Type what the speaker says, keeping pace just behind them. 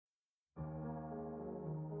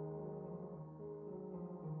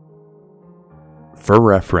For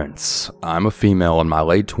reference, I'm a female in my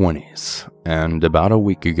late 20s, and about a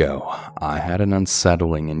week ago, I had an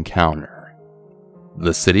unsettling encounter.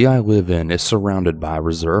 The city I live in is surrounded by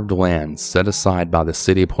reserved land set aside by the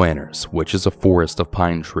city planners, which is a forest of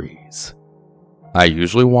pine trees. I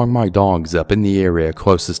usually walk my dogs up in the area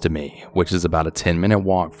closest to me, which is about a 10-minute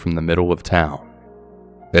walk from the middle of town.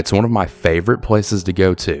 It's one of my favorite places to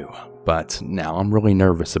go to, but now I'm really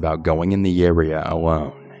nervous about going in the area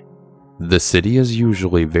alone. The city is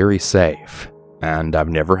usually very safe, and I've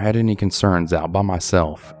never had any concerns out by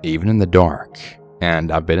myself, even in the dark,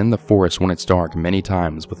 and I've been in the forest when it's dark many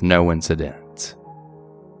times with no incident.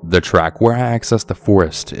 The track where I access the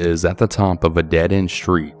forest is at the top of a dead-end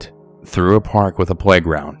street, through a park with a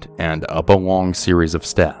playground, and up a long series of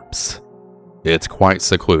steps. It's quite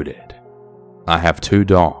secluded. I have 2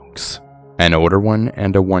 dogs, an older one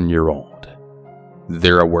and a 1-year-old.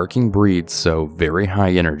 They're a working breed, so very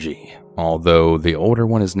high energy. Although the older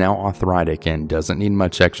one is now arthritic and doesn't need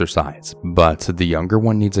much exercise, but the younger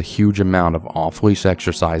one needs a huge amount of off-leash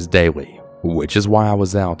exercise daily, which is why I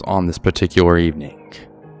was out on this particular evening.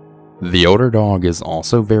 The older dog is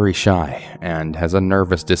also very shy and has a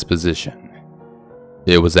nervous disposition.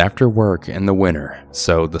 It was after work in the winter,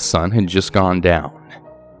 so the sun had just gone down.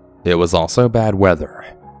 It was also bad weather,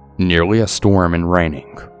 nearly a storm and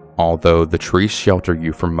raining, although the trees shelter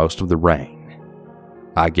you from most of the rain.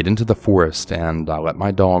 I get into the forest and I let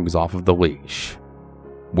my dogs off of the leash.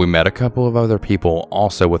 We met a couple of other people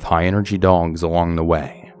also with high energy dogs along the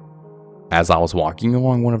way. As I was walking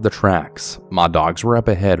along one of the tracks, my dogs were up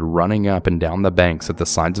ahead running up and down the banks at the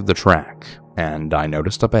sides of the track, and I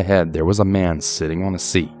noticed up ahead there was a man sitting on a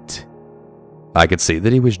seat. I could see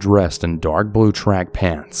that he was dressed in dark blue track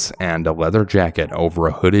pants and a leather jacket over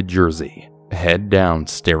a hooded jersey, head down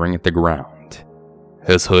staring at the ground.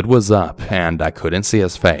 His hood was up and I couldn't see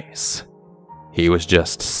his face. He was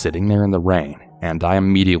just sitting there in the rain, and I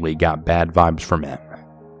immediately got bad vibes from him.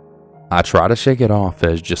 I try to shake it off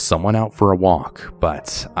as just someone out for a walk,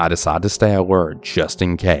 but I decide to stay alert just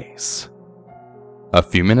in case. A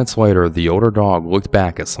few minutes later, the older dog looked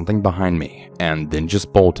back at something behind me and then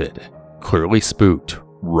just bolted, clearly spooked,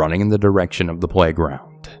 running in the direction of the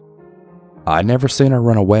playground. I'd never seen her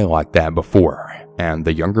run away like that before, and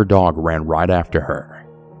the younger dog ran right after her.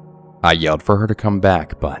 I yelled for her to come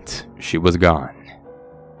back, but she was gone.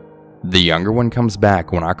 The younger one comes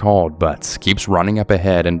back when I called, but keeps running up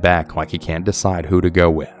ahead and back like he can't decide who to go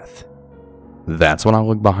with. That's when I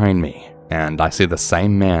look behind me, and I see the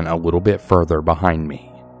same man a little bit further behind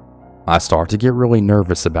me. I start to get really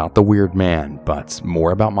nervous about the weird man, but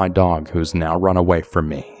more about my dog who's now run away from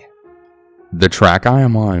me. The track I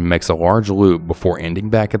am on makes a large loop before ending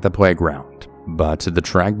back at the playground, but the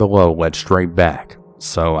track below led straight back,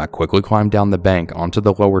 so I quickly climb down the bank onto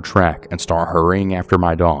the lower track and start hurrying after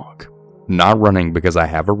my dog. Not running because I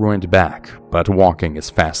have a ruined back, but walking as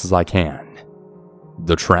fast as I can.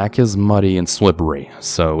 The track is muddy and slippery,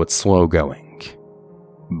 so it's slow going.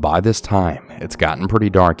 By this time, it's gotten pretty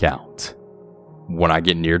dark out. When I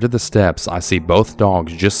get near to the steps, I see both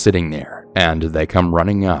dogs just sitting there, and they come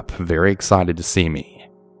running up, very excited to see me.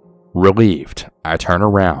 Relieved, I turn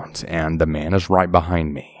around, and the man is right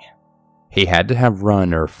behind me. He had to have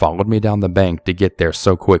run or followed me down the bank to get there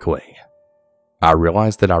so quickly. I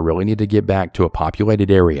realize that I really need to get back to a populated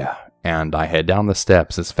area, and I head down the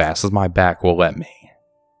steps as fast as my back will let me.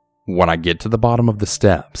 When I get to the bottom of the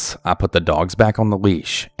steps, I put the dogs back on the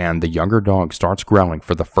leash, and the younger dog starts growling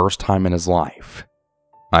for the first time in his life.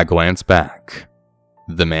 I glance back.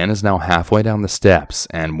 The man is now halfway down the steps,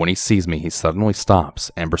 and when he sees me, he suddenly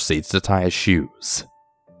stops and proceeds to tie his shoes.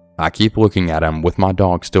 I keep looking at him with my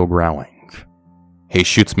dog still growling. He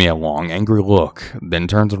shoots me a long, angry look, then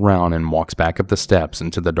turns around and walks back up the steps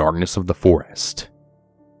into the darkness of the forest.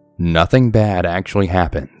 Nothing bad actually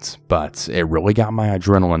happened, but it really got my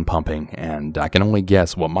adrenaline pumping, and I can only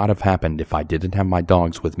guess what might have happened if I didn't have my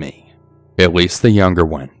dogs with me. At least the younger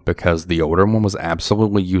one, because the older one was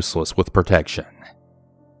absolutely useless with protection.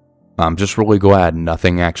 I'm just really glad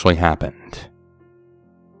nothing actually happened.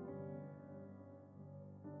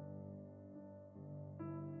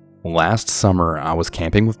 Last summer, I was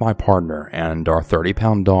camping with my partner and our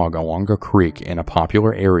 30-pound dog along a creek in a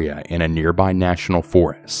popular area in a nearby national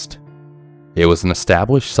forest. It was an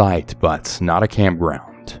established site, but not a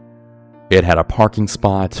campground. It had a parking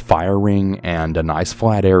spot, fire ring, and a nice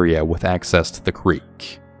flat area with access to the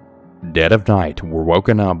creek. Dead of night, we're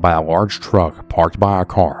woken up by a large truck parked by our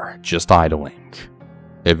car, just idling.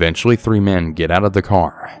 Eventually, 3 men get out of the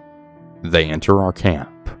car. They enter our camp.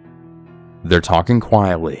 They're talking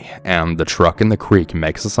quietly, and the truck in the creek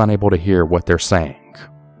makes us unable to hear what they're saying.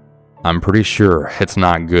 I'm pretty sure it's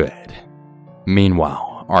not good.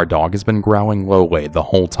 Meanwhile, our dog has been growling lowly the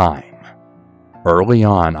whole time. Early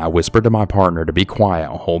on, I whispered to my partner to be quiet,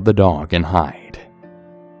 hold the dog, and hide.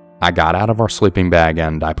 I got out of our sleeping bag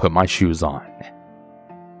and I put my shoes on.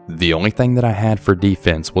 The only thing that I had for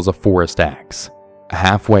defense was a forest axe,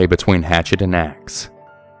 halfway between hatchet and axe.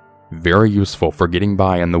 Very useful for getting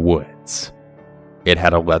by in the woods. It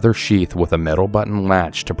had a leather sheath with a metal button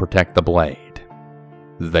latch to protect the blade.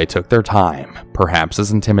 They took their time, perhaps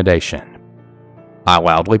as intimidation. I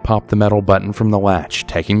loudly popped the metal button from the latch,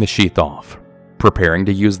 taking the sheath off, preparing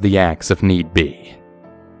to use the axe if need be.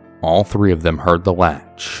 All three of them heard the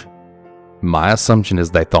latch. My assumption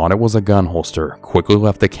is they thought it was a gun holster, quickly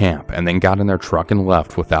left the camp, and then got in their truck and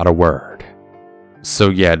left without a word. So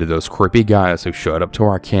yeah, to those creepy guys who showed up to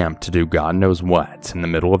our camp to do God knows what in the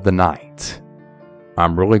middle of the night,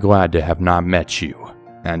 I'm really glad to have not met you,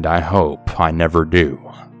 and I hope I never do.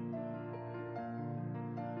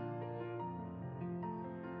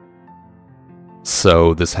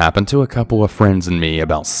 So this happened to a couple of friends and me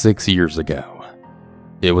about 6 years ago.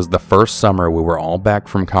 It was the first summer we were all back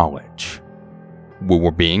from college. We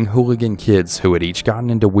were being hooligan kids who had each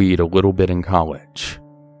gotten into weed a little bit in college.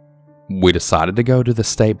 We decided to go to the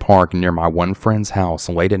state park near my one friend's house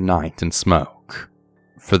late at night and smoke.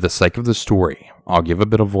 For the sake of the story, I'll give a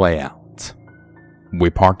bit of layout. We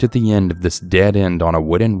parked at the end of this dead end on a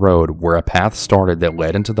wooden road where a path started that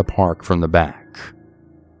led into the park from the back.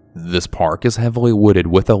 This park is heavily wooded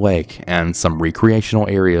with a lake and some recreational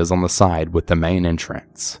areas on the side with the main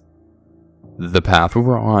entrance. The path we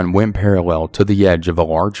were on went parallel to the edge of a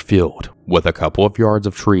large field with a couple of yards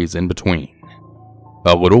of trees in between.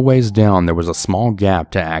 A little ways down there was a small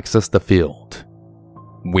gap to access the field.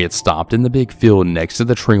 We had stopped in the big field next to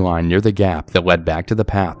the tree line near the gap that led back to the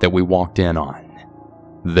path that we walked in on.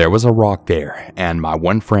 There was a rock there, and my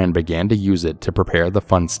one friend began to use it to prepare the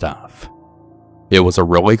fun stuff. It was a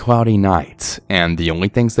really cloudy night, and the only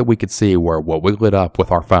things that we could see were what we lit up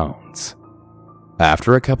with our phones.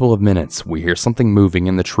 After a couple of minutes, we hear something moving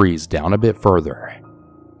in the trees down a bit further,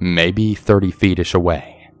 maybe 30 feet-ish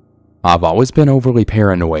away. I've always been overly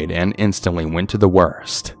paranoid and instantly went to the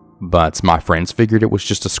worst, but my friends figured it was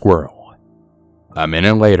just a squirrel. A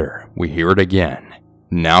minute later, we hear it again,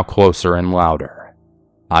 now closer and louder.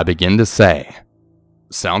 I begin to say,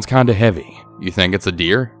 "Sounds kinda heavy. You think it's a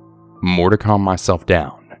deer?" More to calm myself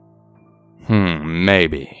down.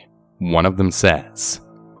 Maybe," one of them says.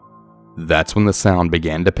 That's when the sound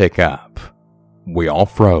began to pick up. We all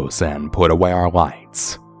froze and put away our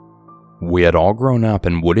lights. We had all grown up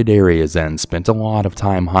in wooded areas and spent a lot of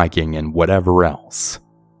time hiking and whatever else.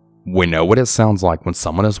 We know what it sounds like when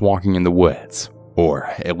someone is walking in the woods, or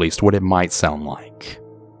at least what it might sound like.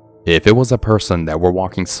 If it was a person that were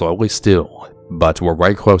walking slowly still, but were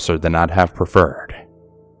way closer than I'd have preferred.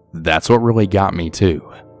 That's what really got me too.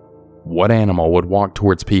 What animal would walk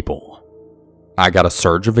towards people? I got a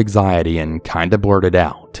surge of anxiety and kinda blurted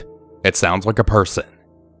out, "It sounds like a person."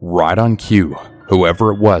 Right on cue,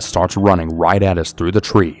 whoever it was starts running right at us through the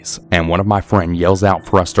trees, and one of my friends yells out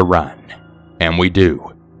for us to run. And we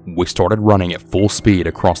do. We started running at full speed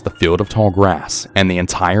across the field of tall grass, and the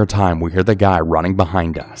entire time we hear the guy running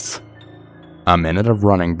behind us. A minute of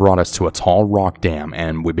running brought us to a tall rock dam,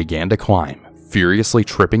 and we began to climb, furiously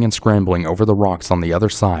tripping and scrambling over the rocks on the other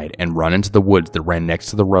side and run into the woods that ran next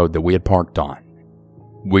to the road that we had parked on.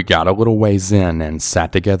 We got a little ways in and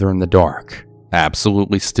sat together in the dark,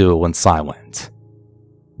 absolutely still and silent.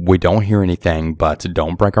 We don't hear anything, but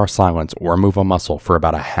don't break our silence or move a muscle for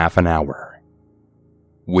about a half an hour.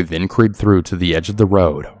 We then creeped through to the edge of the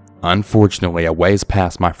road, unfortunately a ways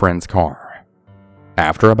past my friend's car.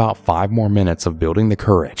 After about 5 more minutes of building the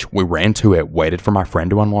courage, we ran to it, waited for my friend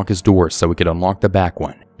to unlock his door so we could unlock the back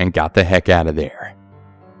one, and got the heck out of there.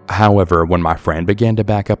 However, when my friend began to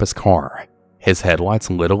back up his car, his headlights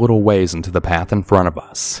lit a little ways into the path in front of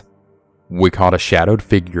us. We caught a shadowed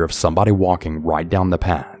figure of somebody walking right down the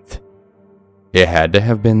path. It had to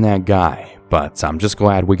have been that guy, but I'm just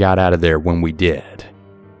glad we got out of there when we did.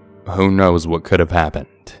 Who knows what could have happened.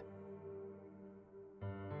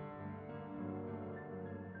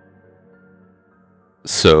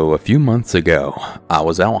 So a few months ago, I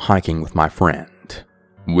was out hiking with my friend.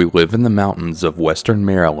 We live in the mountains of western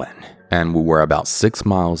Maryland, and we were about 6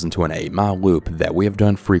 miles into an 8-mile loop that we have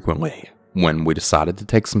done frequently when we decided to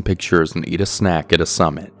take some pictures and eat a snack at a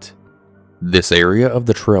summit. This area of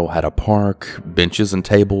the trail had a park, benches and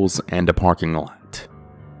tables, and a parking lot.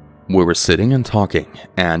 We were sitting and talking,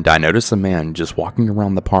 and I noticed a man just walking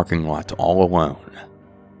around the parking lot all alone.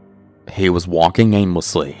 He was walking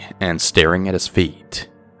aimlessly and staring at his feet.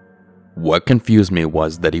 What confused me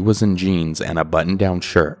was that he was in jeans and a button-down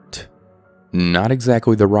shirt. Not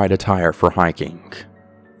exactly the right attire for hiking.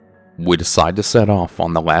 We decide to set off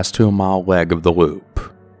on the last 2-mile leg of the loop.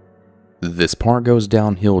 This part goes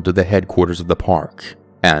downhill to the headquarters of the park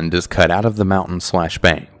and is cut out of the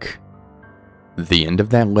mountain/bank. The end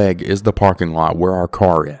of that leg is the parking lot where our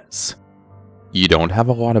car is. You don't have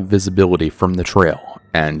a lot of visibility from the trail,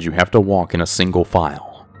 and you have to walk in a single file.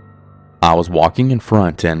 I was walking in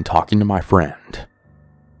front and talking to my friend.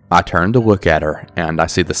 I turn to look at her, and I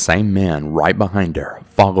see the same man right behind her,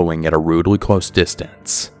 following at a rudely close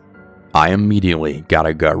distance. I immediately got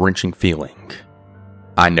a gut-wrenching feeling.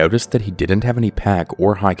 I noticed that he didn't have any pack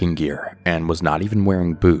or hiking gear, and was not even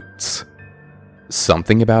wearing boots.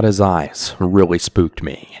 Something about his eyes really spooked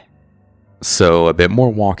me. So a bit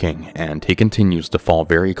more walking, and he continues to fall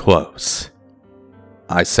very close.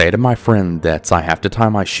 I say to my friend that I have to tie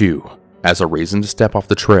my shoe, as a reason to step off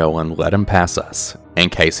the trail and let him pass us, in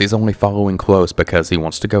case he's only following close because he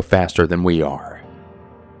wants to go faster than we are.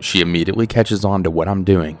 She immediately catches on to what I'm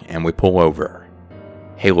doing, and we pull over.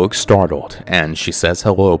 He looks startled, and she says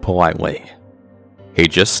hello politely. He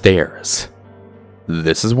just stares.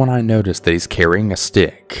 This is when I notice that he's carrying a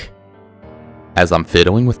stick. As I'm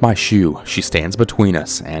fiddling with my shoe, she stands between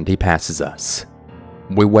us, and he passes us.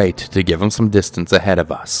 We wait to give him some distance ahead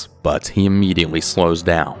of us, but he immediately slows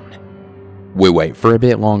down. We wait for a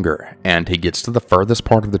bit longer, and he gets to the furthest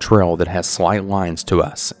part of the trail that has slight lines to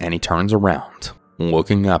us, and he turns around,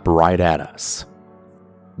 looking up right at us.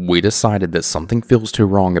 We decided that something feels too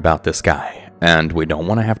wrong about this guy, and we don't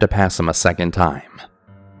want to have to pass him a second time.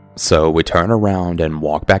 So we turn around and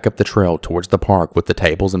walk back up the trail towards the park with the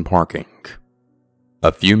tables and parking.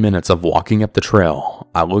 A few minutes of walking up the trail,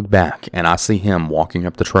 I look back and I see him walking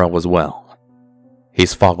up the trail as well.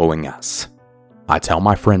 He's following us. I tell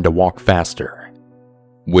my friend to walk faster.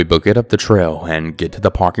 We book it up the trail and get to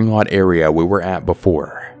the parking lot area we were at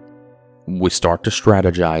before. We start to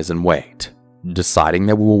strategize and wait, deciding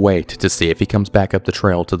that we will wait to see if he comes back up the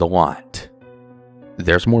trail to the lot.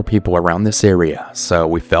 There's more people around this area, so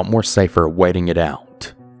we felt more safer waiting it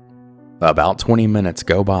out. About 20 minutes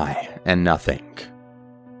go by, and nothing.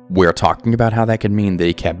 We're talking about how that could mean that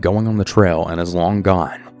he kept going on the trail and is long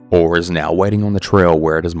gone, or is now waiting on the trail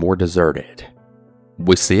where it is more deserted.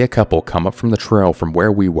 We see a couple come up from the trail from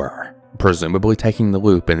where we were, presumably taking the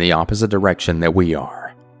loop in the opposite direction that we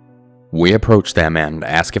are. We approach them and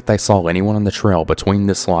ask if they saw anyone on the trail between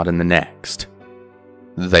this lot and the next.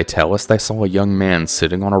 They tell us they saw a young man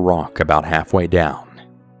sitting on a rock about halfway down.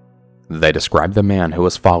 They describe the man who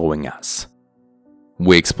was following us.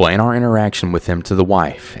 We explain our interaction with him to the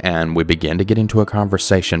wife, and we begin to get into a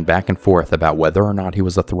conversation back and forth about whether or not he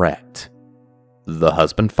was a threat. The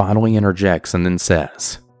husband finally interjects and then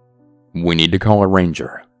says, "We need to call a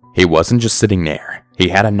ranger. He wasn't just sitting there. He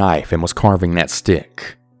had a knife and was carving that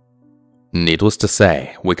stick." Needless to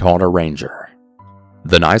say, we called a ranger.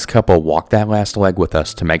 The nice couple walked that last leg with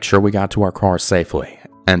us to make sure we got to our car safely,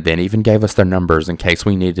 and then even gave us their numbers in case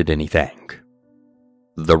we needed anything.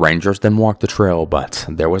 The rangers then walked the trail, but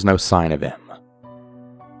there was no sign of him.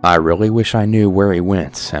 I really wish I knew where he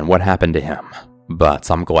went and what happened to him, but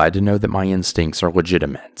I'm glad to know that my instincts are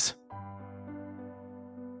legitimate.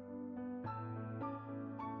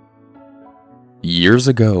 Years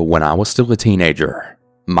ago, when I was still a teenager,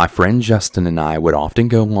 my friend Justin and I would often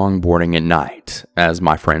go longboarding at night, as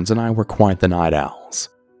my friends and I were quite the night owls.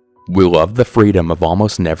 We loved the freedom of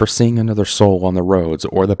almost never seeing another soul on the roads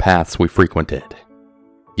or the paths we frequented.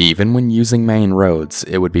 Even when using main roads,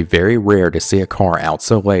 it would be very rare to see a car out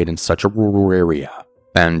so late in such a rural area,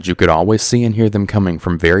 and you could always see and hear them coming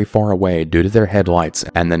from very far away due to their headlights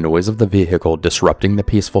and the noise of the vehicle disrupting the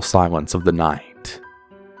peaceful silence of the night.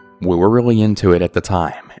 We were really into it at the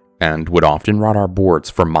time, and would often ride our boards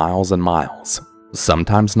for miles and miles,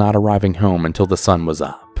 sometimes not arriving home until the sun was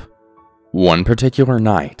up. One particular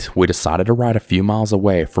night, we decided to ride a few miles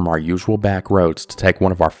away from our usual back roads to take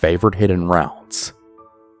one of our favorite hidden routes.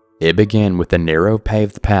 It began with a narrow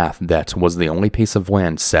paved path that was the only piece of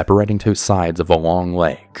land separating two sides of a long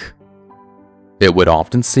lake. It would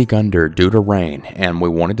often seek under due to rain, and we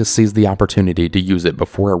wanted to seize the opportunity to use it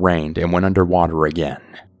before it rained and went underwater again.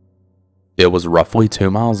 It was roughly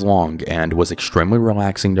 2 miles long and was extremely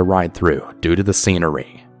relaxing to ride through due to the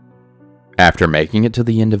scenery. After making it to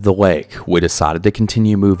the end of the lake, we decided to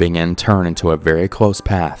continue moving and turn into a very close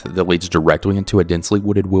path that leads directly into a densely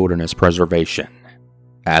wooded wilderness preservation.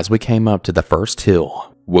 As we came up to the first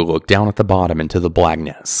hill, we looked down at the bottom into the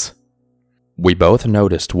blackness. We both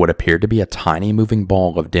noticed what appeared to be a tiny moving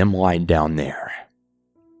ball of dim light down there.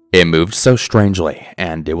 It moved so strangely,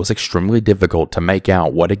 and it was extremely difficult to make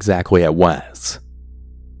out what exactly it was.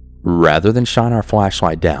 Rather than shine our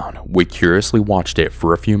flashlight down, we curiously watched it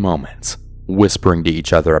for a few moments, whispering to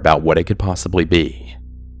each other about what it could possibly be.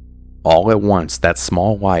 All at once, that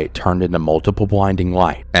small light turned into multiple blinding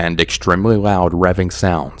light and extremely loud revving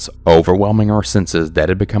sounds, overwhelming our senses that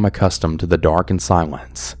had become accustomed to the dark and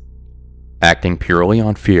silence. Acting purely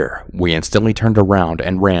on fear, we instantly turned around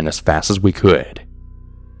and ran as fast as we could,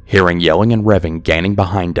 hearing yelling and revving gaining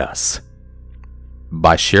behind us.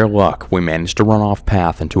 By sheer luck, we managed to run off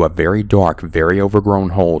path into a very dark, very overgrown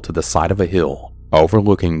hole to the side of a hill,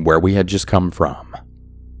 overlooking where we had just come from.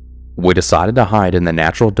 We decided to hide in the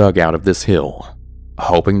natural dugout of this hill,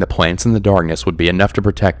 hoping the plants in the darkness would be enough to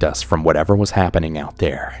protect us from whatever was happening out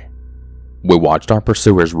there. We watched our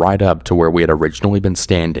pursuers ride up to where we had originally been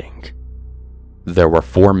standing. There were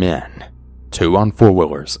 4 men, 2 on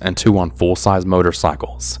 4-wheelers and 2 on full-size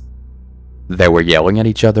motorcycles. They were yelling at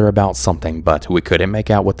each other about something, but we couldn't make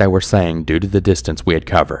out what they were saying due to the distance we had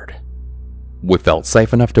covered. We felt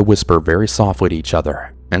safe enough to whisper very softly to each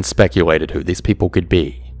other and speculated who these people could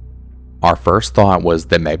be. Our first thought was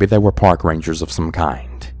that maybe they were park rangers of some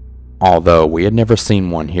kind, although we had never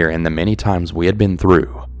seen one here in the many times we had been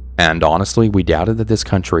through, and honestly we doubted that this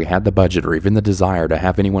country had the budget or even the desire to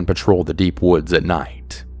have anyone patrol the deep woods at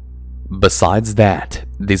night. Besides that,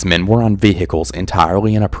 these men were on vehicles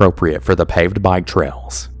entirely inappropriate for the paved bike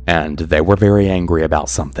trails, and they were very angry about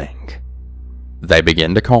something. They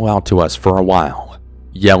began to call out to us for a while,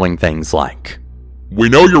 yelling things like, "We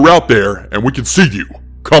know you're out there and we can see you.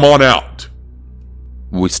 Come on out."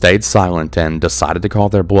 We stayed silent and decided to call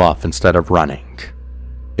their bluff instead of running.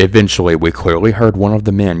 Eventually, we clearly heard one of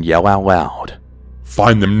the men yell out loud,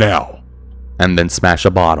 "Find them now," and then smash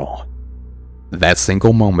a bottle. That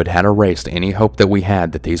single moment had erased any hope that we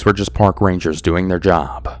had that these were just park rangers doing their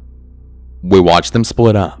job. We watched them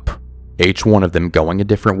split up, each one of them going a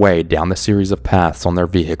different way down the series of paths on their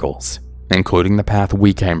vehicles, including the path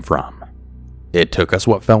we came from. It took us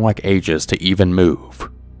what felt like ages to even move.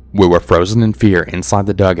 We were frozen in fear inside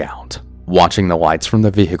the dugout, watching the lights from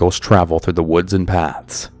the vehicles travel through the woods and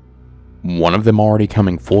paths. One of them already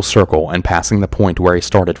coming full circle and passing the point where he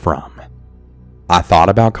started from. I thought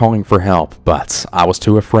about calling for help, but I was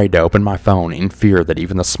too afraid to open my phone in fear that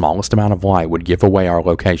even the smallest amount of light would give away our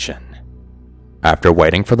location. After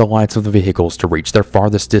waiting for the lights of the vehicles to reach their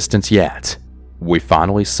farthest distance yet, we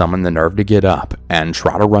finally summoned the nerve to get up and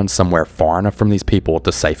try to run somewhere far enough from these people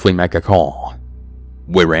to safely make a call.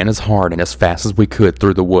 We ran as hard and as fast as we could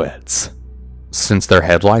through the woods. Since their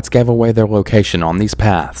headlights gave away their location on these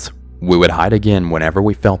paths, we would hide again whenever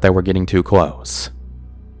we felt they were getting too close.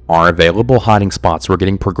 Our available hiding spots were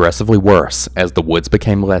getting progressively worse as the woods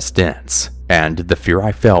became less dense, and the fear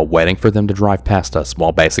I felt waiting for them to drive past us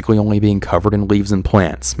while basically only being covered in leaves and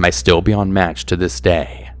plants may still be unmatched to this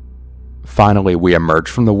day. Finally, we emerged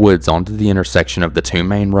from the woods onto the intersection of the 2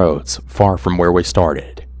 main roads, far from where we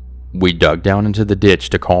started. We dug down into the ditch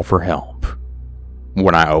to call for help.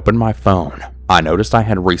 When I opened my phone, I noticed I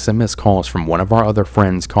had recent missed calls from one of our other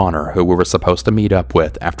friends, Connor, who we were supposed to meet up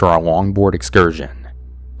with after our longboard excursion.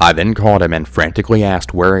 I then called him and frantically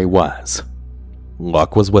asked where he was.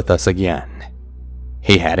 Luck was with us again.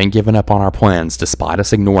 He hadn't given up on our plans despite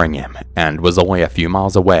us ignoring him and was only a few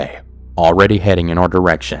miles away, already heading in our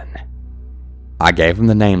direction. I gave him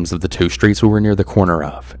the names of the 2 streets we were near the corner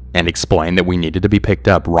of and explained that we needed to be picked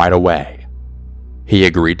up right away. He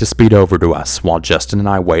agreed to speed over to us while Justin and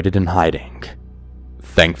I waited in hiding.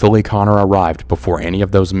 Thankfully, Connor arrived before any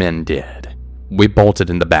of those men did. We bolted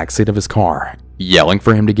in the backseat of his car, yelling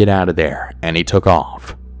for him to get out of there, and he took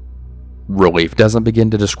off. Relief doesn't begin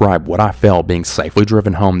to describe what I felt being safely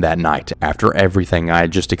driven home that night after everything I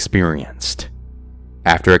had just experienced.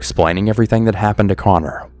 After explaining everything that happened to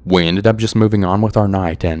Connor, we ended up just moving on with our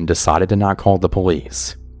night and decided to not call the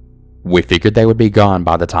police. We figured they would be gone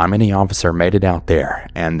by the time any officer made it out there,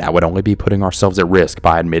 and that would only be putting ourselves at risk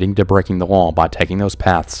by admitting to breaking the law by taking those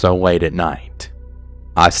paths so late at night.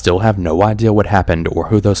 I still have no idea what happened or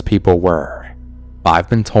who those people were. I've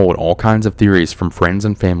been told all kinds of theories from friends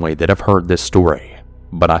and family that have heard this story,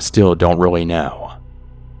 but I still don't really know.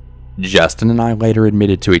 Justin and I later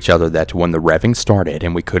admitted to each other that when the revving started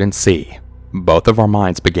and we couldn't see, both of our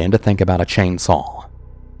minds began to think about a chainsaw.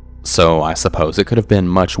 So I suppose it could have been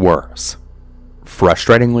much worse.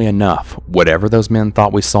 Frustratingly enough, whatever those men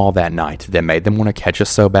thought we saw that night that made them want to catch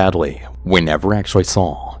us so badly, we never actually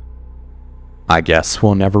saw. I guess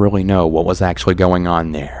we'll never really know what was actually going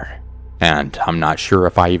on there, and I'm not sure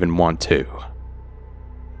if I even want to.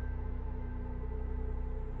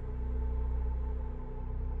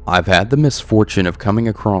 I've had the misfortune of coming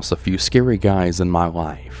across a few scary guys in my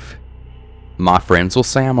life. My friends will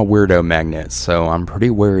say I'm a weirdo magnet, so I'm pretty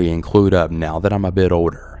wary and clued up now that I'm a bit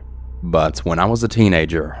older. But when I was a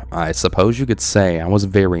teenager, I suppose you could say I was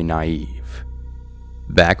very naive.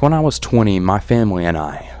 Back when I was 20, my family and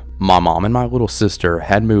my mom and my little sister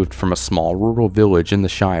had moved from a small rural village in the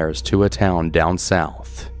Shires to a town down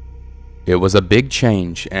south. It was a big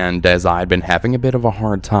change, and as I had been having a bit of a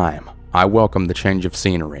hard time, I welcomed the change of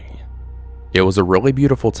scenery. It was a really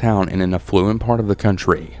beautiful town in an affluent part of the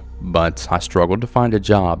country, but I struggled to find a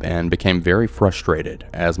job and became very frustrated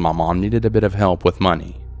as my mom needed a bit of help with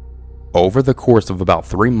money. Over the course of about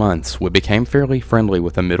 3 months, we became fairly friendly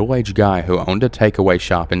with a middle-aged guy who owned a takeaway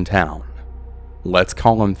shop in town. Let's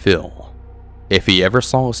call him Phil. If he ever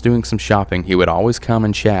saw us doing some shopping, he would always come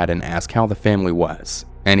and chat and ask how the family was,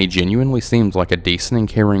 and he genuinely seemed like a decent and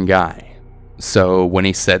caring guy. So when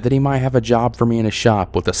he said that he might have a job for me in a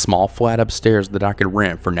shop with a small flat upstairs that I could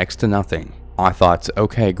rent for next to nothing, I thought,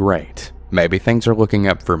 okay, great, maybe things are looking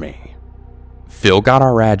up for me. Phil got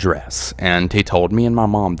our address, and he told me and my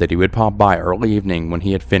mom that he would pop by early evening when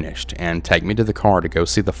he had finished and take me to the car to go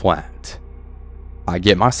see the flat. I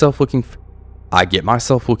get myself looking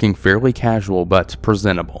fairly casual but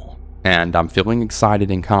presentable, and I'm feeling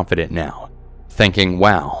excited and confident now, thinking,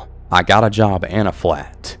 wow, I got a job and a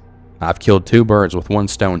flat. I've killed 2 birds with 1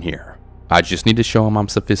 stone here. I just need to show him I'm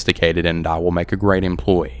sophisticated and I will make a great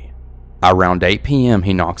employee. Around 8 p.m.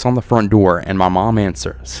 he knocks on the front door and my mom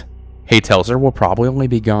answers. He tells her we'll probably only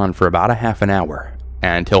be gone for about a half an hour,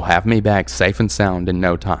 and he'll have me back safe and sound in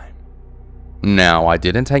no time. Now, I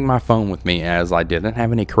didn't take my phone with me as I didn't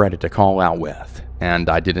have any credit to call out with, and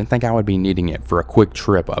I didn't think I would be needing it for a quick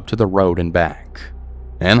trip up to the road and back.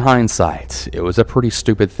 In hindsight, it was a pretty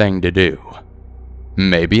stupid thing to do.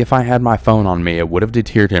 Maybe if I had my phone on me, it would have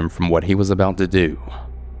deterred him from what he was about to do.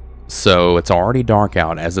 So it's already dark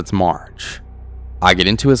out as it's March. I get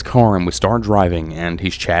into his car and we start driving, and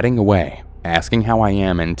he's chatting away, asking how I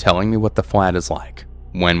am and telling me what the flat is like,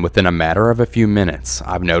 when within a matter of a few minutes,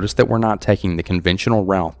 I've noticed that we're not taking the conventional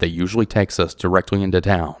route that usually takes us directly into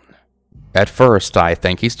town. At first, I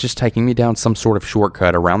think he's just taking me down some sort of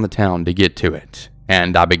shortcut around the town to get to it,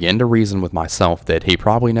 and I begin to reason with myself that he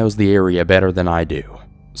probably knows the area better than I do,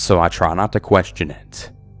 so I try not to question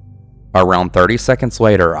it. Around 30 seconds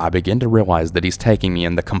later, I begin to realize that he's taking me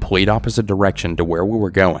in the complete opposite direction to where we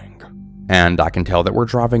were going, and I can tell that we're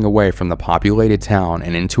driving away from the populated town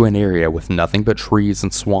and into an area with nothing but trees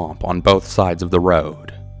and swamp on both sides of the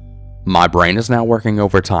road. My brain is now working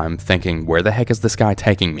overtime, thinking, where the heck is this guy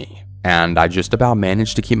taking me? And I just about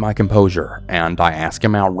manage to keep my composure, and I ask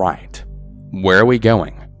him outright, where are we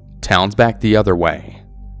going? Town's back the other way.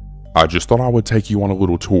 I just thought I would take you on a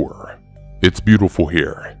little tour. It's beautiful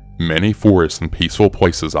here. Many forests and peaceful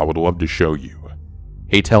places I would love to show you.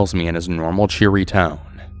 He tells me in his normal cheery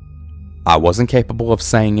tone. I wasn't capable of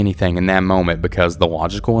saying anything in that moment because the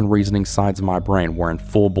logical and reasoning sides of my brain were in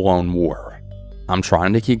full-blown war. I'm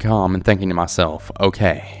trying to keep calm and thinking to myself,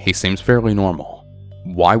 okay, he seems fairly normal.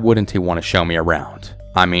 Why wouldn't he want to show me around?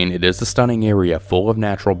 I mean, it is a stunning area full of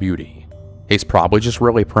natural beauty. He's probably just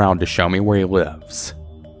really proud to show me where he lives.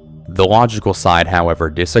 The logical side, however,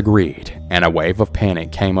 disagreed, and a wave of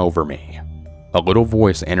panic came over me. A little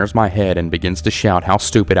voice enters my head and begins to shout how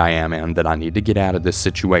stupid I am and that I need to get out of this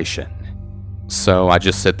situation. So I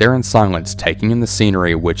just sit there in silence, taking in the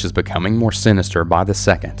scenery, which is becoming more sinister by the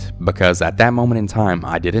second, because at that moment in time,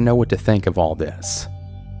 I didn't know what to think of all this.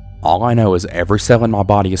 All I know is every cell in my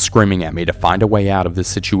body is screaming at me to find a way out of this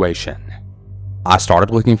situation. I started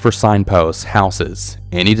looking for signposts, houses,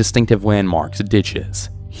 any distinctive landmarks, ditches,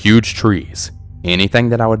 huge trees, anything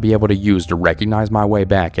that I would be able to use to recognize my way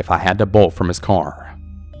back if I had to bolt from his car.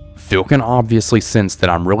 Phil can obviously sense that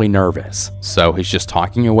I'm really nervous, so he's just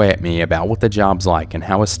talking away at me about what the job's like and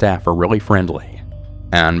how his staff are really friendly.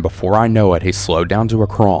 And before I know it, he's slowed down to a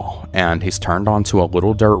crawl, and he's turned onto a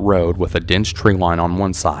little dirt road with a dense tree line on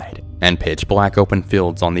one side and pitch black open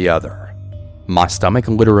fields on the other. My stomach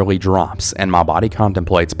literally drops, and my body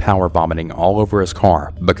contemplates power vomiting all over his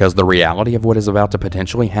car because the reality of what is about to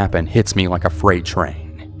potentially happen hits me like a freight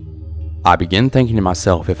train. I begin thinking to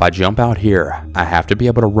myself, if I jump out here, I have to be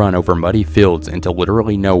able to run over muddy fields into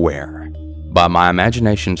literally nowhere. But my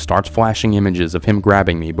imagination starts flashing images of him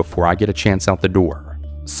grabbing me before I get a chance out the door.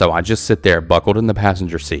 So I just sit there buckled in the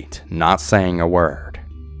passenger seat, not saying a word.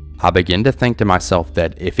 I begin to think to myself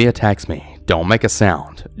that if he attacks me, don't make a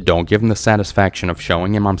sound, don't give him the satisfaction of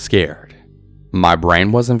showing him I'm scared. My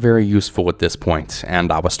brain wasn't very useful at this point,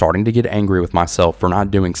 and I was starting to get angry with myself for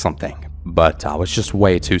not doing something, but I was just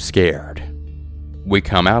way too scared. We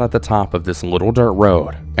come out at the top of this little dirt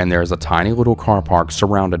road, and there is a tiny little car park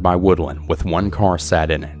surrounded by woodland with one car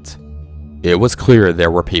sat in it. It was clear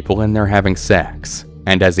there were people in there having sex,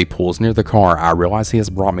 and as he pulls near the car, I realize he has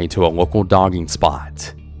brought me to a local dogging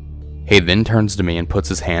spot. He then turns to me and puts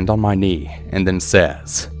his hand on my knee, and then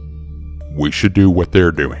says, "We should do what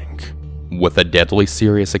they're doing," with a deadly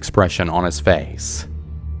serious expression on his face.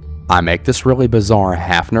 I make this really bizarre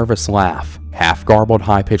half-nervous laugh, half-garbled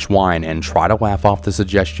high-pitched whine, and try to laugh off the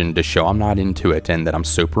suggestion to show I'm not into it and that I'm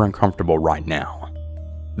super uncomfortable right now.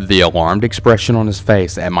 The alarmed expression on his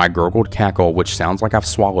face at my gurgled cackle, which sounds like I've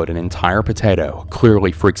swallowed an entire potato,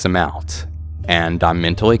 clearly freaks him out, and I'm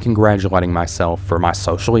mentally congratulating myself for my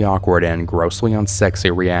socially awkward and grossly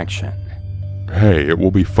unsexy reaction. "Hey, it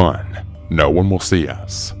will be fun. No one will see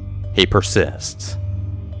us." He persists.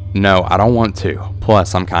 "No, I don't want to.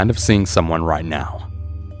 Plus, I'm kind of seeing someone right now."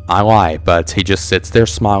 I lie, but he just sits there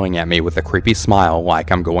smiling at me with a creepy smile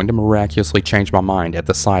like I'm going to miraculously change my mind at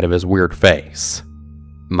the sight of his weird face.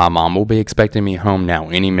 My mom will be expecting me home now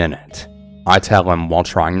any minute. I tell him while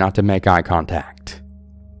trying not to make eye contact.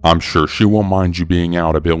 "I'm sure she won't mind you being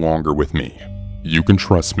out a bit longer with me. You can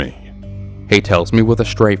trust me." He tells me with a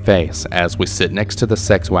straight face as we sit next to the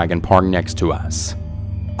sex wagon parked next to us.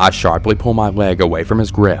 I sharply pull my leg away from his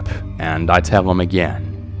grip, and I tell him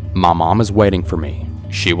again. My mom is waiting for me.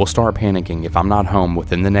 She will start panicking if I'm not home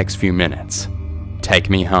within the next few minutes. Take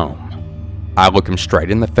me home. I look him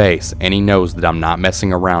straight in the face, and he knows that I'm not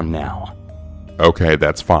messing around now. "Okay,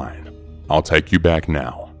 that's fine. I'll take you back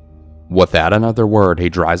now." Without another word, he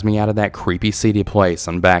drives me out of that creepy, seedy place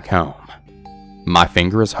and back home. My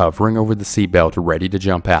finger is hovering over the seatbelt, ready to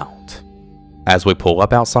jump out. As we pull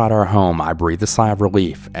up outside our home, I breathe a sigh of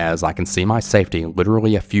relief as I can see my safety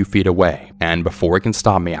literally a few feet away, and before he can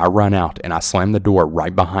stop me, I run out and I slam the door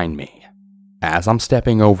right behind me. As I'm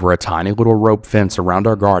stepping over a tiny little rope fence around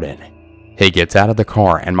our garden, he gets out of the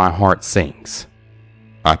car and my heart sinks.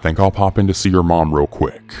 "I think I'll pop in to see your mom real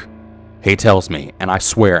quick," he tells me, and I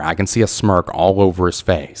swear I can see a smirk all over his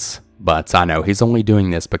face. But I know he's only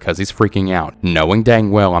doing this because he's freaking out, knowing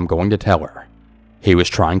dang well I'm going to tell her. He was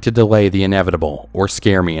trying to delay the inevitable or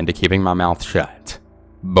scare me into keeping my mouth shut.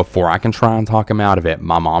 Before I can try and talk him out of it,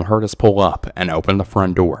 my mom heard us pull up and open the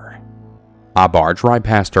front door. I barge right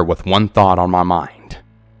past her with one thought on my mind.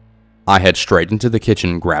 I head straight into the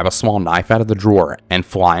kitchen, grab a small knife out of the drawer, and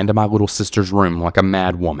fly into my little sister's room like a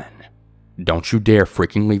mad woman. "Don't you dare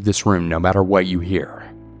freaking leave this room no matter what you hear,"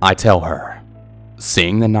 I tell her.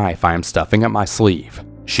 Seeing the knife I am stuffing up my sleeve,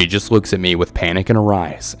 she just looks at me with panic in her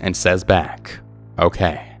eyes and says back,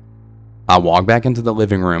 "Okay." I walk back into the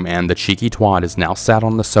living room and the cheeky twat is now sat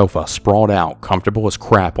on the sofa, sprawled out, comfortable as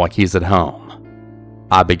crap like he's at home.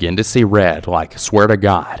 I begin to see red, like, swear to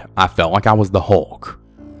God, I felt like I was the Hulk.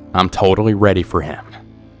 I'm totally ready for him.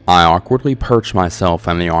 I awkwardly perch myself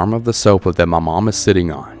on the arm of the sofa that my mom is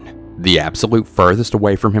sitting on, the absolute furthest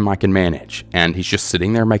away from him I can manage, and he's just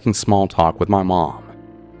sitting there making small talk with my mom,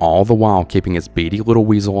 all the while keeping his beady little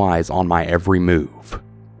weasel eyes on my every move.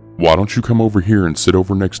 "Why don't you come over here and sit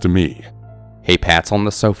over next to me?" He pats on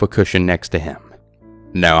the sofa cushion next to him.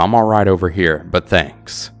 "No, I'm alright over here, but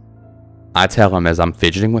thanks." I tell him as I'm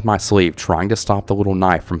fidgeting with my sleeve, trying to stop the little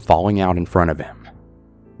knife from falling out in front of him.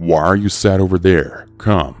 "Why are you sat over there?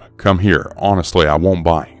 Come here. Honestly, I won't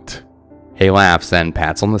bite." He laughs and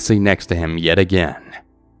pats on the seat next to him yet again.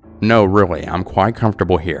 "No, really, I'm quite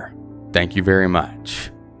comfortable here. Thank you very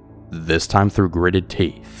much." This time through gritted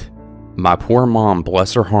teeth. My poor mom,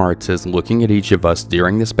 bless her heart, is looking at each of us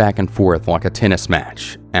during this back and forth like a tennis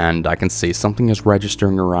match, and I can see something is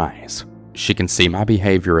registering her eyes. She can see my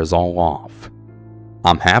behavior is all off.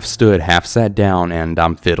 I'm half stood, half sat down, and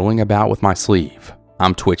I'm fiddling about with my sleeve.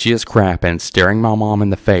 I'm twitchy as crap and staring my mom in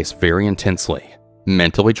the face very intensely,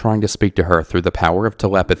 mentally trying to speak to her through the power of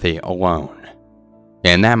telepathy alone.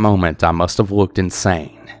 In that moment, I must have looked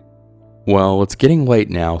insane. "Well, it's getting late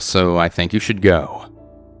now, so I think you should go."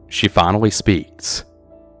 She finally speaks.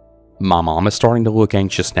 My mom is starting to look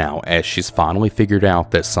anxious now as she's finally figured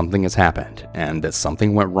out that something has happened and that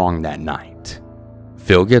something went wrong that night.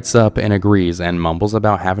 Phil gets up and agrees and mumbles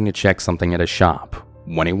about having to check something at his shop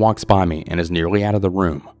when he walks by me and is nearly out of the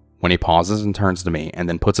room, when he pauses and turns to me and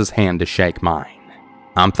then puts his hand to shake mine.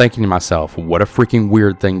 I'm thinking to myself, what a freaking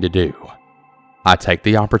weird thing to do. I take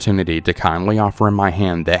the opportunity to kindly offer him my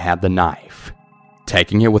hand that had the knife.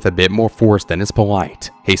 Taking it with a bit more force than is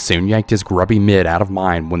polite, he soon yanked his grubby mid out of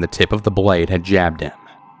mine when the tip of the blade had jabbed him.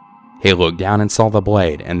 He looked down and saw the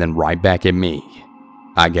blade and then right back at me.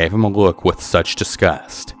 I gave him a look with such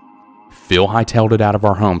disgust. Phil hightailed it out of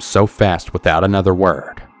our home so fast without another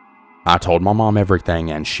word. I told my mom everything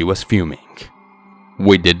and she was fuming.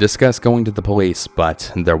 We did discuss going to the police,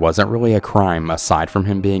 but there wasn't really a crime aside from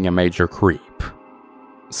him being a major creep.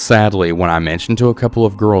 Sadly, when I mentioned to a couple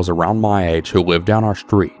of girls around my age who lived down our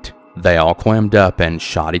street, they all clammed up and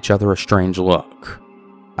shot each other a strange look.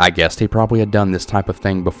 I guessed he probably had done this type of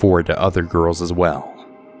thing before to other girls as well.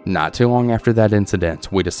 Not too long after that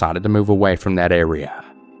incident, we decided to move away from that area.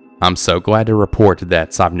 I'm so glad to report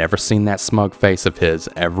that I've never seen that smug face of his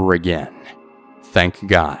ever again. Thank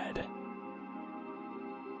God.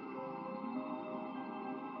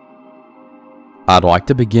 I'd like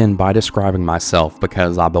to begin by describing myself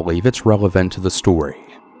because I believe it's relevant to the story.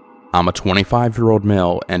 I'm a 25-year-old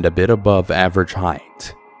male and a bit above average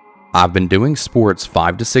height. I've been doing sports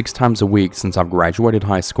 5 to 6 times a week since I've graduated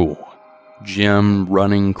high school. Gym,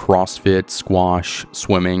 running, CrossFit, squash,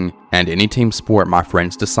 swimming, and any team sport my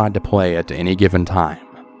friends decide to play at any given time.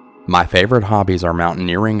 My favorite hobbies are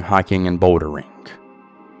mountaineering, hiking, and bouldering.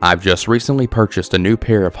 I've just recently purchased a new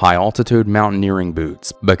pair of high-altitude mountaineering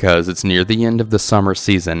boots because it's near the end of the summer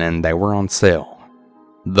season and they were on sale.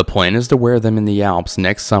 The plan is to wear them in the Alps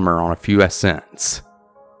next summer on a few cents.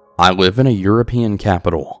 I live in a European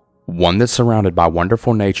capital, one that's surrounded by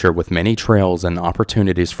wonderful nature with many trails and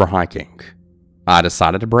opportunities for hiking. I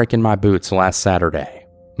decided to break in my boots last Saturday,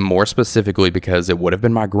 more specifically because it would have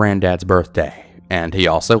been my granddad's birthday, and he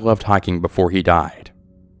also loved hiking before he died.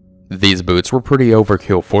 These boots were pretty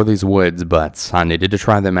overkill for these woods, but I needed to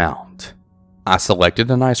try them out. I selected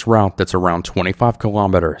a nice route that's around 25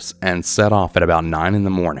 kilometers and set off at about 9 in the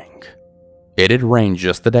morning. It had rained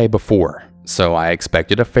just the day before, so I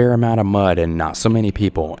expected a fair amount of mud and not so many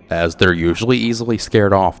people, as they're usually easily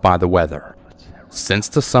scared off by the weather. Since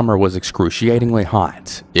the summer was excruciatingly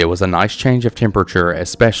hot, it was a nice change of temperature,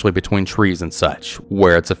 especially between trees and such,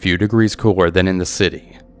 where it's a few degrees cooler than in the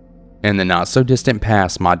city. In the not-so-distant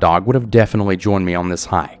past, my dog would have definitely joined me on this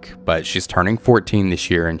hike, but she's turning 14 this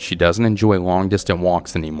year and she doesn't enjoy long-distant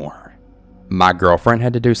walks anymore. My girlfriend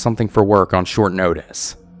had to do something for work on short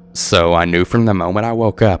notice, so I knew from the moment I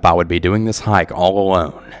woke up I would be doing this hike all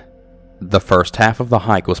alone. The first half of the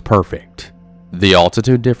hike was perfect. The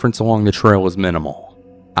altitude difference along the trail was minimal.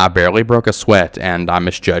 I barely broke a sweat and I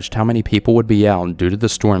misjudged how many people would be out due to the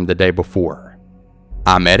storm the day before.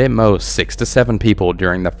 I met at most 6 to 7 people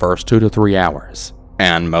during the first 2 to 3 hours,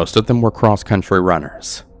 and most of them were cross-country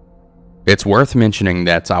runners. It's worth mentioning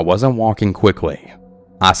that I wasn't walking quickly.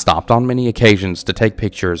 I stopped on many occasions to take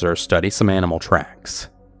pictures or study some animal tracks.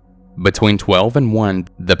 Between 12 and 1,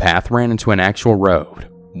 the path ran into an actual road,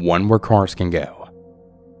 one where cars can go.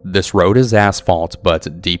 This road is asphalt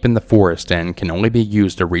but deep in the forest and can only be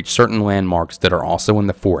used to reach certain landmarks that are also in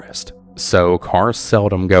the forest, so cars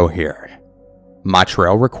seldom go here. My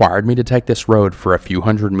trail required me to take this road for a few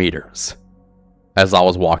hundred meters. As I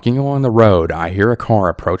was walking along the road, I hear a car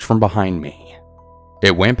approach from behind me.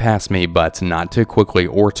 It went past me, but not too quickly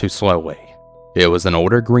or too slowly. It was an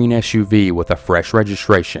older green SUV with a fresh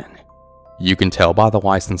registration. You can tell by the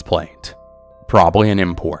license plate. Probably an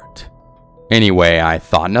import. Anyway, I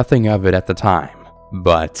thought nothing of it at the time,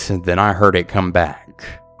 but then I heard it come back.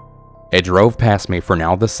 It drove past me for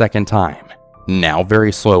now the second time, now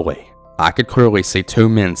very slowly. I could clearly see 2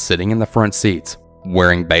 men sitting in the front seats,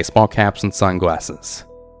 wearing baseball caps and sunglasses.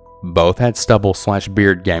 Both had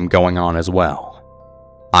stubble/beard game going on as well.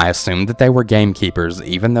 I assumed that they were gamekeepers,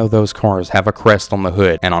 even though those cars have a crest on the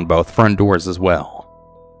hood and on both front doors as well.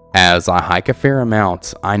 As I hike a fair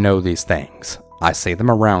amount, I know these things. I see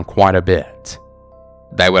them around quite a bit.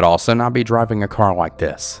 They would also not be driving a car like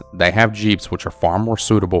this. They have Jeeps which are far more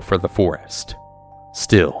suitable for the forest.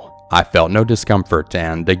 Still, I felt no discomfort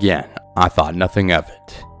and, again, I thought nothing of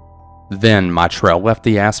it. Then my trail left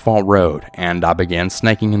the asphalt road and I began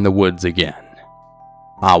snaking in the woods again.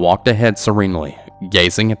 I walked ahead serenely,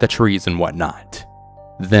 gazing at the trees and whatnot.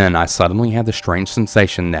 Then I suddenly had the strange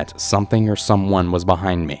sensation that something or someone was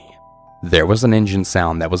behind me. There was an engine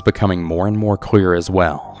sound that was becoming more and more clear as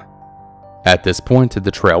well. At this point,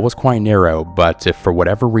 the trail was quite narrow, but if for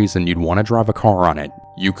whatever reason you'd want to drive a car on it,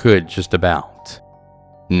 you could just about.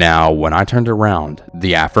 Now, when I turned around,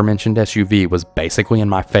 the aforementioned SUV was basically in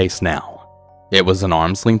my face now. It was an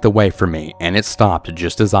arm's length away from me, and it stopped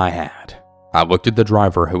just as I had. I looked at the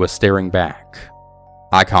driver who was staring back.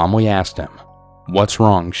 I calmly asked him, "What's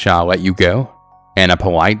wrong, shall I let you go?" in a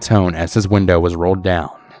polite tone as his window was rolled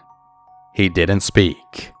down. He didn't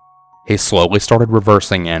speak. He slowly started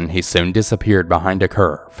reversing and he soon disappeared behind a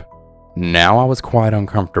curve. Now I was quite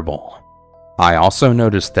uncomfortable. I also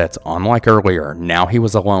noticed that, unlike earlier, now he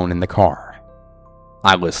was alone in the car.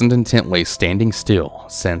 I listened intently, standing still,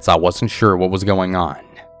 since I wasn't sure what was going on.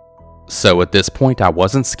 So at this point I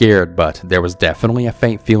wasn't scared, but there was definitely a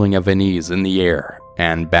faint feeling of unease in the air,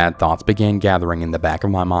 and bad thoughts began gathering in the back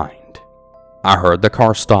of my mind. I heard the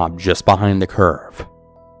car stop just behind the curve.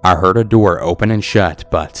 I heard a door open and shut,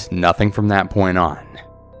 but nothing from that point on.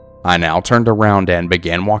 I now turned around and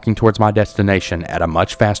began walking towards my destination at a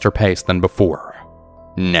much faster pace than before.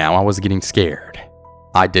 Now I was getting scared.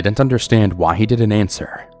 I didn't understand why he didn't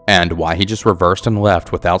answer, and why he just reversed and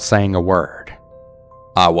left without saying a word.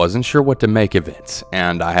 I wasn't sure what to make of it,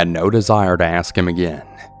 and I had no desire to ask him again,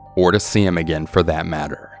 or to see him again for that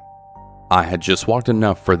matter. I had just walked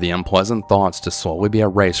enough for the unpleasant thoughts to slowly be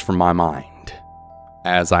erased from my mind.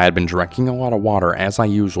 As I had been drinking a lot of water as I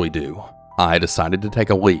usually do, I decided to take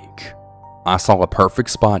a leak. I saw a perfect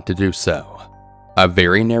spot to do so. A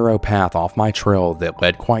very narrow path off my trail that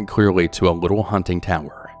led quite clearly to a little hunting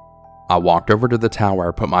tower. I walked over to the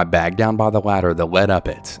tower, put my bag down by the ladder that led up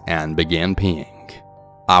it, and began peeing.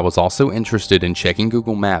 I was also interested in checking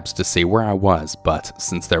Google Maps to see where I was, but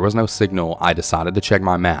since there was no signal, I decided to check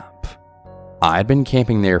my map. I had been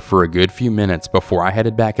camping there for a good few minutes before I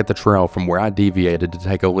headed back at the trail from where I deviated to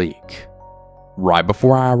take a leak. Right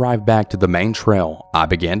before I arrived back to the main trail, I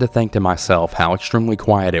began to think to myself how extremely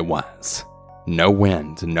quiet it was. No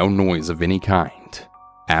wind, no noise of any kind.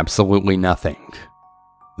 Absolutely nothing.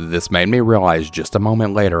 This made me realize just a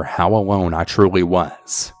moment later how alone I truly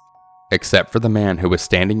was. Except for the man who was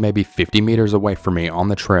standing maybe 50 meters away from me on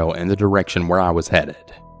the trail in the direction where I was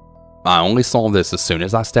headed. I only saw this as soon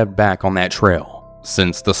as I stepped back on that trail,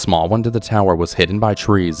 since the small one to the tower was hidden by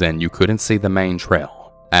trees and you couldn't see the main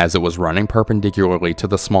trail, as it was running perpendicularly to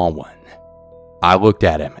the small one. I looked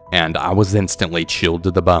at him, and I was instantly chilled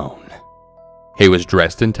to the bone. He was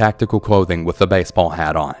dressed in tactical clothing with a baseball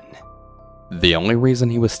hat on. The only reason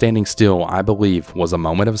he was standing still, I believe, was a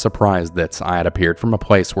moment of surprise that I had appeared from a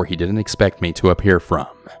place where he didn't expect me to appear from.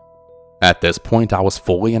 At this point, I was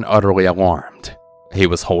fully and utterly alarmed. He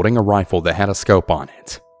was holding a rifle that had a scope on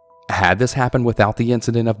it. Had this happened without the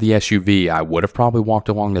incident of the SUV, I would have probably walked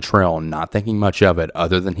along the trail not thinking much of it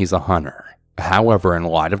other than he's a hunter. However, in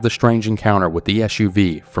light of the strange encounter with the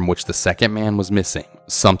SUV from which the second man was missing,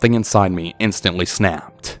 something inside me instantly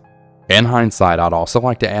snapped. In hindsight, I'd also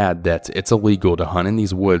like to add that it's illegal to hunt in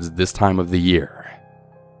these woods this time of the year.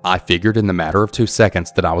 I figured in the matter of 2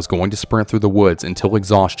 seconds that I was going to sprint through the woods until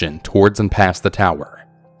exhaustion towards and past the tower,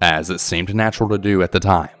 as it seemed natural to do at the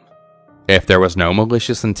time. If there was no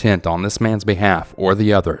malicious intent on this man's behalf or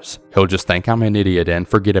the others, he'll just think I'm an idiot and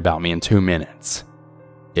forget about me in 2 minutes.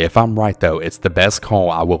 If I'm right though, it's the best call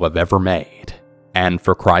I will have ever made. And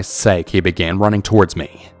for Christ's sake, he began running towards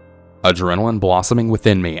me. Adrenaline blossoming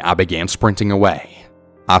within me, I began sprinting away.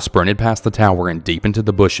 I sprinted past the tower and deep into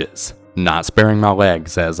the bushes, not sparing my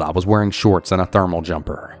legs as I was wearing shorts and a thermal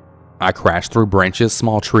jumper. I crashed through branches,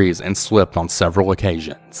 small trees, and slipped on several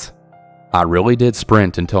occasions. I really did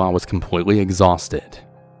sprint until I was completely exhausted.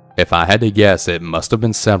 If I had to guess, it must have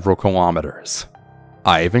been several kilometers.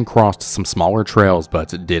 I even crossed some smaller trails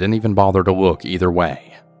but didn't even bother to look either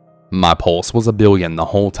way. My pulse was a billion the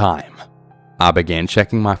whole time. I began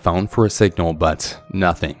checking my phone for a signal, but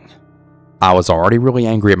nothing. I was already really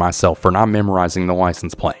angry at myself for not memorizing the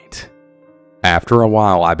license plate. After a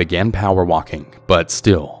while, I began power walking, but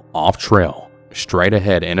still, off trail, straight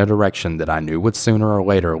ahead in a direction that I knew would sooner or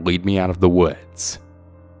later lead me out of the woods.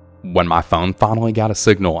 When my phone finally got a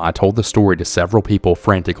signal, I told the story to several people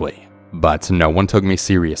frantically, but no one took me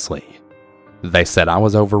seriously. They said I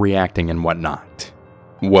was overreacting and whatnot.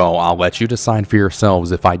 Well, I'll let you decide for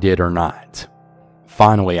yourselves if I did or not.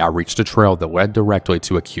 Finally, I reached a trail that led directly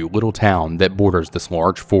to a cute little town that borders this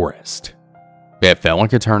large forest. It felt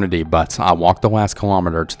like eternity, but I walked the last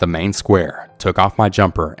kilometer to the main square, took off my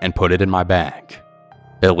jumper, and put it in my bag.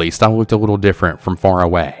 At least I looked a little different from far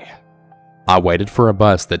away. I waited for a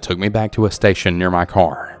bus that took me back to a station near my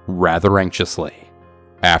car, rather anxiously.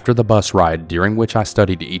 After the bus ride, during which I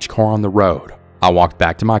studied each car on the road, I walked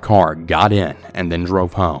back to my car, got in, and then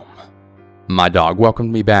drove home. My dog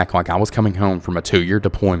welcomed me back like I was coming home from a 2-year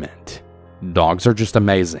deployment. Dogs are just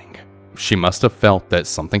amazing. She must have felt that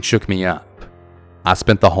something shook me up. I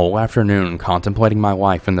spent the whole afternoon contemplating my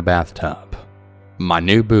life in the bathtub. My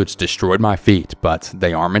new boots destroyed my feet, but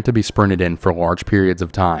they are meant to be sprinted in for large periods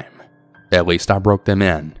of time. At least I broke them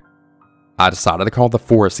in. I decided to call the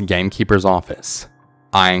forest gamekeeper's office.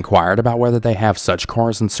 I inquired about whether they have such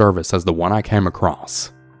cars in service as the one I came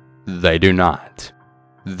across. They do not.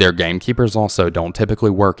 Their gamekeepers also don't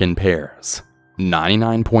typically work in pairs.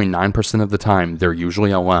 99.9% of the time, they're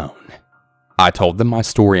usually alone. I told them my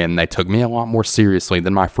story and they took me a lot more seriously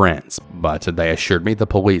than my friends, but they assured me the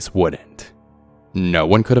police wouldn't. No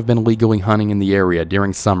one could have been legally hunting in the area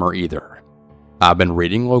during summer either. I've been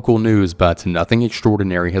reading local news, but nothing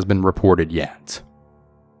extraordinary has been reported yet.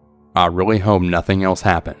 I really hope nothing else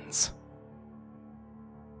happens.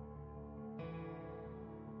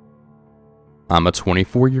 I'm a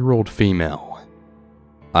 24-year-old female.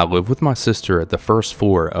 I live with my sister at the first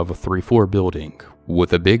floor of a 3-floor building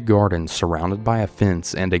with a big garden surrounded by a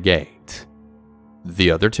fence and a gate. The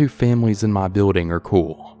other 2 families in my building are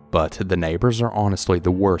cool, but the neighbors are honestly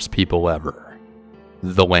the worst people ever.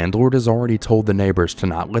 The landlord has already told the neighbors to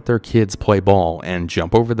not let their kids play ball and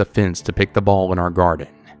jump over the fence to pick the ball in our garden.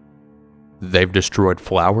 They've destroyed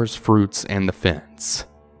flowers, fruits, and the fence.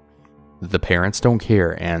 The parents don't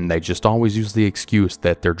care and they just always use the excuse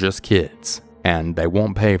that they're just kids and they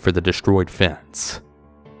won't pay for the destroyed fence.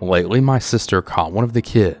 Lately, my sister caught one of the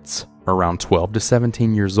kids, around 12 to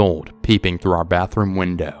 17 years old, peeping through our bathroom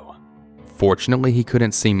window. Fortunately, he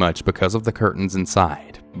couldn't see much because of the curtains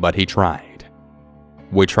inside, but he tried.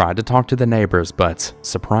 We tried to talk to the neighbors, but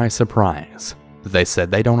surprise, surprise, they said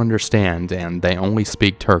they don't understand and they only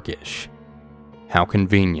speak Turkish. How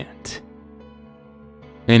convenient.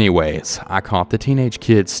 Anyways, I caught the teenage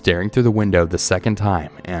kid staring through the window the second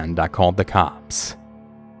time and I called the cops.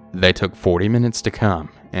 They took 40 minutes to come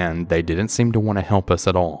and they didn't seem to want to help us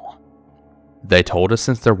at all. They told us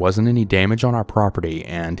since there wasn't any damage on our property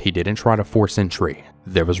and he didn't try to force entry,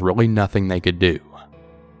 there was really nothing they could do.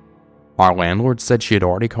 Our landlord said she had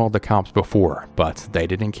already called the cops before, but they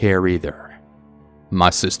didn't care either.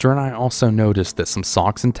 My sister and I also noticed that some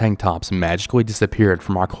socks and tank tops magically disappeared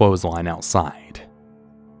from our clothesline outside.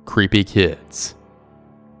 Creepy kids.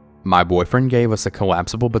 My boyfriend gave us a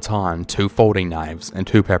collapsible baton, 2 folding knives, and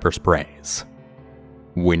 2 pepper sprays.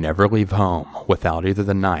 We never leave home without either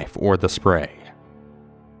the knife or the spray.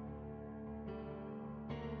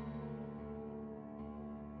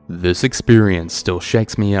 This experience still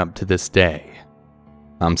shakes me up to this day.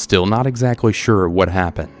 I'm still not exactly sure what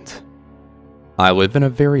happened. I live in a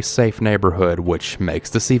very safe neighborhood, which makes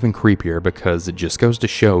this even creepier because it just goes to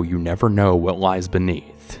show you never know what lies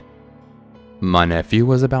beneath. My nephew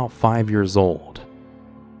was about 5 years old.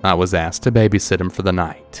 I was asked to babysit him for the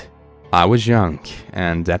night. I was young,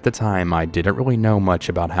 and at the time I didn't really know much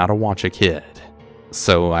about how to watch a kid,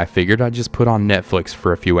 so I figured I'd just put on Netflix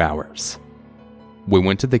for a few hours. We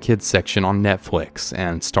went to the kids section on Netflix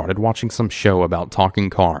and started watching some show about talking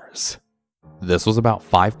cars. This was about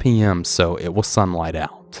 5 p.m., so it was sunlight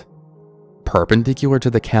out. Perpendicular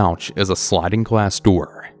to the couch is a sliding glass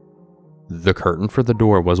door. The curtain for the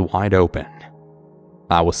door was wide open.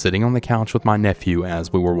 I was sitting on the couch with my nephew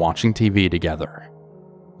as we were watching TV together.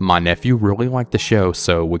 My nephew really liked the show,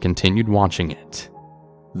 so we continued watching it.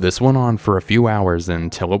 This went on for a few hours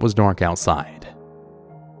until it was dark outside.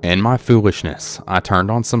 In my foolishness, I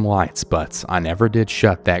turned on some lights, but I never did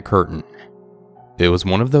shut that curtain. It was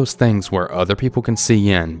one of those things where other people can see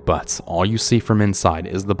in, but all you see from inside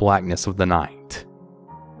is the blackness of the night.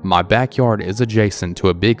 My backyard is adjacent to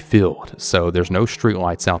a big field, so there's no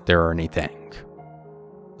streetlights out there or anything.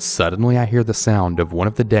 Suddenly I hear the sound of one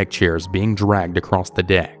of the deck chairs being dragged across the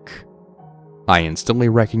deck. I instantly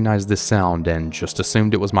recognized this sound and just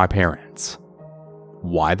assumed it was my parents.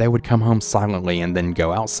 Why they would come home silently and then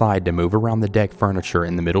go outside to move around the deck furniture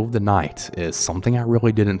in the middle of the night is something I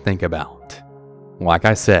really didn't think about. Like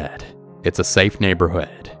I said, it's a safe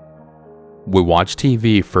neighborhood. We watched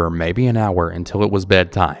TV for maybe an hour until it was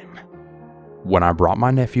bedtime. When I brought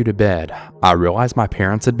my nephew to bed, I realized my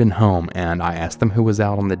parents had been home and I asked them who was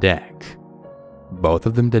out on the deck. Both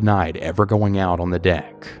of them denied ever going out on the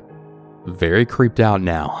deck. Very creeped out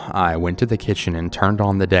now, I went to the kitchen and turned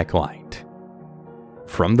on the deck light.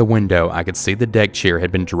 From the window, I could see the deck chair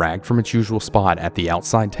had been dragged from its usual spot at the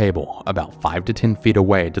outside table, about 5 to 10 feet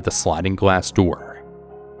away to the sliding glass door.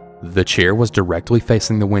 The chair was directly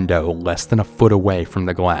facing the window, less than a foot away from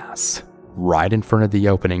the glass, right in front of the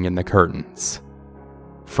opening in the curtains.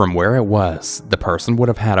 From where it was, the person would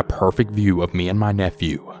have had a perfect view of me and my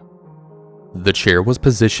nephew. The chair was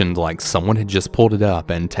positioned like someone had just pulled it up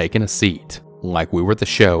and taken a seat, like we were the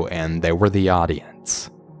show and they were the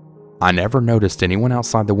audience. I never noticed anyone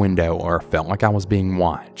outside the window or felt like I was being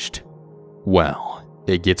watched. Well,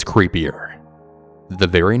 it gets creepier. The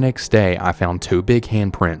very next day, I found 2 big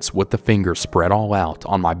handprints with the fingers spread all out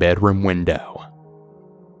on my bedroom window.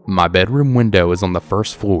 My bedroom window is on the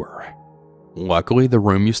first floor. Luckily, the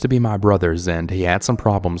room used to be my brother's and he had some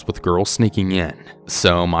problems with girls sneaking in,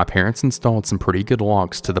 so my parents installed some pretty good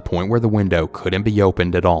locks to the point where the window couldn't be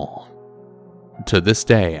opened at all. To this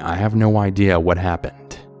day, I have no idea what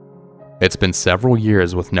happened. It's been several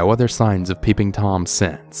years with no other signs of peeping Toms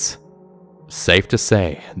since. Safe to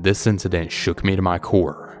say, this incident shook me to my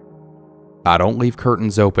core. I don't leave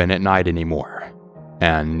curtains open at night anymore,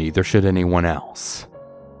 and neither should anyone else.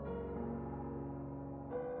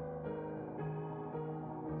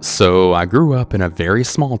 So I grew up in a very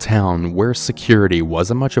small town where security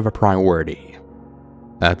wasn't much of a priority.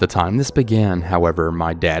 At the time this began, however,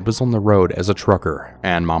 my dad was on the road as a trucker,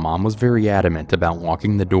 and my mom was very adamant about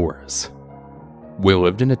locking the doors. We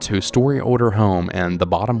lived in a 2-story older home, and the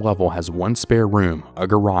bottom level has one spare room, a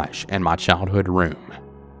garage, and my childhood room.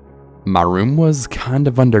 My room was kind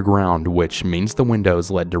of underground, which means the windows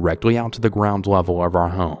led directly out to the ground level of our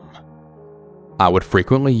home. I would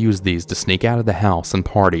frequently use these to sneak out of the house and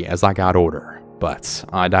party as I got older, but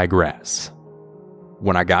I digress.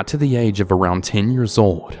 When I got to the age of around 10 years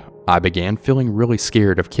old, I began feeling really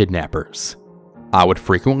scared of kidnappers. I would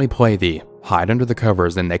frequently play the hide under the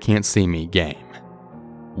covers and they can't see me game.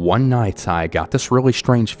 One night I got this really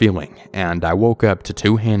strange feeling, and I woke up to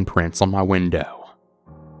 2 handprints on my window.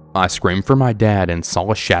 I screamed for my dad and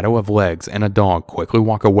saw a shadow of legs and a dog quickly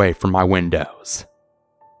walk away from my windows.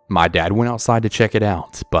 My dad went outside to check it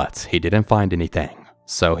out, but he didn't find anything,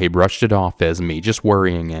 so he brushed it off as me just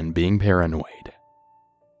worrying and being paranoid.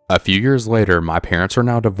 A few years later, my parents are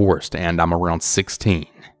now divorced and I'm around 16.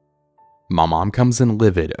 My mom comes in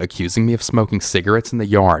livid, accusing me of smoking cigarettes in the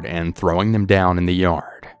yard and throwing them down in the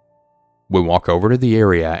yard. We walk over to the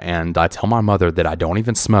area and I tell my mother that I don't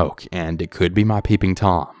even smoke and it could be my peeping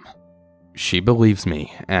Tom. She believes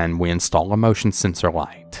me and we install a motion sensor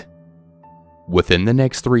light. Within the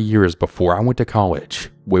next 3 years before I went to college,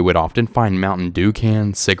 we would often find Mountain Dew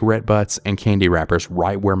cans, cigarette butts, and candy wrappers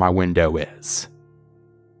right where my window is.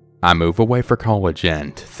 I move away for college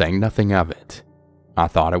and think nothing of it. I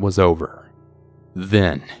thought it was over.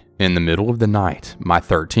 Then, in the middle of the night, my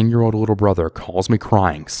 13-year-old little brother calls me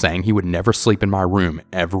crying, saying he would never sleep in my room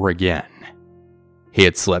ever again. He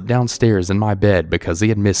had slept downstairs in my bed because he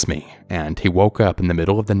had missed me, and he woke up in the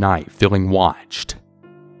middle of the night feeling watched.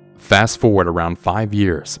 Fast forward around 5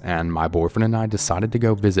 years, and my boyfriend and I decided to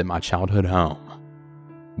go visit my childhood home.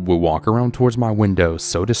 We walk around towards my window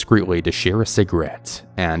so discreetly to share a cigarette,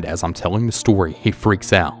 and as I'm telling the story, he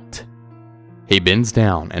freaks out. He bends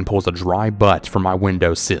down and pulls a dry butt from my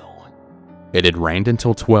windowsill. It had rained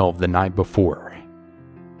until 12 the night before.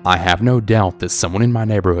 I have no doubt that someone in my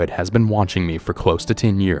neighborhood has been watching me for close to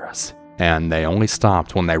 10 years, and they only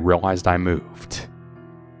stopped when they realized I moved.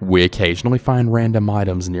 We occasionally find random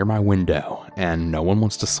items near my window, and no one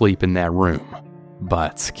wants to sleep in that room.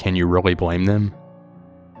 But can you really blame them?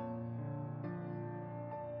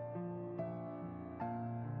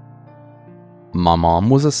 My mom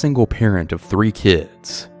was a single parent of 3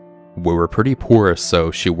 kids. We were pretty poor, so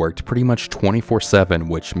she worked pretty much 24/7,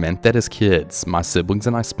 which meant that as kids, my siblings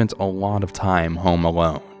and I spent a lot of time home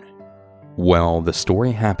alone. Well, the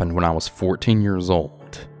story happened when I was 14 years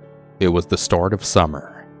old. It was the start of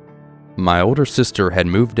summer. My older sister had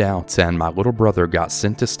moved out and my little brother got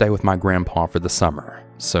sent to stay with my grandpa for the summer,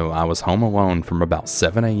 so I was home alone from about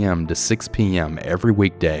 7 a.m. to 6 p.m. every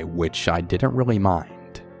weekday, which I didn't really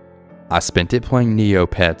mind. I spent it playing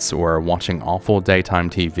Neopets or watching awful daytime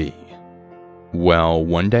TV. Well,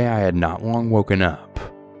 one day I had not long woken up.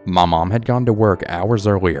 My mom had gone to work hours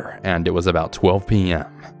earlier and it was about 12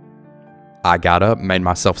 p.m. I got up, made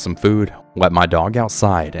myself some food, let my dog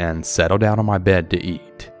outside, and settled down on my bed to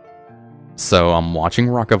eat. So I'm watching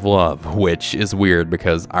Rock of Love, which is weird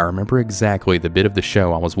because I remember exactly the bit of the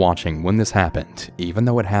show I was watching when this happened, even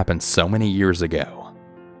though it happened so many years ago.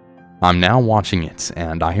 I'm now watching it,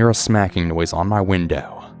 and I hear a smacking noise on my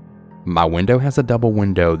window. My window has a double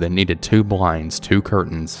window that needed 2 blinds, 2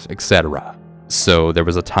 curtains, etc. So there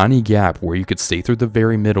was a tiny gap where you could see through the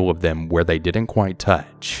very middle of them where they didn't quite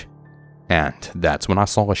touch. And that's when I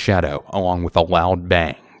saw a shadow, along with a loud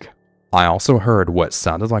bang. I also heard what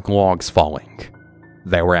sounded like logs falling.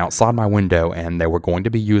 They were outside my window and they were going to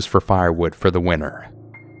be used for firewood for the winter.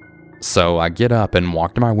 So I get up and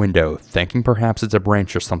walk to my window, thinking perhaps it's a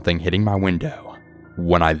branch or something hitting my window,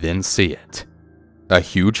 when I then see it. A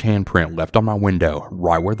huge handprint left on my window,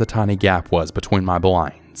 right where the tiny gap was between my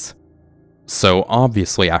blinds. So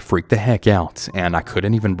obviously I freaked the heck out and I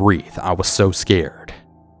couldn't even breathe, I was so scared.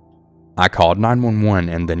 I called 911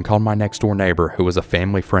 and then called my next door neighbor who was a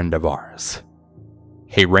family friend of ours.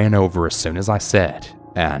 He ran over as soon as I said,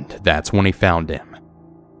 and that's when he found him.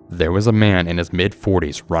 There was a man in his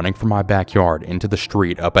mid-40s running from my backyard into the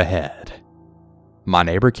street up ahead. My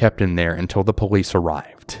neighbor kept him there until the police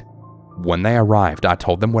arrived. When they arrived, I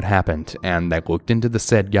told them what happened, and they looked into the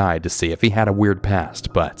said guy to see if he had a weird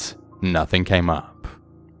past, but nothing came up.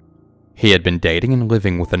 He had been dating and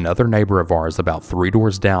living with another neighbor of ours about 3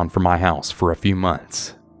 doors down from my house for a few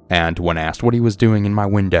months, and when asked what he was doing in my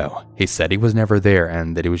window, he said he was never there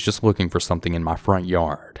and that he was just looking for something in my front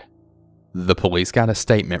yard. The police got a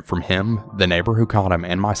statement from him, the neighbor who caught him,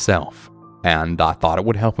 and myself, and I thought it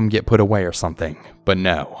would help him get put away or something, but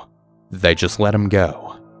no, they just let him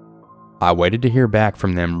go. I waited to hear back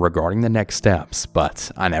from them regarding the next steps,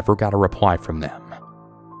 but I never got a reply from them.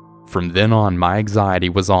 From then on, my anxiety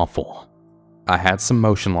was awful. I had some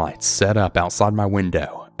motion lights set up outside my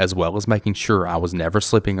window, as well as making sure I was never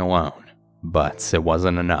sleeping alone, but it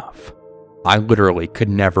wasn't enough. I literally could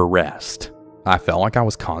never rest. I felt like I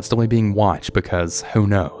was constantly being watched because, who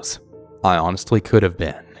knows, I honestly could have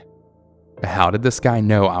been. How did this guy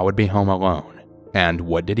know I would be home alone, and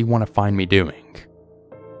what did he want to find me doing?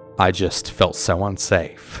 I just felt so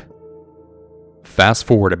unsafe. Fast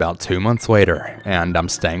forward about 2 months later, and I'm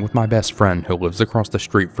staying with my best friend who lives across the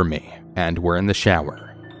street from me, and we're in the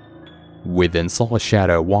shower. We then saw a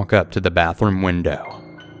shadow walk up to the bathroom window.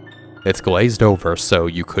 It's glazed over, so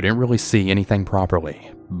you couldn't really see anything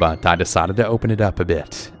properly, but I decided to open it up a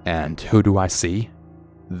bit, and who do I see?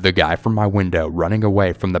 The guy from my window running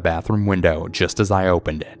away from the bathroom window just as I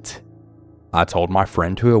opened it. I told my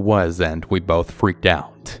friend who it was, and we both freaked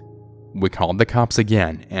out. We called the cops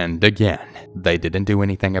again, and again, they didn't do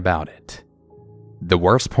anything about it. The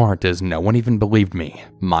worst part is no one even believed me,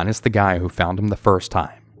 minus the guy who found him the first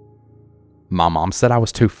time. My mom said I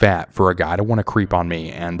was too fat for a guy to want to creep on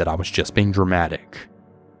me and that I was just being dramatic.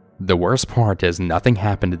 The worst part is nothing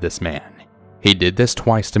happened to this man. He did this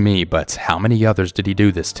twice to me, but how many others did he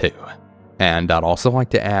do this to? And I'd also like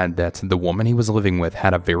to add that the woman he was living with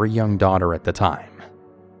had a very young daughter at the time.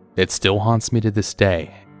 It still haunts me to this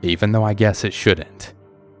day, even though I guess it shouldn't.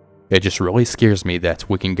 It just really scares me that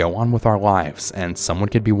we can go on with our lives and someone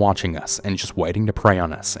could be watching us and just waiting to prey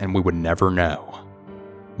on us and we would never know.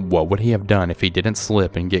 What would he have done if he didn't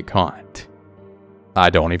slip and get caught? I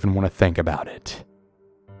don't even want to think about it.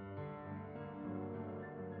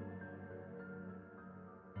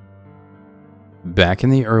 Back in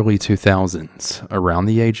the early 2000s, around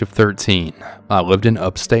the age of 13, I lived in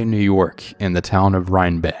upstate New York in the town of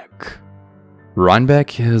Rhinebeck.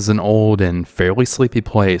 Rhinebeck is an old and fairly sleepy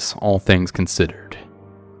place, all things considered.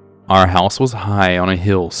 Our house was high on a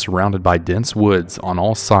hill surrounded by dense woods on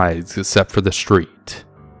all sides except for the street.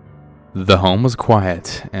 The home was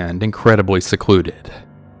quiet and incredibly secluded.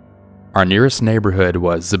 Our nearest neighborhood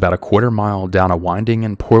was about a quarter mile down a winding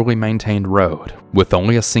and poorly maintained road with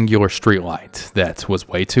only a singular streetlight that was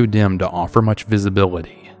way too dim to offer much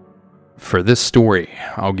visibility. For this story,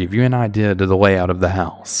 I'll give you an idea to the layout of the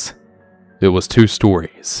house. It was 2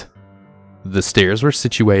 stories. The stairs were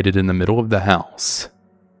situated in the middle of the house.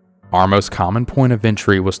 Our most common point of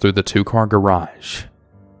entry was through the 2-car garage.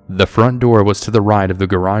 The front door was to the right of the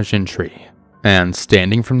garage entry, and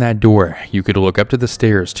standing from that door, you could look up to the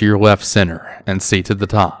stairs to your left center and see to the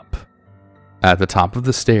top. At the top of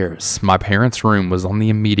the stairs, my parents' room was on the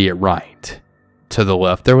immediate right. To the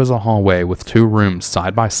left there was a hallway with 2 rooms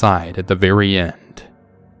side by side at the very end.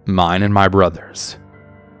 Mine and my brother's.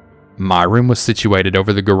 My room was situated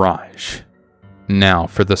over the garage. Now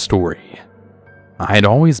for the story. I had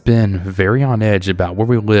always been very on edge about where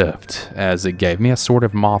we lived, as it gave me a sort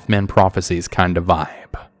of Mothman Prophecies kind of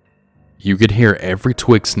vibe. You could hear every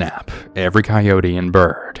twig snap, every coyote and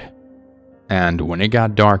bird. And when it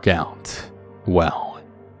got dark out, well,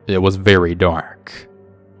 it was very dark.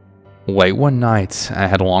 Late one night, I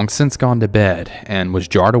had long since gone to bed and was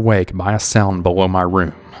jarred awake by a sound below my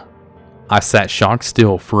room. I sat shocked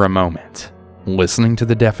still for a moment, listening to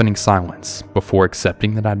the deafening silence before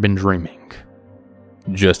accepting that I'd been dreaming.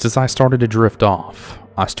 Just as I started to drift off,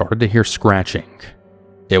 I started to hear scratching.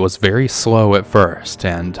 It was very slow at first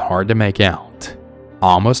and hard to make out,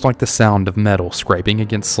 almost like the sound of metal scraping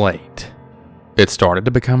against slate. It started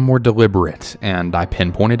to become more deliberate, and I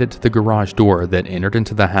pinpointed it to the garage door that entered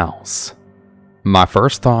into the house. My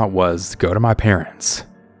first thought was go to my parents,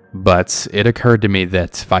 but it occurred to me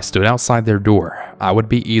that if I stood outside their door, I would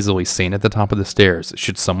be easily seen at the top of the stairs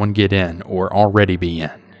should someone get in or already be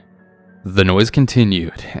in. The noise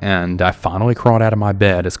continued, and I finally crawled out of my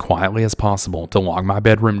bed as quietly as possible to lock my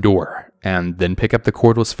bedroom door, and then pick up the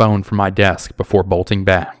cordless phone from my desk before bolting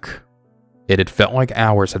back. It had felt like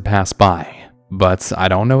hours had passed by, but I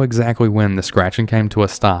don't know exactly when the scratching came to a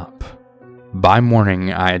stop. By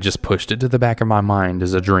morning, I had just pushed it to the back of my mind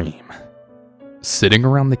as a dream. Sitting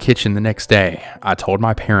around the kitchen the next day, I told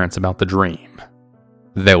my parents about the dream.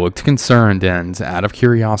 They looked concerned, and out of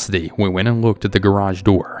curiosity, we went and looked at the garage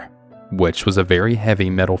door, which was a very heavy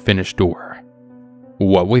metal finish door.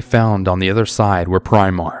 What we found on the other side were pry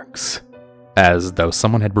marks, as though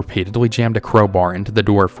someone had repeatedly jammed a crowbar into the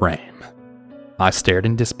door frame. I stared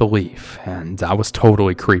in disbelief, and I was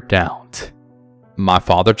totally creeped out. My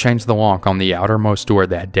father changed the lock on the outermost door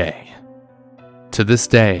that day. To this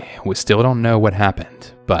day, we still don't know what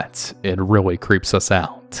happened, but it really creeps us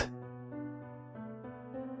out.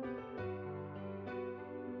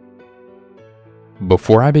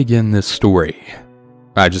 Before I begin this story,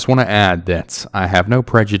 I just want to add that I have no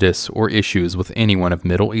prejudice or issues with anyone of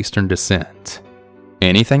Middle Eastern descent.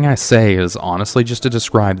 Anything I say is honestly just to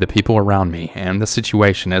describe the people around me and the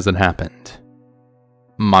situation as it happened.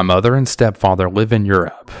 My mother and stepfather live in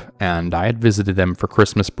Europe, and I had visited them for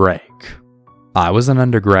Christmas break. I was an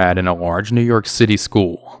undergrad in a large New York City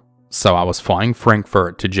school, so I was flying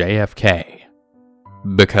Frankfurt to JFK.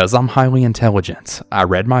 Because I'm highly intelligent, I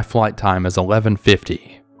read my flight time as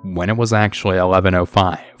 11:50, when it was actually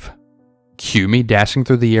 11:05. Cue me dashing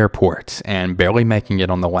through the airport and barely making it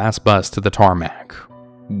on the last bus to the tarmac,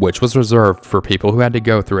 which was reserved for people who had to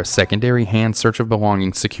go through a secondary hand search of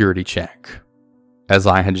belongings security check. As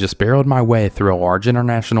I had just barreled my way through a large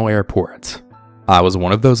international airport, I was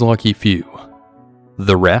one of those lucky few.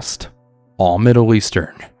 The rest, all Middle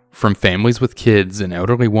Eastern, from families with kids and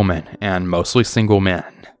elderly women and mostly single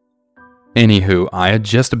men. Anywho, I had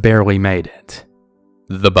just barely made it.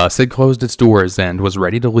 The bus had closed its doors and was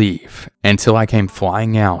ready to leave until I came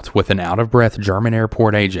flying out with an out-of-breath German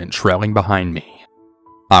airport agent trailing behind me.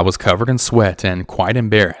 I was covered in sweat and quite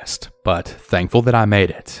embarrassed, but thankful that I made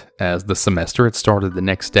it, as the semester had started the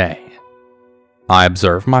next day. I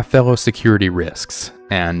observed my fellow security risks,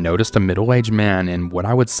 and noticed a middle-aged man in what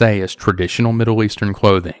I would say is traditional Middle Eastern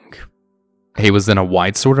clothing. He was in a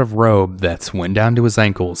white sort of robe that went down to his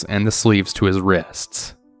ankles and the sleeves to his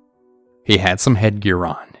wrists. He had some headgear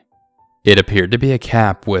on. It appeared to be a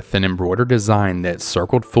cap with an embroidered design that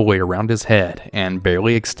circled fully around his head and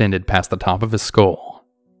barely extended past the top of his skull.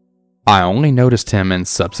 I only noticed him and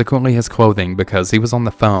subsequently his clothing because he was on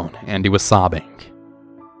the phone and he was sobbing.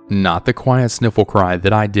 Not the quiet sniffle cry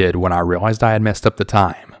that I did when I realized I had messed up the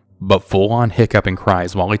time, but full-on hiccuping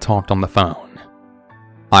cries while he talked on the phone.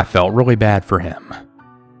 I felt really bad for him.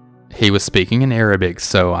 He was speaking in Arabic,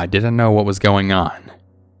 so I didn't know what was going on.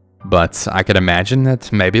 But I could imagine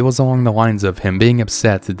that maybe it was along the lines of him being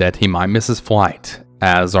upset that he might miss his flight,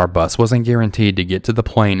 as our bus wasn't guaranteed to get to the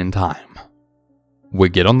plane in time. We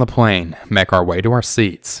get on the plane, make our way to our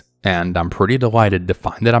seats, and I'm pretty delighted to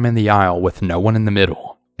find that I'm in the aisle with no one in the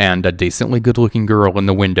middle, and a decently good-looking girl in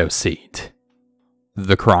the window seat.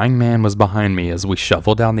 The crying man was behind me as we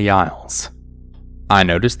shuffled down the aisles. I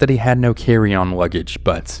noticed that he had no carry-on luggage,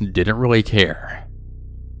 but didn't really care.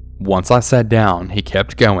 Once I sat down, he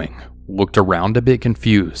kept going, looked around a bit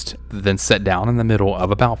confused, then sat down in the middle of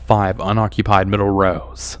about 5 unoccupied middle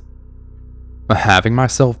rows. Having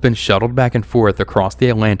myself been shuttled back and forth across the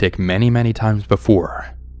Atlantic many times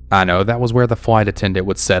before, I know that was where the flight attendant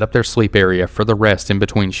would set up their sleep area for the rest in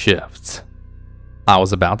between shifts. I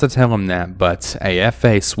was about to tell him that, but a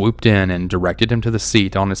FA swooped in and directed him to the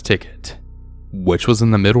seat on his ticket, which was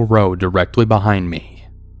in the middle row directly behind me.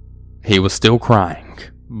 He was still crying,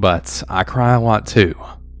 but I cry a lot too,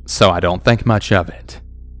 so I don't think much of it.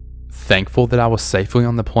 Thankful that I was safely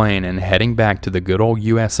on the plane and heading back to the good old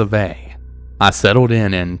US of A, I settled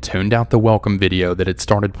in and tuned out the welcome video that had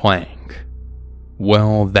started playing.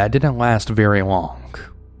 Well, that didn't last very long.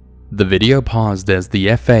 The video paused as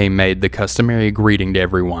the FA made the customary greeting to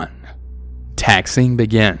everyone. Taxiing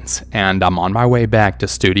begins, and I'm on my way back to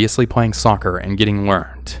studiously playing soccer and getting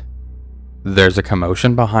learned. There's a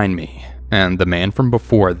commotion behind me, and the man from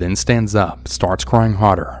before then stands up, starts crying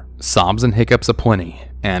harder, sobs and hiccups aplenty,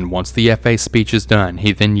 and once the FA speech is done,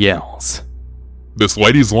 he then yells, "This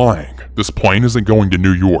lady's lying. This plane isn't going to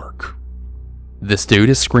New York." This dude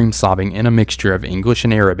is scream-sobbing in a mixture of English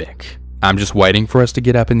and Arabic. I'm just waiting for us to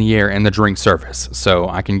get up in the air and the drink service, so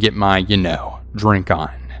I can get my, drink on.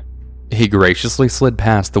 He graciously slid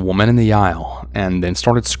past the woman in the aisle, and then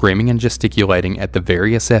started screaming and gesticulating at the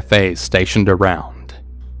various FAs stationed around.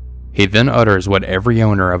 He then utters what every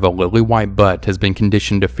owner of a lily-white butt has been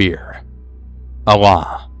conditioned to fear.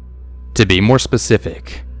 Allah. To be more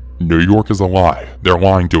specific, New York is a lie. They're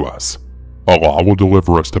lying to us. Allah will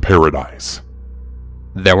deliver us to paradise.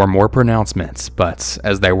 There were more pronouncements, but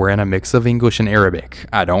as they were in a mix of English and Arabic,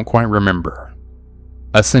 I don't quite remember.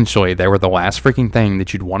 Essentially, they were the last freaking thing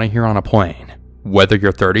that you'd want to hear on a plane, whether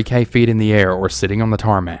you're 30k feet in the air or sitting on the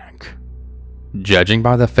tarmac. Judging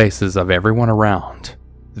by the faces of everyone around,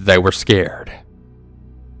 they were scared.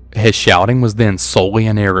 His shouting was then solely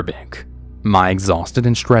in Arabic. My exhausted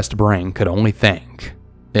and stressed brain could only think,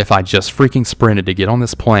 if I just freaking sprinted to get on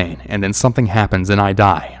this plane and then something happens and I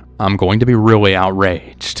die, I'm going to be really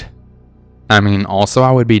outraged. I mean, also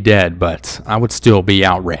I would be dead, but I would still be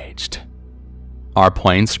outraged. Our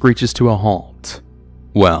plane screeches to a halt.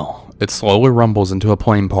 Well, It slowly rumbles into a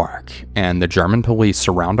plane park, and the German police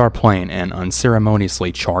surround our plane and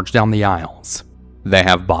unceremoniously charge down the aisles. They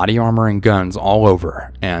have body armor and guns all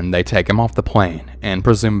over, and they take him off the plane and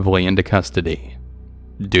presumably into custody.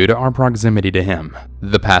 Due to our proximity to him,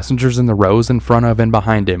 the passengers in the rows in front of and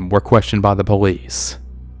behind him were questioned by the police.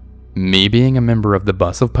 Me being a member of the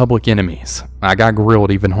bus of public enemies, I got grilled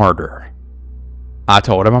even harder. I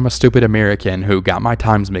told him I'm a stupid American who got my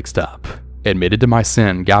times mixed up, admitted to my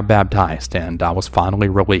sin, got baptized, and I was finally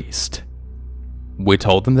released. We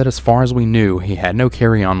told them that as far as we knew, he had no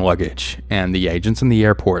carry-on luggage, and the agents in the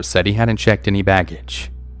airport said he hadn't checked any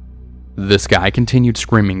baggage. This guy continued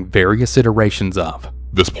screaming various iterations of,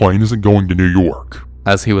 "This plane isn't going to New York,"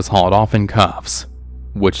 as he was hauled off in cuffs,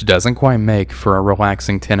 which doesn't quite make for a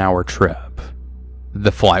relaxing 10-hour trip.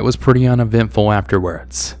 The flight was pretty uneventful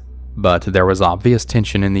afterwards, but there was obvious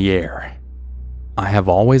tension in the air. I have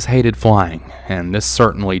always hated flying, and this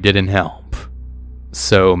certainly didn't help.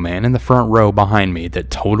 So, man in the front row behind me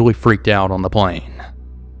that totally freaked out on the plane.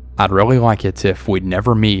 I'd really like it if we'd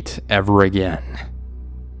never meet ever again.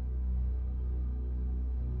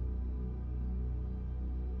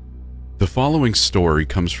 The following story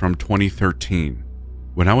comes from 2013,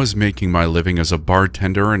 when I was making my living as a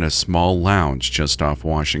bartender in a small lounge just off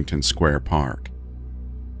Washington Square Park.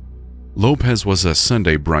 Lopez was a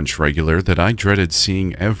Sunday brunch regular that I dreaded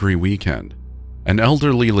seeing every weekend. An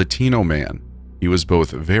elderly Latino man, he was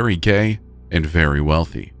both very gay and very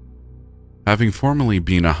wealthy, having formerly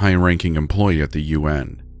been a high-ranking employee at the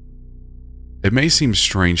UN. It may seem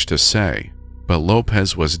strange to say, but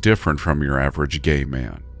Lopez was different from your average gay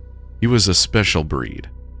man. He was a special breed.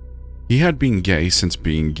 He had been gay since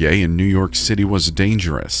being gay in New York City was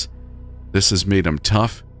dangerous. This has made him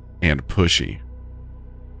tough and pushy.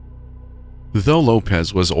 Though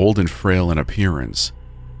Lopez was old and frail in appearance,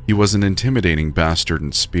 he was an intimidating bastard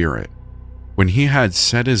in spirit. When he had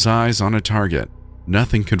set his eyes on a target,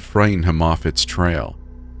 nothing could frighten him off its trail.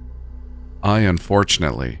 I,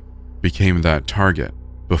 unfortunately, became that target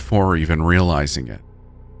before even realizing it.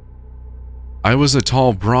 I was a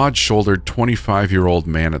tall, broad-shouldered 25-year-old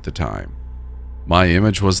man at the time. My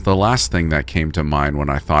image was the last thing that came to mind when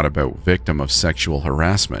I thought about victim of sexual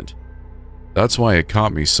harassment. That's why it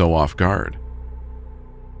caught me so off guard.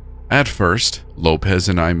 At first, Lopez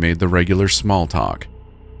and I made the regular small talk.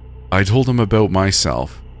 I told him about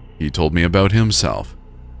myself. He told me about himself.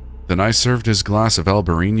 Then I served his glass of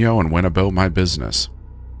Albarino and went about my business.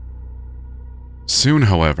 Soon,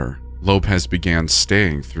 however, Lopez began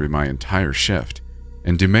staying through my entire shift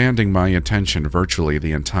and demanding my attention virtually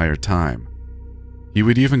the entire time. He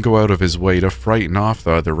would even go out of his way to frighten off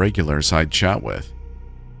the other regulars I'd chat with.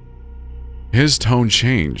 His tone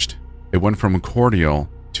changed. It went from cordial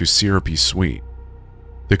to syrupy sweet.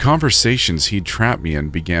 The conversations he'd trap me in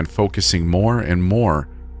began focusing more and more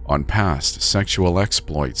on past sexual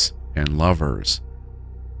exploits and lovers.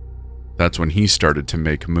 That's when he started to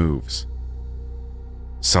make moves.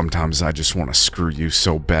 "Sometimes I just want to screw you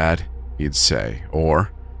so bad," he'd say,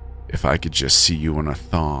 or, "if I could just see you in a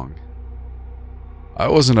thong." I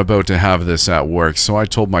wasn't about to have this at work, so I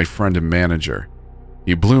told my friend and manager.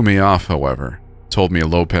 He blew me off, however, told me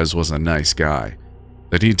Lopez was a nice guy,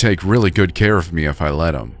 that he'd take really good care of me if I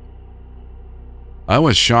let him. I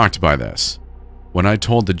was shocked by this. When I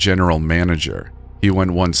told the general manager, he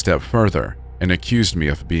went one step further and accused me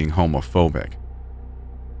of being homophobic.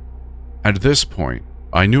 At this point,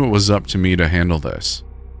 I knew it was up to me to handle this.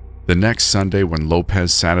 The next Sunday when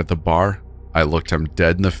Lopez sat at the bar, I looked him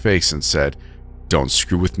dead in the face and said, "Don't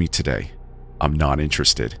screw with me today. I'm not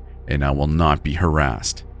interested, and I will not be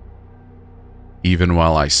harassed." Even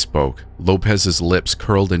while I spoke, Lopez's lips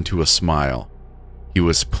curled into a smile. He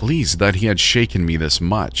was pleased that he had shaken me this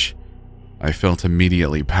much. I felt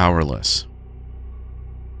immediately powerless.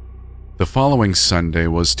 The following Sunday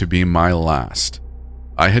was to be my last.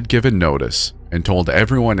 I had given notice and told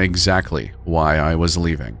everyone exactly why I was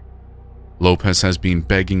leaving. Lopez has been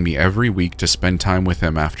begging me every week to spend time with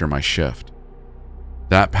him after my shift.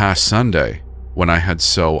 That past Sunday, when I had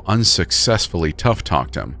so unsuccessfully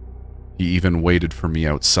tough-talked him, he even waited for me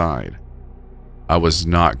outside. I was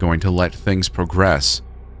not going to let things progress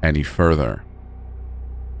any further.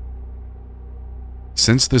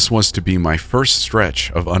 Since this was to be my first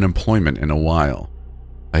stretch of unemployment in a while,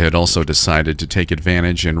 I had also decided to take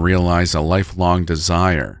advantage and realize a lifelong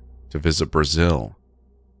desire to visit Brazil.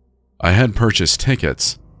 I had purchased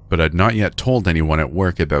tickets, but had not yet told anyone at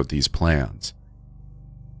work about these plans.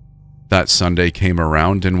 That Sunday came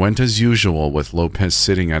around and went as usual, with Lopez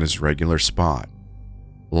sitting at his regular spot,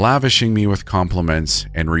 lavishing me with compliments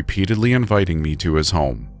and repeatedly inviting me to his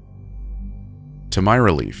home. To my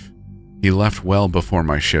relief, He left well before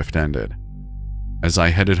my shift ended. As I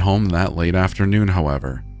headed home that late afternoon,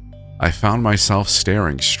 however, I found myself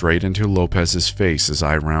staring straight into Lopez's face as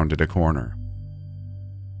I rounded a corner.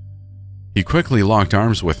 He quickly locked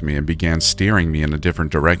arms with me and began steering me in a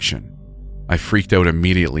different direction. I freaked out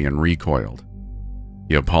immediately and recoiled.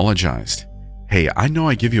 He apologized. "Hey, I know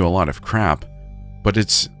I give you a lot of crap, but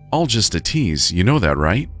it's all just a tease, you know that,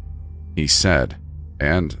 right?" he said,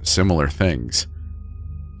 and similar things.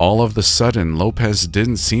 All of the sudden, Lopez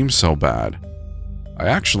didn't seem so bad. I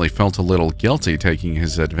actually felt a little guilty taking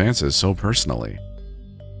his advances so personally.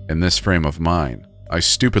 In this frame of mind, I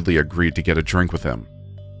stupidly agreed to get a drink with him.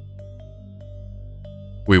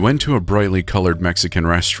 We went to a brightly colored Mexican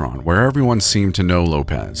restaurant where everyone seemed to know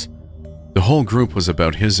Lopez. The whole group was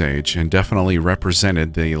about his age and definitely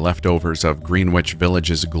represented the leftovers of Greenwich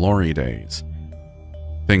Village's glory days.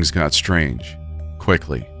 Things got strange,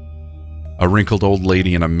 quickly. A wrinkled old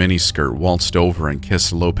lady in a miniskirt waltzed over and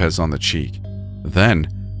kissed Lopez on the cheek. Then,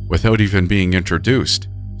 without even being introduced,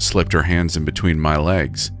 slipped her hands in between my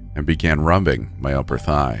legs and began rubbing my upper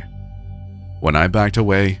thigh. When I backed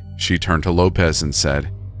away, she turned to Lopez and said,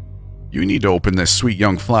 "You need to open this sweet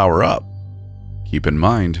young flower up." Keep in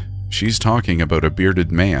mind, she's talking about a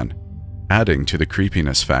bearded man, adding to the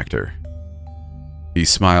creepiness factor. He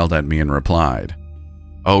smiled at me and replied,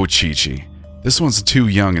 "Oh, Chi-Chi, this one's too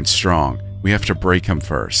young and strong. We have to break him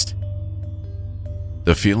first."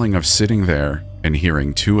 The feeling of sitting there and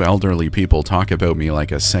hearing two elderly people talk about me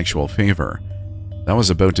like a sexual favor that was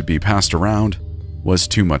about to be passed around was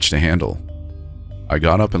too much to handle. I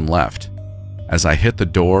got up and left. As I hit the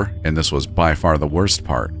door, and this was by far the worst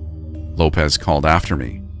part, Lopez called after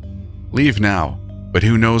me, "Leave now, but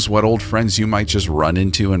who knows what old friends you might just run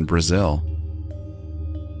into in Brazil."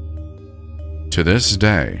 To this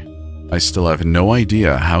day, I still have no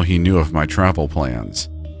idea how he knew of my travel plans.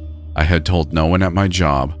 I had told no one at my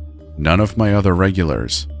job, none of my other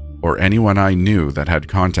regulars, or anyone I knew that had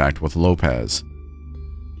contact with Lopez.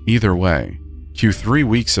 Either way, cue 3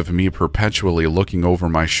 weeks of me perpetually looking over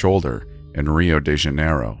my shoulder in Rio de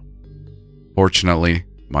Janeiro. Fortunately,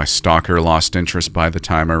 my stalker lost interest by the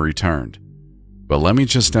time I returned. But let me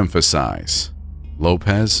just emphasize,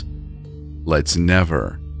 Lopez, let's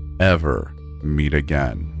never, ever meet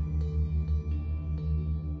again.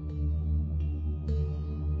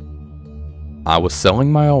 I was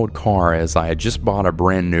selling my old car as I had just bought a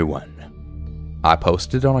brand new one. I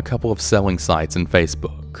posted on a couple of selling sites and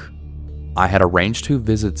Facebook. I had arranged 2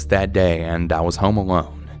 visits that day and I was home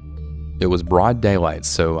alone. It was broad daylight,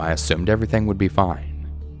 so I assumed everything would be fine.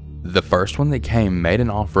 The first one that came made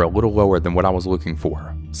an offer a little lower than what I was looking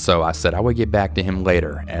for, so I said I would get back to him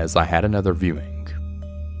later as I had another viewing.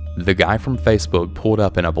 The guy from Facebook pulled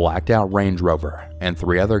up in a blacked out Range Rover and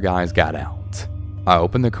 3 other guys got out. I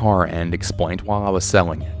opened the car and explained while I was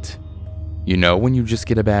selling it. You know when you just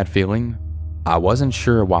get a bad feeling? I wasn't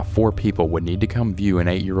sure why 4 people would need to come view an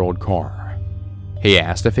 8-year-old car. He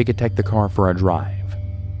asked if he could take the car for a drive.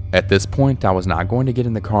 At this point, I was not going to get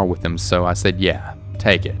in the car with him, so I said, "Yeah,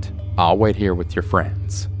 take it. I'll wait here with your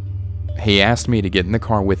friends." He asked me to get in the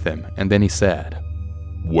car with him, and then he said,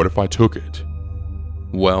 "What if I took it?"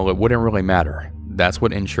 "Well, it wouldn't really matter. That's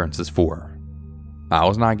what insurance is for." I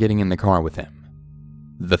was not getting in the car with him.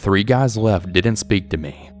 The 3 guys left didn't speak to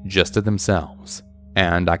me, just to themselves,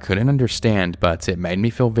 and I couldn't understand, but it made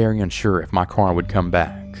me feel very unsure if my car would come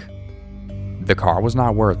back. The car was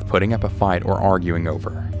not worth putting up a fight or arguing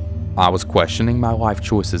over. I was questioning my life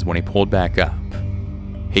choices when he pulled back up.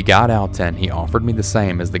 He got out and he offered me the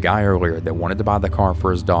same as the guy earlier that wanted to buy the car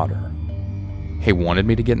for his daughter. He wanted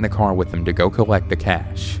me to get in the car with him to go collect the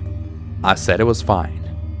cash. I said it was fine.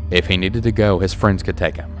 If he needed to go, his friends could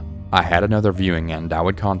take him. I had another viewing and I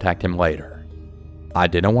would contact him later. I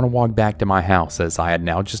didn't want to walk back to my house as I had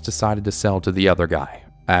now just decided to sell to the other guy,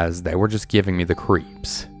 as they were just giving me the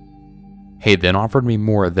creeps. He then offered me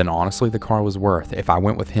more than honestly the car was worth if I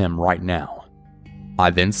went with him right now. I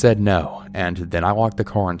then said no, and then I locked the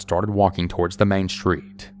car and started walking towards the main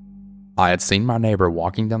street. I had seen my neighbor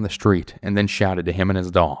walking down the street and then shouted to him and his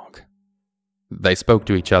dog. They spoke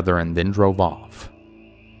to each other and then drove off.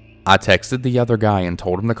 I texted the other guy and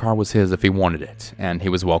told him the car was his if he wanted it, and he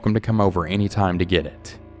was welcome to come over any time to get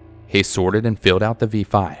it. He sorted and filled out the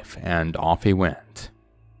V5, and off he went.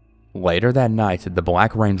 Later that night, the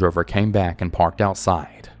black Range Rover came back and parked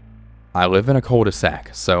outside. I live in a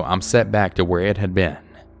cul-de-sac, so I'm set back to where it had been.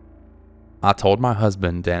 I told my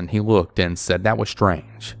husband and he looked and said that was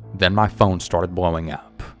strange. Then my phone started blowing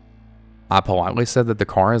up. I politely said that the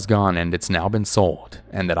car is gone and it's now been sold,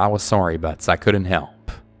 and that I was sorry but I couldn't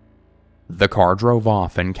help. The car drove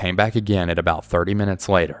off and came back again at about 30 minutes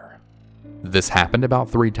later. This happened about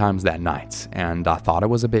 3 times that night, and I thought it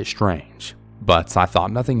was a bit strange, but I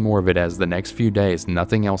thought nothing more of it as the next few days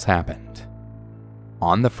nothing else happened.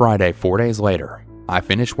 On the Friday 4 days later, I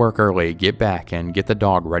finish work early, get back, and get the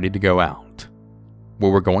dog ready to go out. We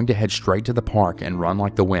were going to head straight to the park and run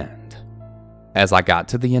like the wind. As I got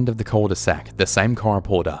to the end of the cul-de-sac, the same car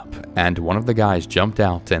pulled up, and one of the guys jumped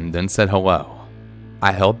out and then said hello.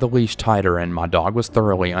 I held the leash tighter and my dog was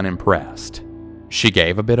thoroughly unimpressed. She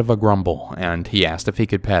gave a bit of a grumble and he asked if he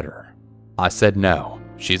could pet her. I said no,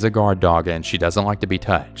 she's a guard dog and she doesn't like to be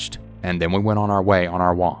touched, and then we went on our way on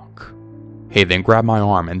our walk. He then grabbed my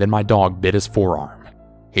arm and then my dog bit his forearm.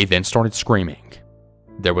 He then started screaming.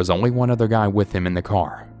 There was only one other guy with him in the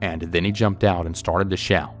car, and then he jumped out and started to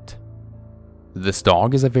shout. This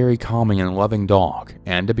dog is a very calming and loving dog,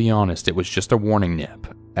 and to be honest, it was just a warning nip,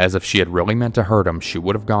 as if she had really meant to hurt him, she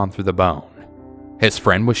would have gone through the bone. His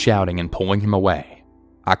friend was shouting and pulling him away.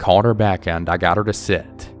 I called her back and I got her to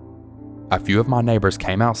sit. A few of my neighbors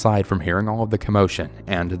came outside from hearing all of the commotion,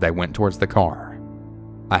 and they went towards the car.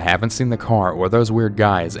 I haven't seen the car or those weird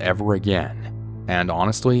guys ever again. And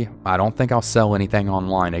honestly, I don't think I'll sell anything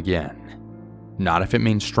online again. Not if it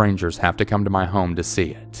means strangers have to come to my home to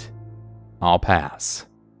see it. I'll pass.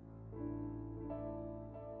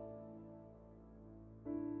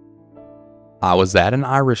 I was at an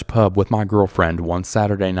Irish pub with my girlfriend one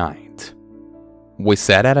Saturday night. We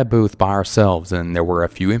sat at a booth by ourselves and there were a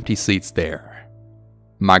few empty seats there.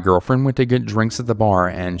 My girlfriend went to get drinks at the bar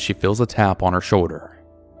and she feels a tap on her shoulder.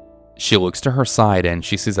 She looks to her side and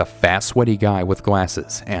she sees a fat, sweaty guy with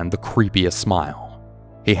glasses and the creepiest smile.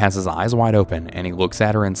 He has his eyes wide open and he looks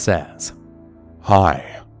at her and says,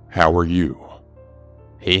 "Hi, how are you?"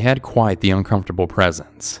 He had quite the uncomfortable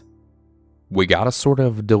presence. We got a sort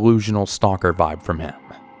of delusional stalker vibe from him.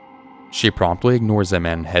 She promptly ignores him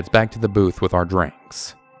and heads back to the booth with our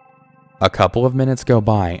drinks. A couple of minutes go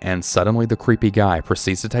by and suddenly the creepy guy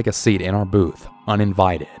proceeds to take a seat in our booth,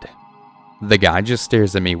 uninvited. The guy just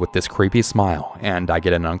stares at me with this creepy smile and I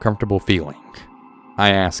get an uncomfortable feeling. I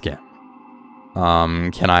ask him,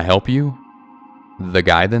 can I help you?" The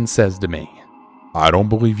guy then says to me, "I don't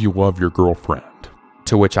believe you love your girlfriend."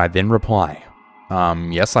 To which I then reply,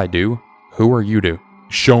 yes I do. Who are you to?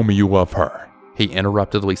 "Show me you love her," he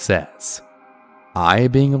interruptedly says. I,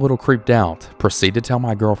 being a little creeped out, proceed to tell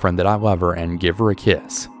my girlfriend that I love her and give her a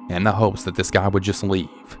kiss, in the hopes that this guy would just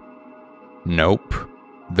leave. Nope.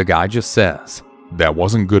 The guy just says, "That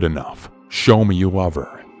wasn't good enough. Show me you love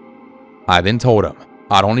her." I then told him,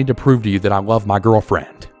 I don't need to prove to you that I love my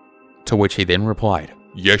girlfriend. To which he then replied,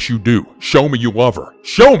 "Yes you do. Show me you love her.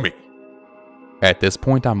 Show me!" At this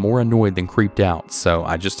point I'm more annoyed than creeped out, so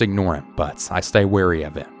I just ignore him, but I stay wary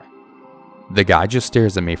of him. The guy just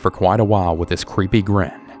stares at me for quite a while with this creepy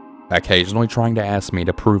grin, occasionally trying to ask me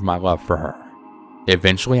to prove my love for her.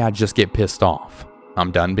 Eventually I just get pissed off.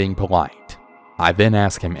 I'm done being polite. I then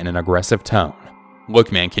ask him in an aggressive tone,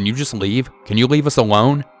 "Look man, can you just leave? Can you leave us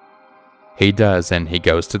alone?" He does, and he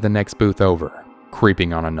goes to the next booth over,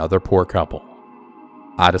 creeping on another poor couple.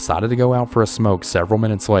 I decided to go out for a smoke several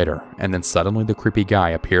minutes later, and then suddenly the creepy guy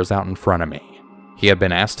appears out in front of me. He had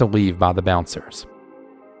been asked to leave by the bouncers.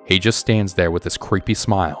 He just stands there with this creepy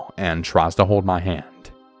smile and tries to hold my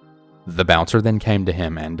hand. The bouncer then came to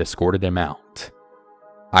him and escorted him out.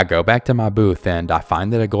 I go back to my booth and I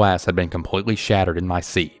find that a glass had been completely shattered in my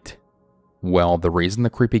seat. Well, the reason the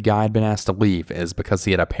creepy guy had been asked to leave is because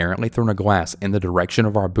he had apparently thrown a glass in the direction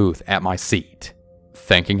of our booth at my seat,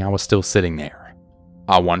 thinking I was still sitting there.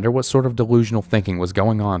 I wonder what sort of delusional thinking was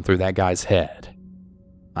going on through that guy's head.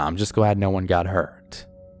 I'm just glad no one got hurt.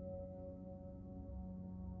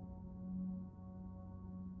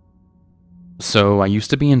 So I used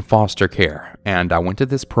to be in foster care, and I went to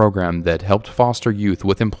this program that helped foster youth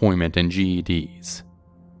with employment and GEDs.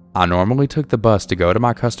 I normally took the bus to go to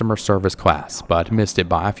my customer service class, but missed it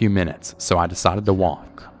by a few minutes, so I decided to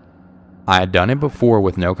walk. I had done it before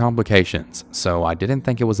with no complications, so I didn't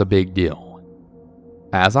think it was a big deal.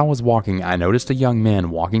 As I was walking, I noticed a young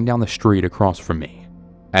man walking down the street across from me.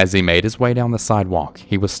 As he made his way down the sidewalk,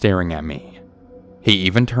 he was staring at me. He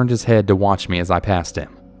even turned his head to watch me as I passed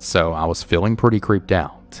him, so I was feeling pretty creeped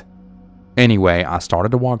out. Anyway, I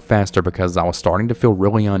started to walk faster because I was starting to feel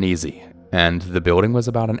really uneasy, and the building was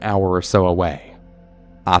about an hour or so away.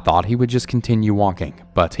 I thought he would just continue walking,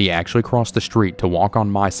 but he actually crossed the street to walk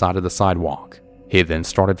on my side of the sidewalk. He then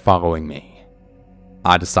started following me.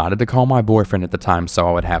 I decided to call my boyfriend at the time so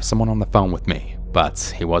I would have someone on the phone with me, but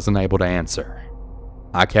he wasn't able to answer.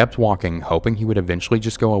 I kept walking, hoping he would eventually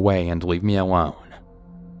just go away and leave me alone.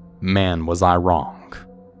 Man, was I wrong.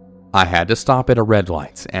 I had to stop at a red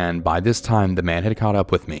light, and by this time the man had caught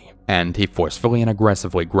up with me, and he forcefully and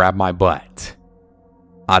aggressively grabbed my butt.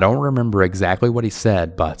 I don't remember exactly what he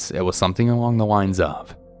said, but it was something along the lines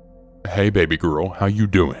of, "Hey baby girl, how you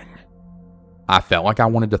doing?" I felt like I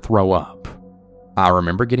wanted to throw up. I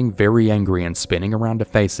remember getting very angry and spinning around to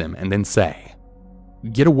face him and then say,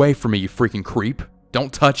 "Get away from me, you freaking creep.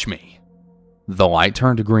 Don't touch me." The light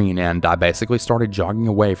turned green and I basically started jogging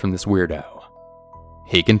away from this weirdo.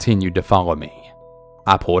 He continued to follow me.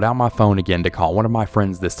 I pulled out my phone again to call one of my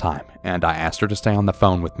friends this time, and I asked her to stay on the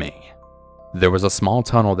phone with me. There was a small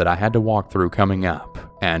tunnel that I had to walk through coming up,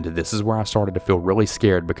 and this is where I started to feel really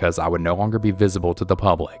scared because I would no longer be visible to the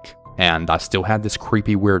public, and I still had this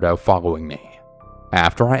creepy weirdo following me.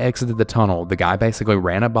 After I exited the tunnel, the guy basically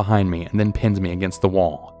ran up behind me and then pinned me against the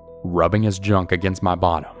wall, rubbing his junk against my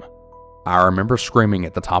bottom. I remember screaming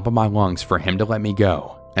at the top of my lungs for him to let me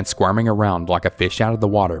go, and squirming around like a fish out of the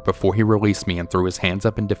water before he released me and threw his hands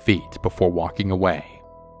up in defeat before walking away.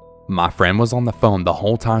 My friend was on the phone the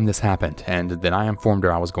whole time this happened, and then I informed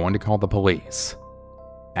her I was going to call the police.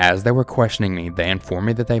 As they were questioning me, they informed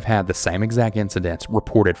me that they've had the same exact incidents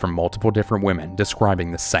reported from multiple different women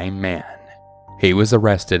describing the same man. He was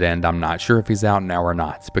arrested, and I'm not sure if he's out now or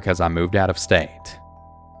not because I moved out of state.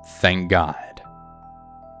 Thank God.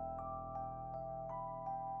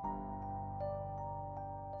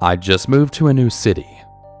 I just moved to a new city.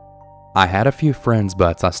 I had a few friends,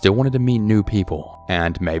 but I still wanted to meet new people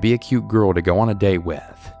and maybe a cute girl to go on a date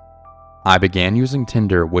with. I began using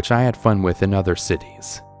Tinder, which I had fun with in other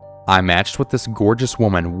cities. I matched with this gorgeous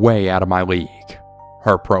woman way out of my league.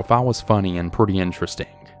 Her profile was funny and pretty interesting.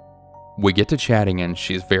 We get to chatting and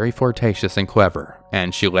she's very flirtatious and clever,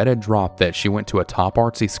 and she let it drop that she went to a top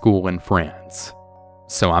artsy school in France.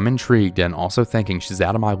 So I'm intrigued and also thinking she's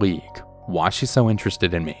out of my league. Why she's so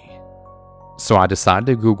interested in me. So I decided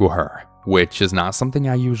to Google her, which is not something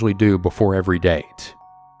I usually do before every date.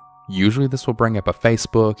 Usually this will bring up a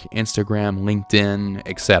Facebook, Instagram, LinkedIn,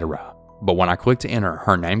 etc. But when I clicked enter,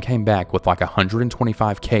 her name came back with like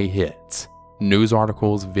 125k hits, news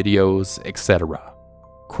articles, videos, etc.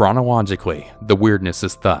 Chronologically, the weirdness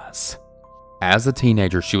is thus. As a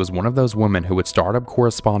teenager, she was one of those women who would start up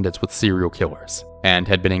correspondence with serial killers, and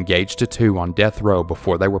had been engaged to 2 on death row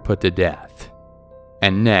before they were put to death.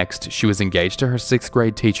 And next, she was engaged to her 6th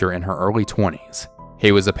grade teacher in her early 20s.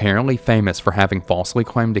 He was apparently famous for having falsely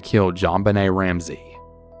claimed to kill JonBenet Ramsey.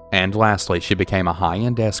 And lastly, she became a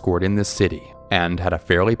high-end escort in this city, and had a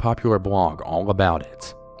fairly popular blog all about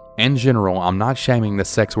it. In general, I'm not shaming the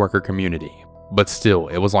sex worker community, but still,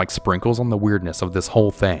 it was like sprinkles on the weirdness of this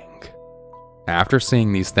whole thing. After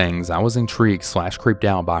seeing these things, I was intrigued / creeped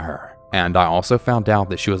out by her, and I also found out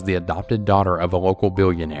that she was the adopted daughter of a local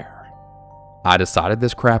billionaire. I decided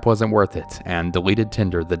this crap wasn't worth it and deleted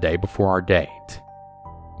Tinder the day before our date.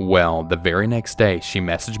 Well, the very next day, she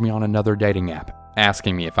messaged me on another dating app,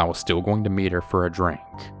 asking me if I was still going to meet her for a drink.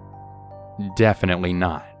 Definitely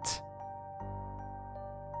not.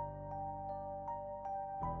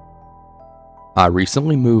 I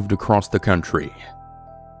recently moved across the country.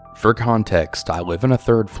 For context, I live in a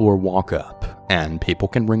 3rd floor walk-up, and people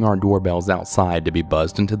can ring our doorbells outside to be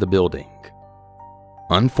buzzed into the building.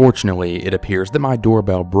 Unfortunately, it appears that my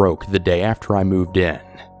doorbell broke the day after I moved in.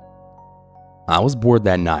 I was bored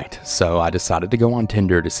that night, so I decided to go on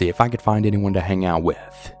Tinder to see if I could find anyone to hang out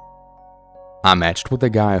with. I matched with a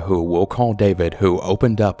guy who we'll call David, who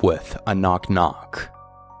opened up with a knock knock.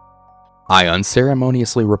 I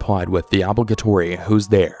unceremoniously replied with the obligatory "who's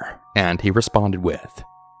there?" and he responded with,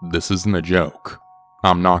 "This isn't a joke.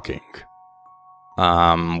 I'm knocking."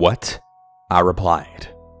 What? I replied.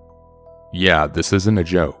 "Yeah, this isn't a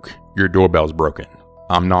joke. Your doorbell's broken.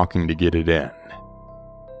 I'm knocking to get it in."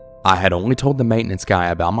 I had only told the maintenance guy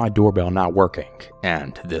about my doorbell not working,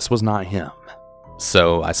 and this was not him.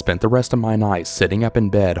 So I spent the rest of my night sitting up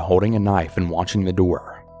in bed holding a knife and watching the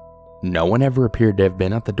door. No one ever appeared to have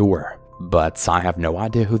been at the door, but I have no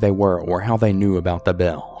idea who they were or how they knew about the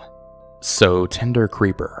bell. So Tinder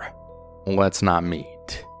creeper, let's not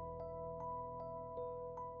meet.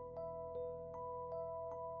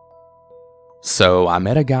 So I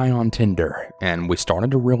met a guy on Tinder, and we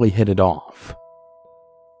started to really hit it off.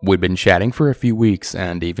 We'd been chatting for a few weeks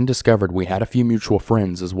and even discovered we had a few mutual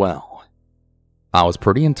friends as well. I was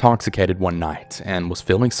pretty intoxicated one night and was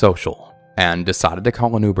feeling social, and decided to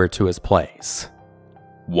call an Uber to his place.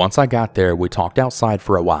 Once I got there, we talked outside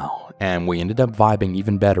for a while, and we ended up vibing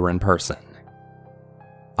even better in person.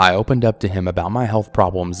 I opened up to him about my health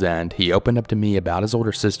problems, and he opened up to me about his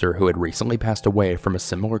older sister who had recently passed away from a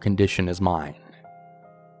similar condition as mine.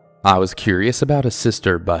 I was curious about his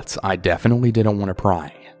sister, but I definitely didn't want to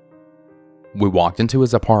pry. We walked into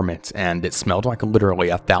his apartment and it smelled like literally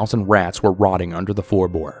 1,000 rats were rotting under the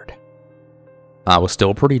floorboard. I was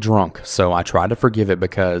still pretty drunk, so I tried to forgive it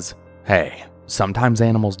because, hey, sometimes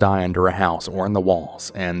animals die under a house or in the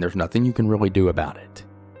walls, and there's nothing you can really do about it.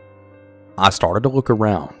 I started to look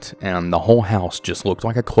around, and the whole house just looked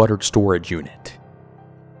like a cluttered storage unit.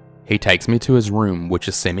 He takes me to his room, which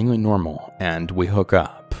is seemingly normal, and we hook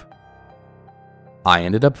up. I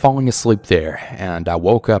ended up falling asleep there, and I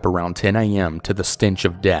woke up around 10 a.m. to the stench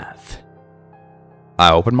of death.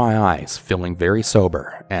 I opened my eyes, feeling very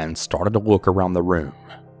sober, and started to look around the room.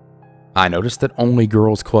 I noticed that only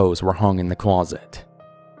girls' clothes were hung in the closet.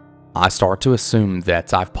 I start to assume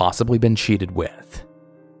that I've possibly been cheated with.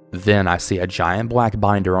 Then I see a giant black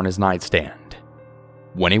binder on his nightstand.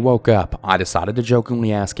 When he woke up, I decided to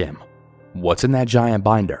jokingly ask him, "What's in that giant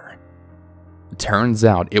binder?" Turns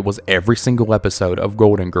out it was every single episode of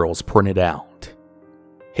Golden Girls printed out.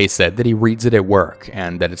 He said that he reads it at work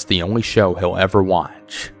and that it's the only show he'll ever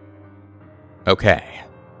watch. Okay,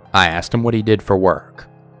 I asked him what he did for work.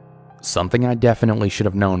 Something I definitely should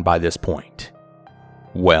have known by this point.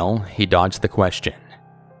 Well, he dodged the question.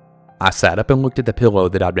 I sat up and looked at the pillow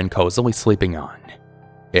that I'd been cozily sleeping on.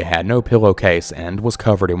 It had no pillowcase and was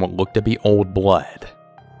covered in what looked to be old blood.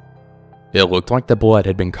 It looked like the blood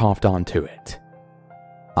had been coughed onto it.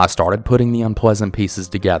 I started putting the unpleasant pieces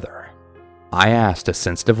together. I asked as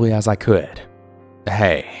sensitively as I could,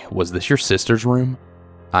 "Hey, was this your sister's room?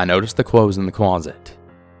 I noticed the clothes in the closet."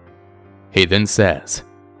 He then says,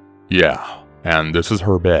 Yeah, and this is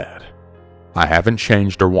her bed. I haven't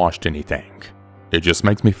changed or washed anything. It just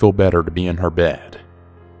makes me feel better to be in her bed.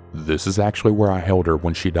 This is actually where I held her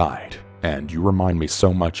when she died, and you remind me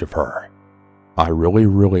so much of her. I really,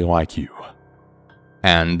 really like you.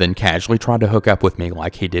 And then casually tried to hook up with me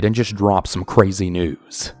like he didn't just drop some crazy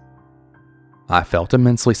news. I felt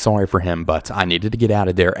immensely sorry for him, but I needed to get out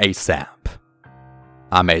of there ASAP.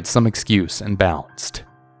 I made some excuse and bounced.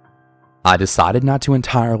 I decided not to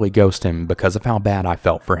entirely ghost him because of how bad I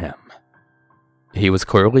felt for him. He was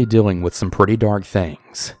clearly dealing with some pretty dark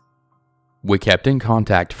things. We kept in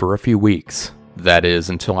contact for a few weeks, that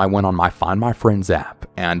is, until I went on my Find My Friends app,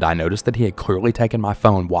 and I noticed that he had clearly taken my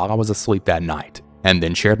phone while I was asleep that night, and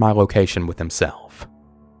then shared my location with himself.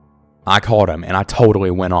 I called him and I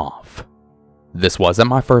totally went off. This wasn't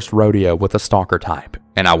my first rodeo with a stalker type,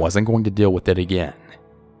 and I wasn't going to deal with it again.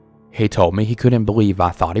 He told me he couldn't believe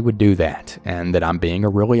I thought he would do that, and that I'm being a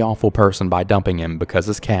really awful person by dumping him because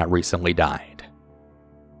his cat recently died.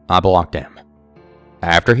 I blocked him.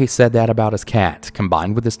 After he said that about his cat,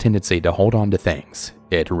 combined with his tendency to hold on to things,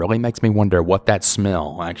 it really makes me wonder what that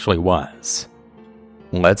smell actually was.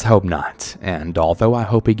 Let's hope not, and although I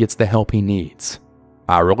hope he gets the help he needs,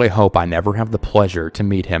 I really hope I never have the pleasure to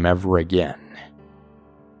meet him ever again.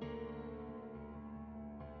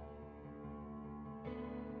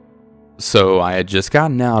 So I had just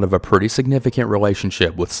gotten out of a pretty significant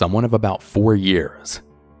relationship with someone of about 4 years.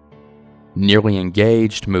 Nearly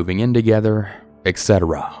engaged, moving in together,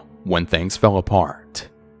 etc., when things fell apart.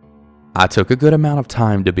 I took a good amount of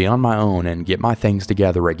time to be on my own and get my things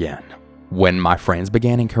together again, when my friends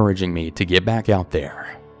began encouraging me to get back out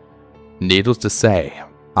there. Needless to say,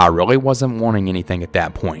 I really wasn't wanting anything at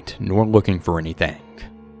that point, nor looking for anything.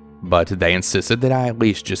 But they insisted that I at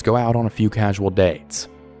least just go out on a few casual dates.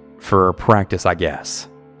 For practice, I guess,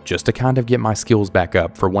 just to kind of get my skills back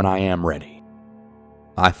up for when I am ready.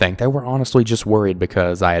 I think they were honestly just worried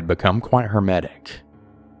because I had become quite hermetic.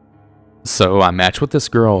 So I matched with this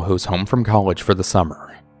girl who's home from college for the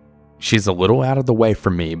summer. She's a little out of the way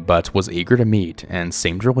from me, but was eager to meet and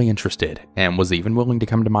seemed really interested, and was even willing to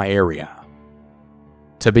come to my area.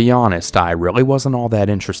 To be honest, I really wasn't all that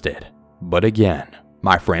interested, but again,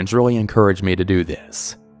 my friends really encouraged me to do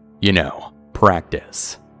this. You know,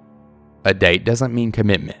 practice. A date doesn't mean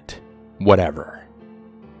commitment. Whatever.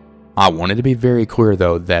 I wanted to be very clear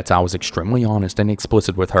though that I was extremely honest and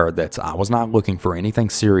explicit with her that I was not looking for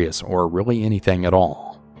anything serious or really anything at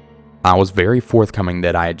all. I was very forthcoming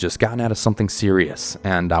that I had just gotten out of something serious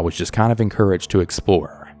and I was just kind of encouraged to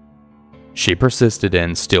explore. She persisted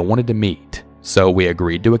and still wanted to meet, so we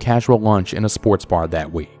agreed to a casual lunch in a sports bar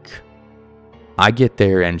that week. I get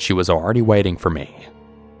there and she was already waiting for me.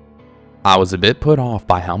 I was a bit put off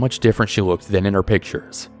by how much different she looked than in her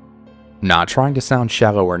pictures. Not trying to sound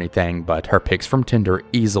shallow or anything, but her pics from Tinder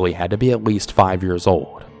easily had to be at least 5 years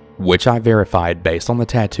old, which I verified based on the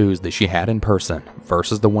tattoos that she had in person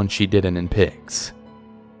versus the ones she didn't in pics.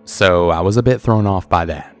 So I was a bit thrown off by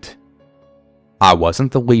that. I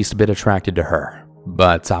wasn't the least bit attracted to her,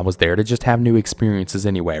 but I was there to just have new experiences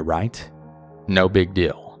anyway, right? No big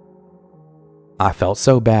deal. I felt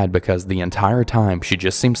so bad because the entire time she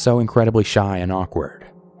just seemed so incredibly shy and awkward.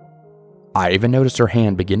 I even noticed her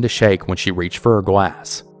hand begin to shake when she reached for her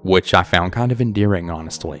glass, which I found kind of endearing,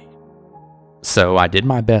 honestly. So I did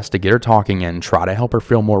my best to get her talking and try to help her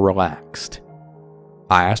feel more relaxed.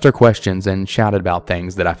 I asked her questions and chatted about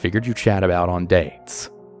things that I figured you chat about on dates.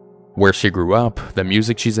 Where she grew up, the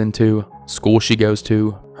music she's into, school she goes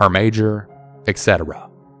to, her major, etc.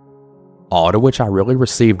 All to which I really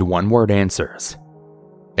received one-word answers.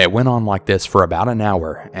 It went on like this for about an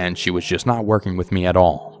hour, and she was just not working with me at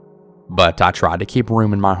all. But I tried to keep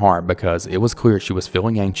room in my heart because it was clear she was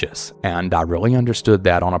feeling anxious, and I really understood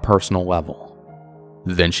that on a personal level.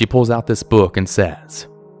 Then she pulls out this book and says,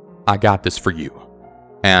 "I got this for you."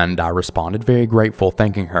 And I responded very grateful,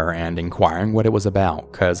 thanking her and inquiring what it was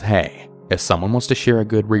about, cause hey, if someone wants to share a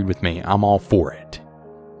good read with me, I'm all for it.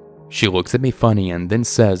 She looks at me funny and then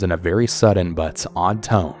says in a very sudden but odd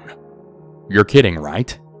tone, "You're kidding,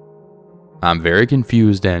 right?" I'm very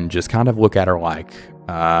confused and just kind of look at her like,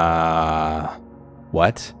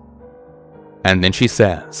 what? And then she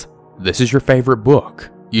says, "This is your favorite book.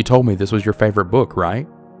 You told me this was your favorite book, right?"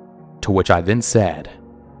 To which I then said,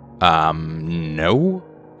 no,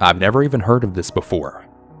 I've never even heard of this before.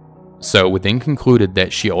 So we then concluded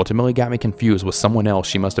that she ultimately got me confused with someone else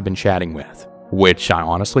she must have been chatting with, which I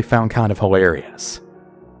honestly found kind of hilarious.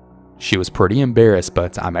 She was pretty embarrassed,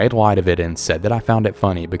 but I made light of it and said that I found it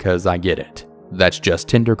funny because I get it. That's just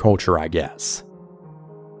Tinder culture, I guess.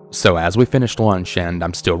 So as we finished lunch and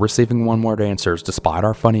I'm still receiving one-word answers despite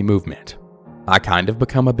our funny movement, I kind of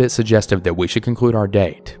become a bit suggestive that we should conclude our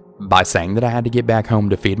date by saying that I had to get back home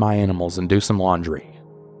to feed my animals and do some laundry.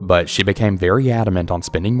 But she became very adamant on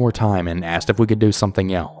spending more time and asked if we could do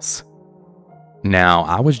something else. Now,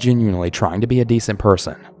 I was genuinely trying to be a decent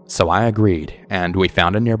person, so I agreed, and we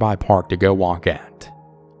found a nearby park to go walk at.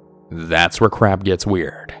 That's where crap gets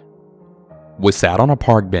weird. We sat on a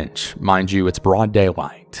park bench, mind you, it's broad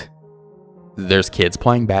daylight. There's kids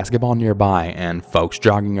playing basketball nearby and folks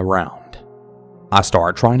jogging around. I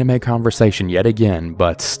start trying to make conversation yet again,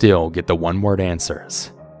 but still get the one-word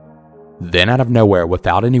answers. Then out of nowhere,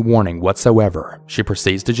 without any warning whatsoever, she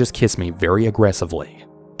proceeds to just kiss me very aggressively,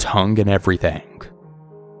 tongue and everything.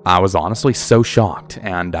 I was honestly so shocked,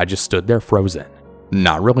 and I just stood there frozen,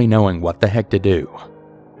 not really knowing what the heck to do.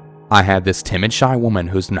 I had this timid, shy woman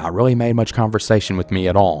who's not really made much conversation with me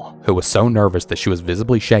at all, who was so nervous that she was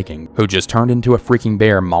visibly shaking, who just turned into a freaking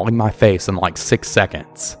bear mauling my face in like 6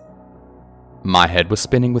 seconds. My head was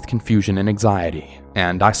spinning with confusion and anxiety,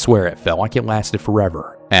 and I swear it felt like it lasted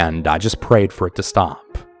forever, and I just prayed for it to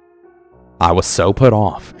stop. I was so put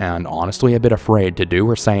off, and honestly a bit afraid to do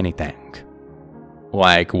or say anything.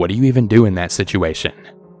 Like, what do you even do in that situation?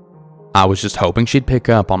 I was just hoping she'd pick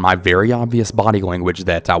up on my very obvious body language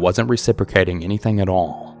that I wasn't reciprocating anything at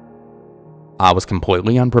all. I was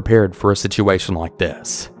completely unprepared for a situation like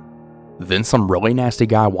this. Then some really nasty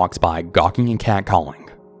guy walks by, gawking and catcalling,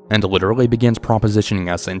 and literally begins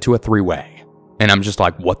propositioning us into a three-way. And I'm just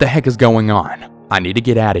like, what the heck is going on? I need to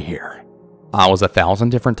get out of here. I was 1,000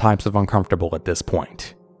 different types of uncomfortable at this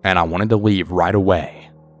point, and I wanted to leave right away.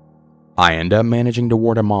 I end up managing to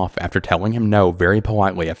ward him off after telling him no very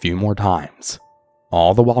politely a few more times.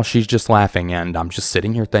 All the while she's just laughing and I'm just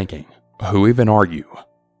sitting here thinking, who even are you?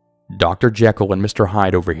 Dr. Jekyll and Mr.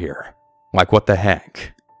 Hyde over here. Like what the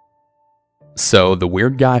heck? So the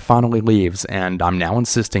weird guy finally leaves and I'm now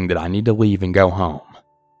insisting that I need to leave and go home.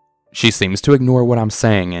 She seems to ignore what I'm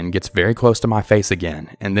saying and gets very close to my face again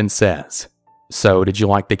and then says, "So did you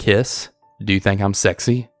like the kiss? Do you think I'm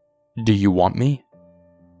sexy? Do you want me?"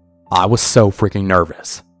 I was so freaking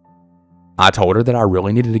nervous. I told her that I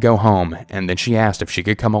really needed to go home, and then she asked if she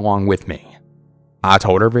could come along with me. I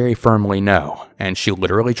told her very firmly no, and she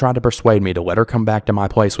literally tried to persuade me to let her come back to my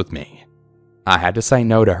place with me. I had to say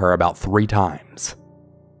no to her about 3 times.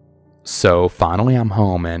 So finally I'm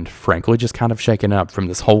home and frankly just kind of shaken up from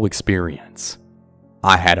this whole experience.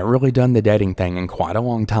 I hadn't really done the dating thing in quite a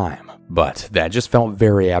long time, but that just felt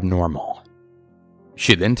very abnormal.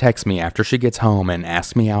 She then texts me after she gets home and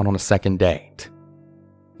asks me out on a second date.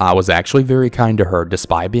 I was actually very kind to her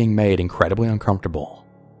despite being made incredibly uncomfortable.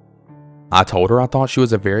 I told her I thought she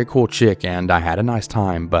was a very cool chick and I had a nice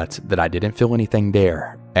time, but that I didn't feel anything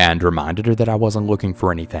there, and reminded her that I wasn't looking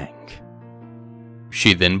for anything.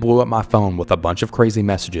 She then blew up my phone with a bunch of crazy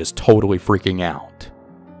messages, totally freaking out.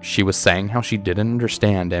 She was saying how she didn't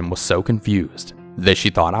understand and was so confused, that she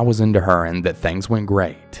thought I was into her and that things went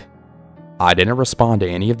great. I didn't respond to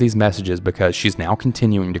any of these messages because she's now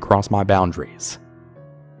continuing to cross my boundaries.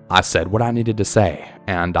 I said what I needed to say,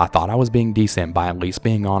 and I thought I was being decent by at least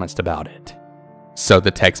being honest about it. So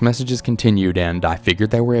the text messages continued, and I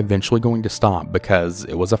figured they were eventually going to stop because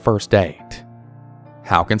it was a first date.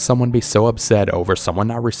 How can someone be so upset over someone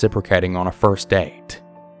not reciprocating on a first date?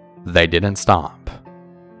 They didn't stop.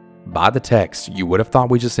 By the text, you would have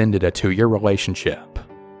thought we just ended a 2-year relationship.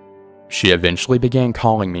 She eventually began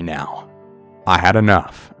calling me now. I had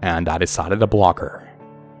enough, and I decided to block her.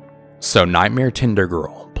 So Nightmare Tinder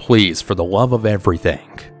Girl, please, for the love of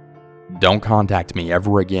everything, don't contact me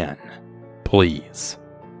ever again. Please.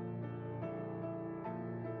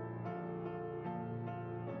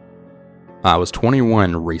 I was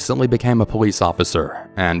 21, recently became a police officer,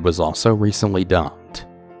 and was also recently dumped.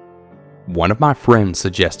 One of my friends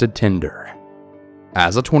suggested Tinder.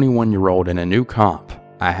 As a 21-year-old and a new cop,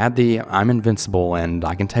 I had the I'm invincible and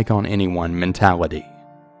I can take on anyone mentality.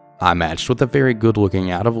 I matched with a very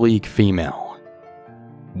good-looking out-of-league female.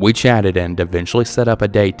 We chatted and eventually set up a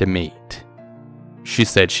date to meet. She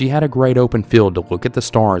said she had a great open field to look at the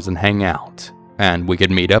stars and hang out, and we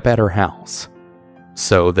could meet up at her house.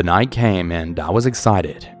 So the night came and I was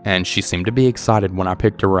excited, and she seemed to be excited when I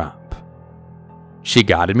picked her up. She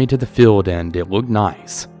guided me to the field and it looked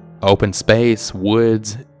nice. Open space,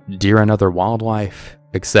 woods, deer and other wildlife,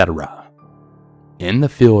 etc. In the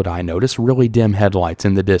field, I noticed really dim headlights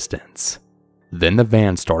in the distance. Then the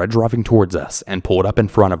van started driving towards us and pulled up in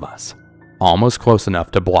front of us, almost close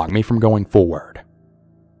enough to block me from going forward.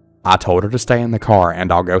 I told her to stay in the car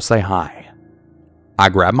and I'll go say hi. I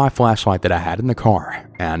grabbed my flashlight that I had in the car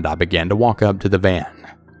and I began to walk up to the van.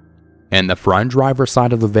 In the front driver's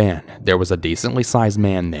side of the van, there was a decently sized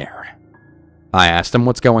man there. I asked him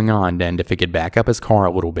what's going on and if he could back up his car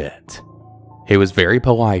a little bit. He was very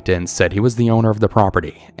polite and said he was the owner of the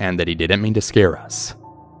property and that he didn't mean to scare us.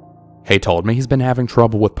 He told me he's been having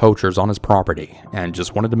trouble with poachers on his property and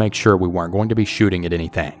just wanted to make sure we weren't going to be shooting at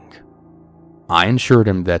anything. I assured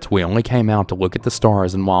him that we only came out to look at the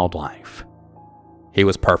stars and wildlife. He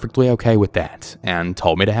was perfectly okay with that and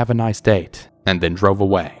told me to have a nice date and then drove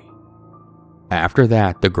away. After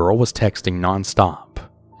that, the girl was texting non-stop.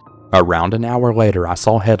 Around an hour later, I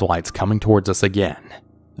saw headlights coming towards us again,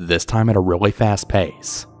 this time at a really fast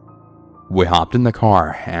pace. We hopped in the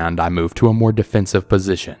car and I moved to a more defensive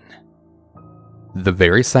position. The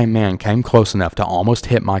very same man came close enough to almost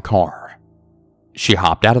hit my car. She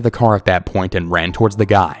hopped out of the car at that point and ran towards the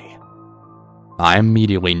guy. I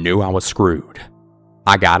immediately knew I was screwed.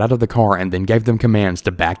 I got out of the car and then gave them commands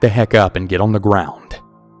to back the heck up and get on the ground.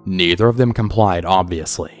 Neither of them complied,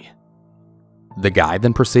 obviously. The guy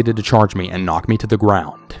then proceeded to charge me and knock me to the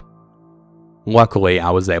ground. Luckily, I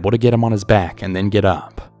was able to get him on his back and then get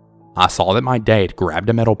up. I saw that my date grabbed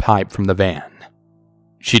a metal pipe from the van.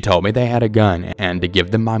 She told me they had a gun and to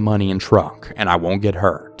give them my money and truck and I won't get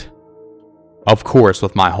hurt. Of course,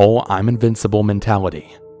 with my whole I'm invincible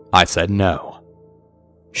mentality, I said no.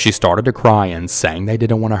 She started to cry and saying they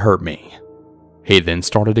didn't want to hurt me. He then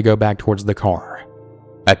started to go back towards the car.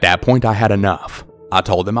 At that point, I had enough. I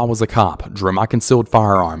told them I was a cop, drew my concealed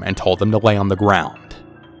firearm, and told them to lay on the ground.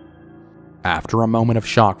 After a moment of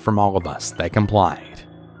shock from all of us, they complied.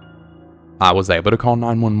 I was able to call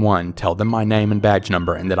 911, tell them my name and badge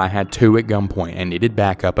number, and that I had two at gunpoint and needed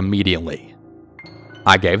backup immediately.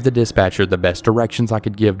 I gave the dispatcher the best directions I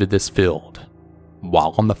could give to this field.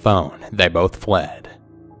 While on the phone, they both fled.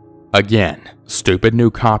 Again, stupid new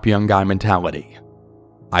cop young guy mentality.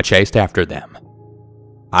 I chased after them.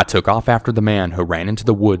 I took off after the man who ran into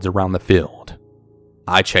the woods around the field.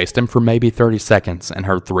 I chased him for maybe 30 seconds and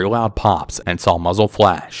heard 3 loud pops and saw muzzle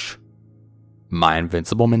flash. My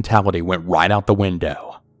invincible mentality went right out the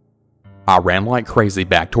window. I ran like crazy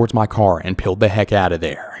back towards my car and peeled the heck out of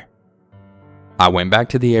there. I went back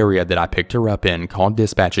to the area that I picked her up in, called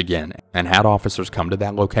dispatch again, and had officers come to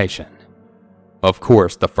that location. Of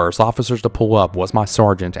course, the first officers to pull up was my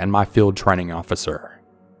sergeant and my field training officer.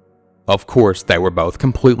 Of course, they were both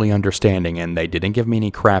completely understanding and they didn't give me any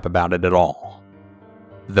crap about it at all.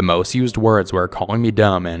 The most used words were calling me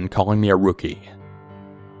dumb and calling me a rookie.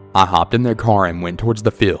 I hopped in their car and went towards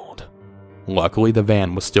the field. Luckily, the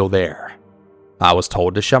van was still there. I was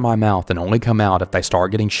told to shut my mouth and only come out if they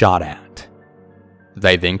start getting shot at.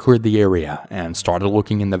 They then cleared the area and started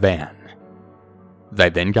looking in the van. They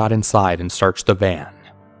then got inside and searched the van.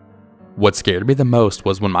 What scared me the most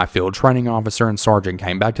was when my field training officer and sergeant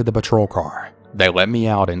came back to the patrol car. They let me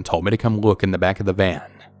out and told me to come look in the back of the van.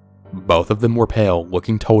 Both of them were pale,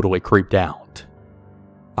 looking totally creeped out.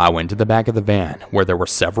 I went to the back of the van, where there were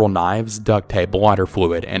several knives, duct tape, lighter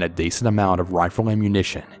fluid, and a decent amount of rifle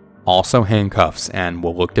ammunition, also handcuffs and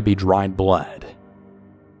what looked to be dried blood.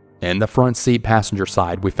 In the front seat passenger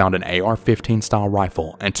side, we found an AR-15 style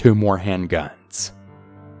rifle and 2 more handguns.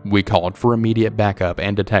 We called for immediate backup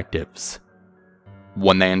and detectives.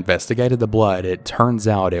 When they investigated the blood, it turns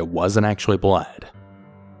out it wasn't actually blood.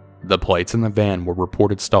 The plates in the van were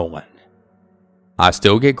reported stolen. I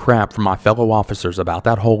still get crap from my fellow officers about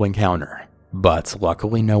that whole encounter, but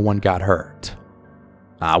luckily no one got hurt.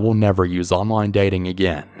 I will never use online dating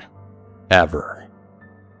again. Ever.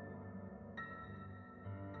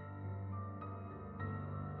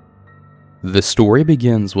 The story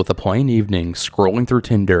begins with a plain evening scrolling through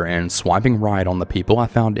Tinder and swiping right on the people I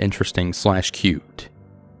found interesting/cute.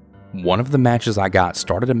 One of the matches I got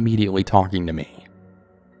started immediately talking to me.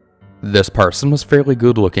 This person was fairly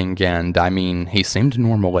good looking and, he seemed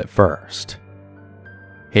normal at first.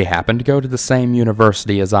 He happened to go to the same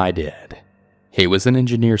university as I did. He was an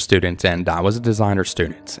engineer student and I was a designer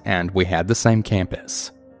student, and we had the same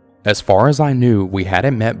campus. As far as I knew, we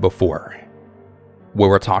hadn't met before. We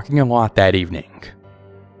were talking a lot that evening.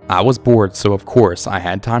 I was bored, so of course I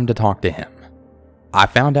had time to talk to him. I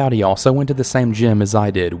found out he also went to the same gym as I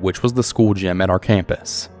did, which was the school gym at our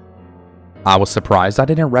campus. I was surprised I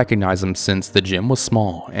didn't recognize him since the gym was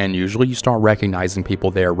small, and usually you start recognizing people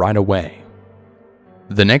there right away.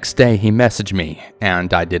 The next day he messaged me,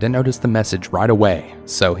 and I didn't notice the message right away,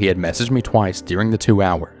 so he had messaged me twice during the 2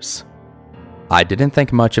 hours. I didn't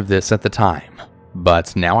think much of this at the time,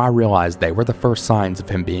 but now I realize they were the first signs of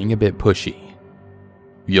him being a bit pushy.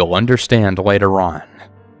 You'll understand later on.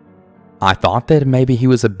 I thought that maybe he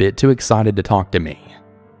was a bit too excited to talk to me.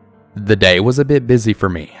 The day was a bit busy for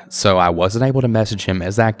me, so I wasn't able to message him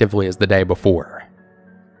as actively as the day before.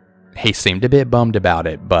 He seemed a bit bummed about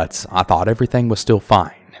it, but I thought everything was still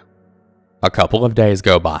fine. A couple of days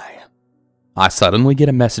go by. I suddenly get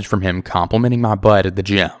a message from him complimenting my butt at the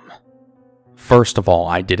gym. First of all,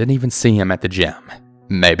 I didn't even see him at the gym.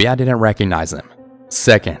 Maybe I didn't recognize him.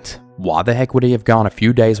 Second, why the heck would he have gone a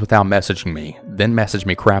few days without messaging me, then message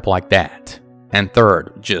me crap like that? And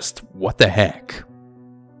third, just what the heck?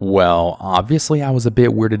 Well, obviously I was a bit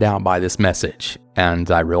weirded out by this message, and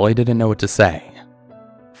I really didn't know what to say.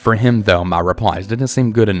 For him though, my replies didn't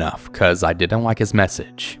seem good enough, cause I didn't like his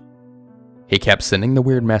message. He kept sending the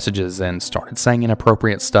weird messages and started saying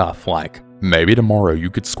inappropriate stuff like, maybe tomorrow you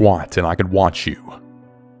could squat and I could watch you.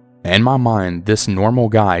 In my mind, this normal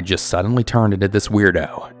guy just suddenly turned into this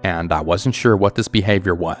weirdo, and I wasn't sure what this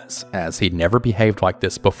behavior was, as he'd never behaved like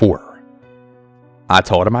this before. I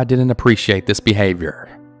told him I didn't appreciate this behavior.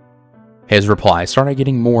 His replies started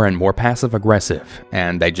getting more and more passive-aggressive,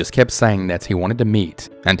 and they just kept saying that he wanted to meet,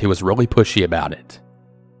 and he was really pushy about it.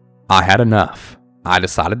 I had enough. I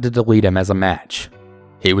decided to delete him as a match.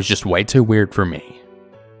 He was just way too weird for me.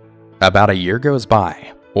 About a year goes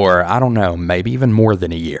by, or I don't know, maybe even more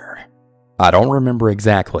than a year. I don't remember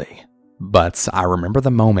exactly, but I remember the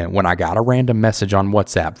moment when I got a random message on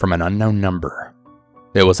WhatsApp from an unknown number.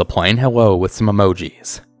 It was a plain hello with some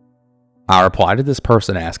emojis. I replied to this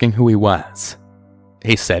person asking who he was.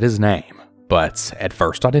 He said his name, but at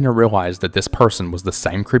first I didn't realize that this person was the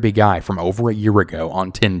same creepy guy from over a year ago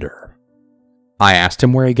on Tinder. I asked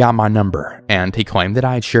him where he got my number, and he claimed that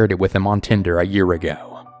I had shared it with him on Tinder a year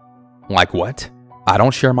ago. Like what? I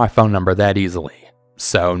don't share my phone number that easily,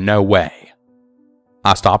 so no way.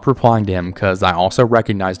 I stopped replying to him because I also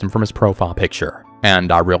recognized him from his profile picture,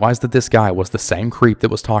 and I realized that this guy was the same creep that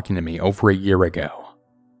was talking to me over a year ago.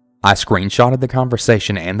 I screenshotted the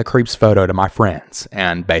conversation and the creep's photo to my friends,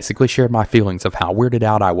 and basically shared my feelings of how weirded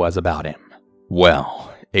out I was about him.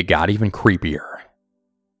 Well, it got even creepier.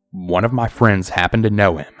 One of my friends happened to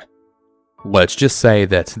know him. Let's just say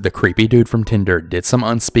that the creepy dude from Tinder did some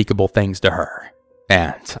unspeakable things to her,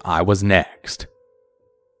 and I was next.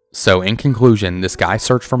 So in conclusion, this guy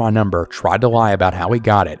searched for my number, tried to lie about how he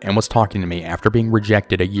got it, and was talking to me after being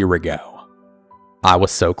rejected a year ago. I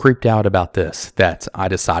was so creeped out about this that I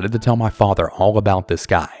decided to tell my father all about this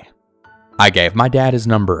guy. I gave my dad his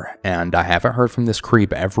number, and I haven't heard from this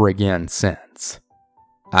creep ever again since.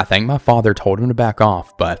 I think my father told him to back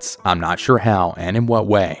off, but I'm not sure how and in what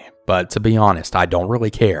way. But to be honest, I don't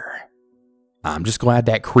really care. I'm just glad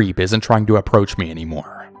that creep isn't trying to approach me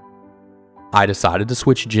anymore. I decided to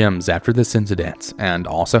switch gyms after this incident, and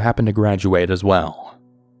also happened to graduate as well.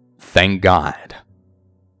 Thank God.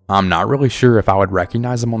 I'm not really sure if I would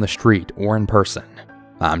recognize him on the street or in person.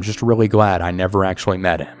 I'm just really glad I never actually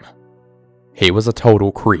met him. He was a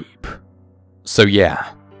total creep. So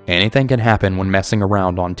yeah, anything can happen when messing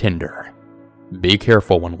around on Tinder. Be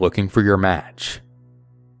careful when looking for your match.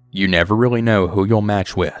 You never really know who you'll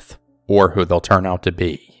match with, or who they'll turn out to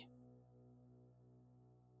be.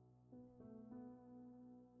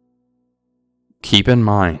 Keep in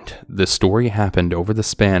mind, this story happened over the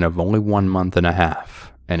span of only 1.5 months,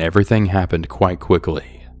 and everything happened quite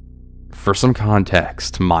quickly. For some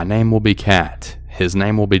context, my name will be Kat, his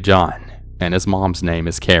name will be John, and his mom's name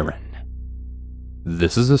is Karen.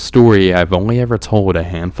 This is a story I've only ever told a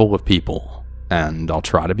handful of people, and I'll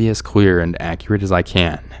try to be as clear and accurate as I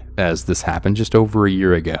can, as this happened just over a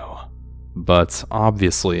year ago. But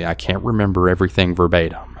obviously I can't remember everything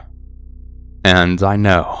verbatim. And I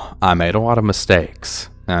know, I made a lot of mistakes,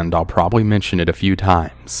 and I'll probably mention it a few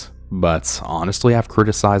times, but honestly I've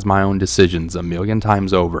criticized my own decisions a million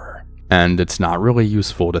times over, and it's not really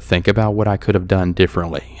useful to think about what I could have done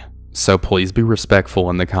differently, so please be respectful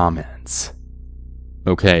in the comments.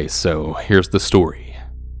 Okay, so here's the story.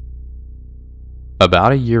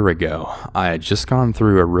 About a year ago, I had just gone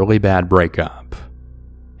through a really bad breakup.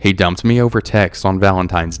 He dumped me over text on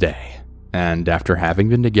Valentine's Day, and after having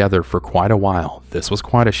been together for quite a while, this was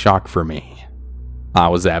quite a shock for me. I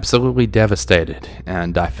was absolutely devastated,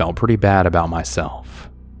 and I felt pretty bad about myself.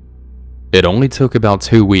 It only took about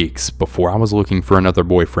 2 weeks before I was looking for another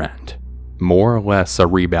boyfriend, more or less a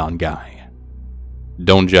rebound guy.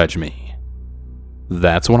 Don't judge me.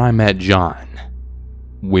 That's when I met John.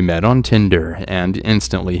 We met on Tinder and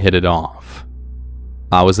instantly hit it off.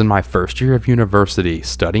 I was in my first year of university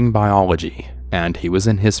studying biology, and he was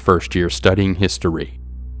in his first year studying history.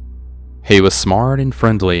 He was smart and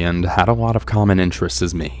friendly and had a lot of common interests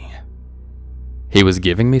as me. He was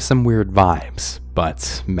giving me some weird vibes,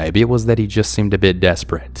 but maybe it was that he just seemed a bit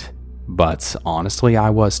desperate. But honestly, I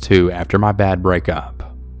was too after my bad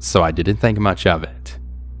breakup, so I didn't think much of it.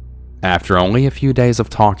 After only a few days of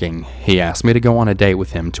talking, he asked me to go on a date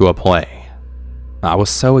with him to a play. I was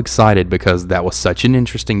so excited because that was such an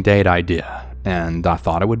interesting date idea, and I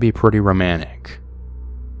thought it would be pretty romantic.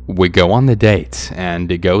 We go on the date,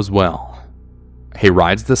 and it goes well. He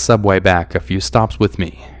rides the subway back a few stops with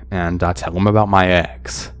me, and I tell him about my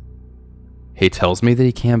ex. He tells me that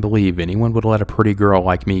he can't believe anyone would let a pretty girl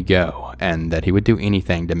like me go, and that he would do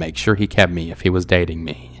anything to make sure he kept me if he was dating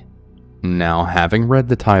me. Now, having read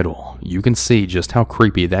the title, you can see just how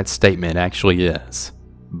creepy that statement actually is.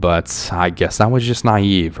 But I guess I was just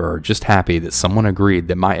naive or just happy that someone agreed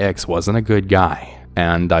that my ex wasn't a good guy,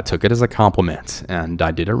 and I took it as a compliment, and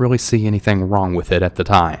I didn't really see anything wrong with it at the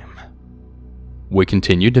time. We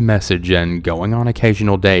continued to message and going on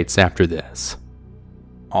occasional dates after this.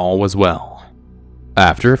 All was well.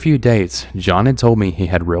 After a few dates, John had told me he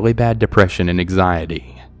had really bad depression and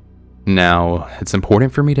anxiety. Now, it's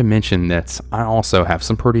important for me to mention that I also have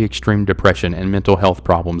some pretty extreme depression and mental health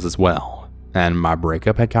problems as well, and my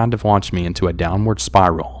breakup had kind of launched me into a downward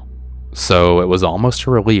spiral. So it was almost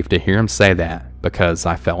a relief to hear him say that, because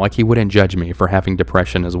I felt like he wouldn't judge me for having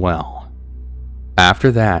depression as well.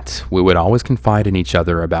 After that, we would always confide in each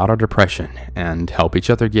other about our depression and help each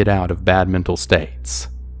other get out of bad mental states.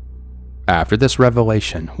 After this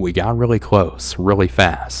revelation, we got really close, really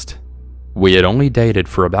fast. We had only dated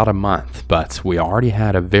for about a month, but we already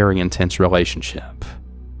had a very intense relationship.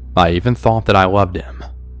 I even thought that I loved him.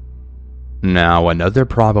 Now, another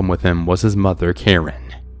problem with him was his mother,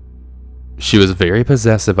 Karen. She was very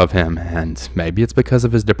possessive of him, and maybe it's because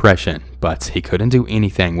of his depression, but he couldn't do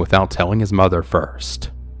anything without telling his mother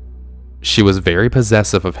first. She was very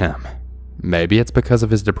possessive of him. Maybe it's because of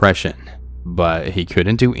his depression, but he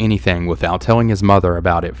couldn't do anything without telling his mother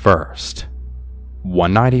about it first.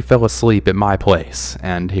 One night he fell asleep at my place,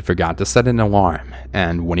 and he forgot to set an alarm,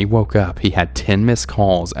 and when he woke up he had 10 missed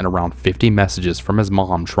calls and around 50 messages from his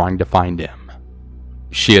mom trying to find him.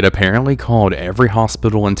 She had apparently called every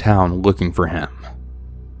hospital in town looking for him.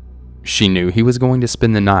 She knew he was going to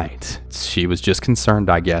spend the night. She was just concerned,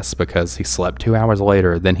 I guess, because he slept 2 hours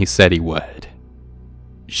later than he said he would.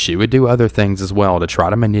 She would do other things as well to try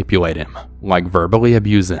to manipulate him, like verbally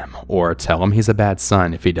abuse him or tell him he's a bad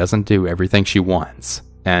son if he doesn't do everything she wants,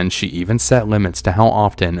 and she even set limits to how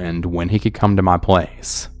often and when he could come to my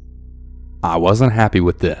place. I wasn't happy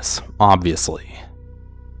with this, obviously.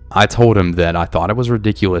 I told him that I thought it was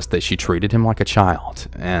ridiculous that she treated him like a child,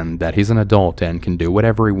 and that he's an adult and can do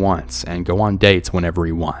whatever he wants and go on dates whenever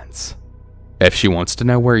he wants. If she wants to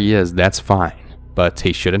know where he is, that's fine, but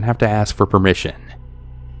he shouldn't have to ask for permission.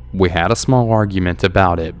 We had a small argument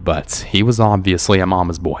about it, but he was obviously a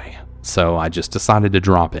mama's boy, so I just decided to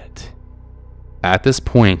drop it. At this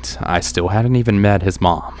point, I still hadn't even met his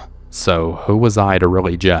mom, so who was I to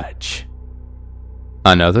really judge?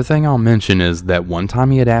 Another thing I'll mention is that one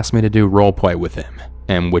time he had asked me to do roleplay with him,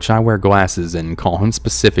 in which I wear glasses and call him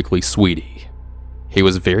specifically Sweetie. He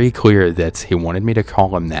was very clear that he wanted me to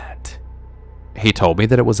call him that. He told me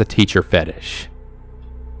that it was a teacher fetish.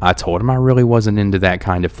 I told him I really wasn't into that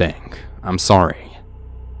kind of thing. I'm sorry.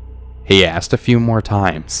 He asked a few more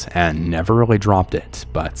times and never really dropped it,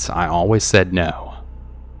 but I always said no.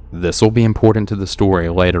 This will be important to the story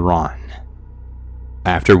later on.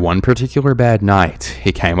 After one particular bad night,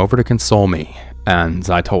 he came over to console me, and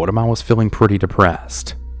I told him I was feeling pretty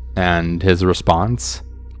depressed. And his response?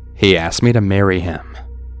 He asked me to marry him.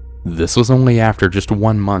 This was only after just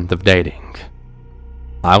 1 month of dating.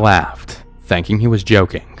 I laughed, thinking he was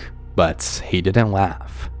joking, but he didn't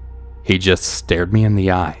laugh. He just stared me in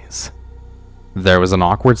the eyes. There was an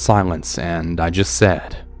awkward silence, and I just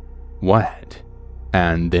said, "What?"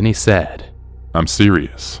 And then he said, "I'm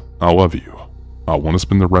serious. I love you. I want to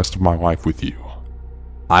spend the rest of my life with you."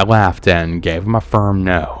 I laughed and gave him a firm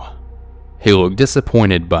no. He looked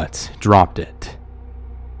disappointed but dropped it.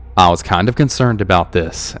 I was kind of concerned about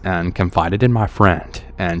this and confided in my friend,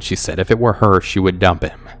 and she said if it were her, she would dump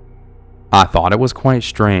him. I thought it was quite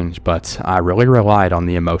strange, but I really relied on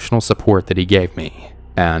the emotional support that he gave me,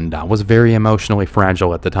 and I was very emotionally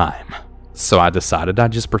fragile at the time, so I decided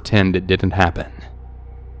I'd just pretend it didn't happen.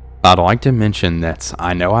 I'd like to mention that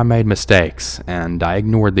I know I made mistakes, and I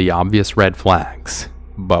ignored the obvious red flags.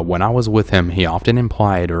 But when I was with him, he often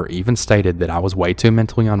implied or even stated that I was way too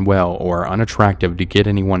mentally unwell or unattractive to get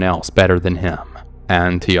anyone else better than him.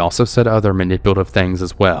 And he also said other manipulative things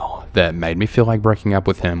as well that made me feel like breaking up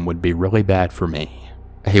with him would be really bad for me.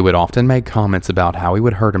 He would often make comments about how he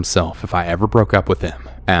would hurt himself if I ever broke up with him,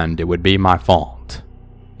 and it would be my fault.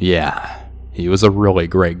 Yeah, he was a really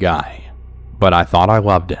great guy, but I thought I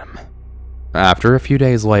loved him. After a few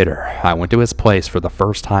days later, I went to his place for the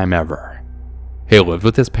first time ever. He lived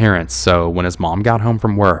with his parents, so when his mom got home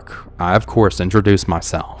from work, I of course introduced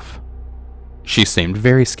myself. She seemed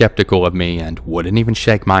very skeptical of me and wouldn't even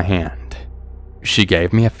shake my hand. She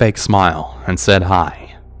gave me a fake smile and said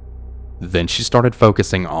hi. Then she started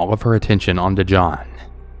focusing all of her attention onto John.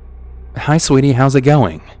 "Hi sweetie, how's it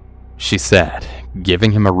going?" she said,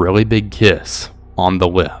 giving him a really big kiss on the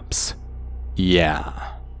lips. Yeah.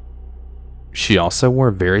 She also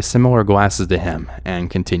wore very similar glasses to him and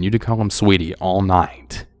continued to call him sweetie all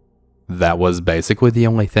night. That was basically the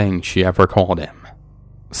only thing she ever called him.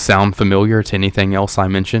 Sound familiar to anything else I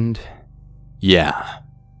mentioned? Yeah,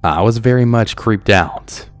 I was very much creeped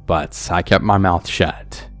out, but I kept my mouth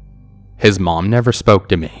shut. His mom never spoke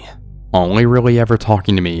to me, only really ever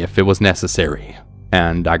talking to me if it was necessary,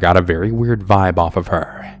 and I got a very weird vibe off of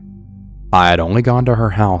her. I had only gone to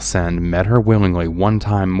her house and met her willingly one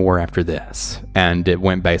time more after this, and it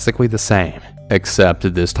went basically the same,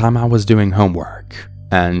 except this time I was doing homework,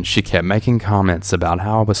 and she kept making comments about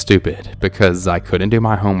how I was stupid because I couldn't do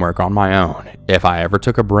my homework on my own if I ever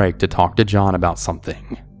took a break to talk to John about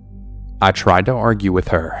something. I tried to argue with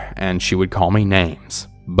her, and she would call me names,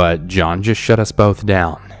 but John just shut us both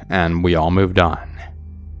down, and we all moved on.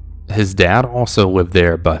 His dad also lived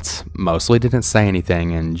there, but mostly didn't say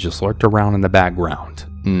anything and just lurked around in the background,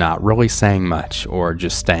 not really saying much or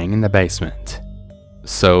just staying in the basement.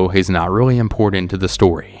 So he's not really important to the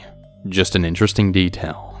story, just an interesting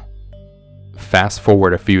detail. Fast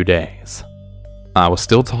forward a few days. I was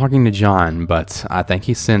still talking to John, but I think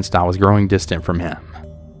he sensed I was growing distant from him.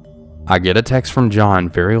 I get a text from John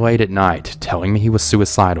very late at night telling me he was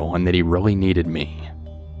suicidal and that he really needed me.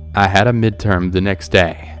 I had a midterm the next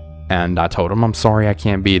day, and I told him I'm sorry I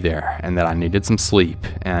can't be there and that I needed some sleep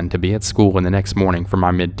and to be at school in the next morning for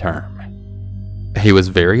my midterm. He was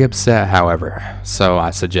very upset, however, so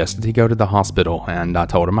I suggested he go to the hospital and I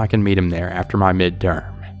told him I can meet him there after my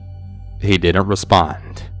midterm. He didn't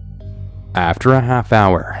respond. After a half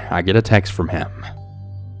hour, I get a text from him.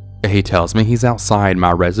 He tells me he's outside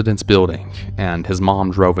my residence building and his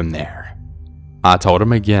mom drove him there. I told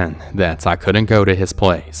him again that I couldn't go to his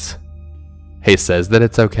place. He says that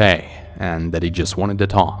it's okay, and that he just wanted to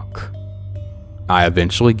talk. I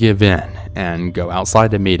eventually give in, and go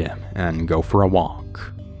outside to meet him, and go for a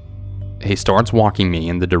walk. He starts walking me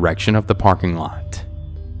in the direction of the parking lot.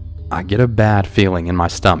 I get a bad feeling in my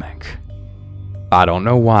stomach. I don't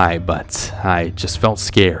know why, but I just felt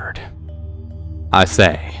scared. I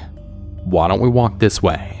say, "Why don't we walk this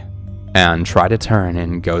way?" and try to turn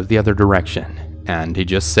and go the other direction, and he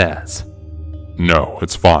just says, "No,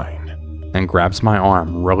 it's fine," and grabs my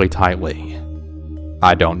arm really tightly.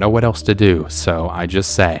 I don't know what else to do, so I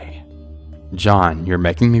just say, "John, you're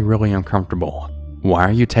making me really uncomfortable. Why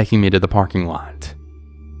are you taking me to the parking lot?"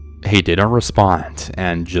 He didn't respond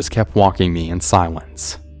and just kept walking me in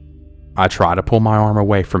silence. I try to pull my arm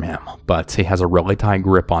away from him, but he has a really tight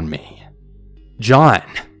grip on me. "John!"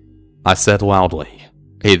 I said loudly.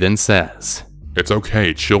 He then says, "It's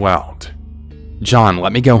okay, chill out." "John,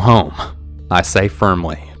 let me go home," I say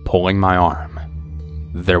firmly, pulling my arm.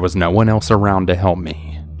 There was no one else around to help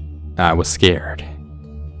me. I was scared.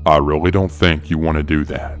 "I really don't think you want to do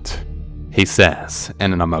that." he says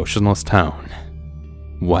in an emotionless tone.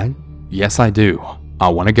 What? Yes, I do. I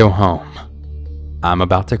want to go home. I'm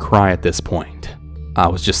about to cry at this point. I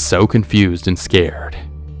was just so confused and scared.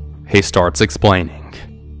 He starts explaining.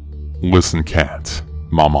 Listen, Kat.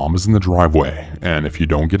 My mom is in the driveway, and if you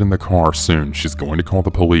don't get in the car soon, she's going to call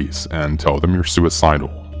the police and tell them you're suicidal.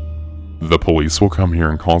 The police will come here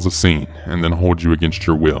and cause a scene, and then hold you against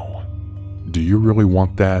your will. Do you really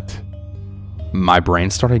want that? My brain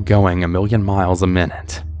started going a million miles a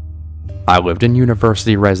minute. I lived in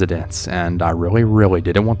university residence, and I really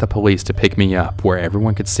didn't want the police to pick me up where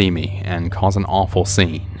everyone could see me and cause an awful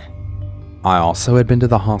scene. I also had been to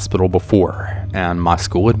the hospital before, and my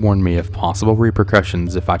school had warned me of possible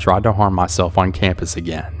repercussions if I tried to harm myself on campus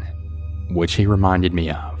again, which he reminded me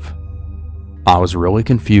of. I was really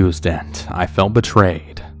confused and I felt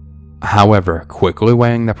betrayed. However, quickly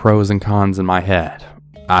weighing the pros and cons in my head,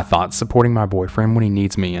 I thought supporting my boyfriend when he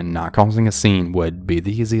needs me and not causing a scene would be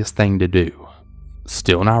the easiest thing to do.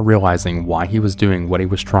 Still not realizing why he was doing what he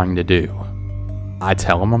was trying to do. I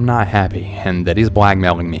tell him I'm not happy and that he's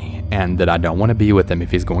blackmailing me and that I don't want to be with him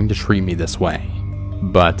if he's going to treat me this way.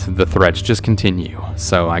 But the threats just continue,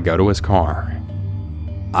 so I go to his car.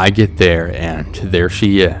 I get there and there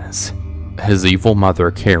she is, his evil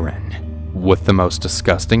mother Karen, with the most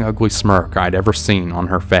disgusting ugly smirk I'd ever seen on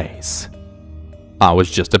her face. I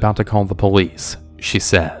was just about to call the police, she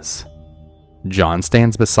says. John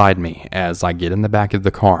stands beside me as I get in the back of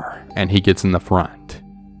the car and he gets in the front.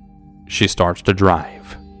 She starts to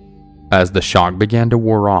drive. As the shock began to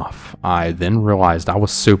wear off, I then realized I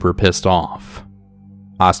was super pissed off.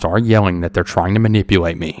 I start yelling that they're trying to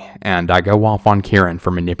manipulate me, and I go off on Karen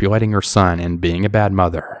for manipulating her son and being a bad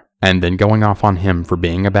mother, and then going off on him for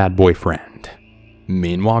being a bad boyfriend.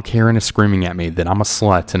 Meanwhile, Karen is screaming at me that I'm a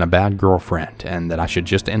slut and a bad girlfriend, and that I should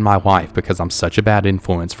just end my life because I'm such a bad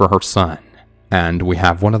influence for her son. And we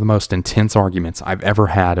have one of the most intense arguments I've ever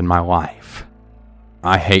had in my life.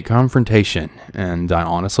 I hate confrontation, and I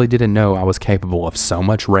honestly didn't know I was capable of so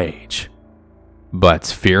much rage. But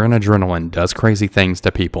fear and adrenaline does crazy things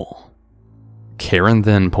to people. Karen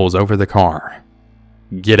then pulls over the car.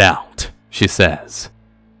 "Get out," she says.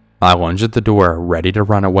 I lunge at the door, ready to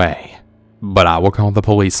run away. "But I will call the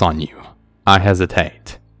police on you." I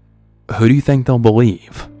hesitate. Who do you think they'll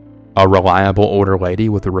believe? A reliable older lady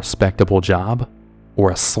with a respectable job? Or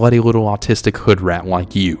a slutty little autistic hood rat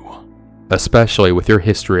like you? Especially with your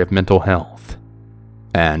history of mental health.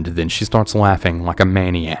 And then she starts laughing like a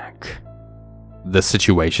maniac. The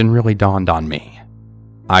situation really dawned on me.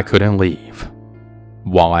 I couldn't leave.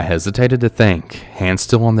 While I hesitated to think, hands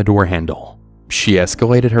still on the door handle, she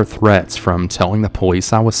escalated her threats from telling the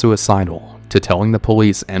police I was suicidal to telling the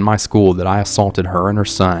police and my school that I assaulted her and her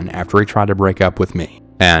son after he tried to break up with me.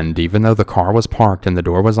 And even though the car was parked and the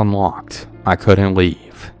door was unlocked, I couldn't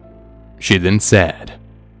leave. She then said,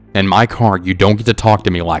 "In my car, you don't get to talk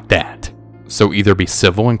to me like that. So either be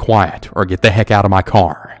civil and quiet or get the heck out of my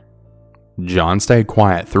car." John stayed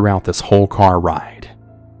quiet throughout this whole car ride,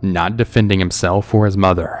 not defending himself or his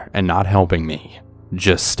mother and not helping me,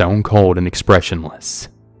 just stone cold and expressionless.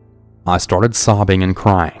 I started sobbing and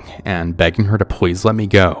crying and begging her to please let me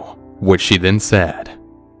go, which she then said,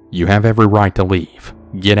 "You have every right to leave.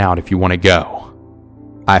 Get out if you want to go."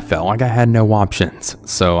 I felt like I had no options,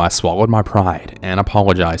 so I swallowed my pride and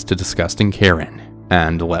apologized to disgusting Karen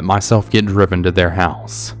and let myself get driven to their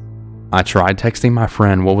house. I tried texting my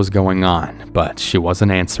friend what was going on, but she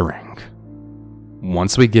wasn't answering.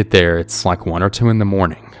 Once we get there, it's like 1 or 2 in the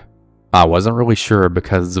morning. I wasn't really sure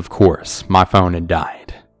because, of course, my phone had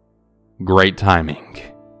died. Great timing.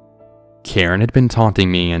 Karen had been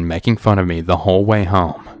taunting me and making fun of me the whole way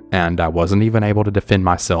home, and I wasn't even able to defend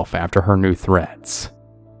myself after her new threats.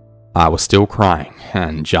 I was still crying,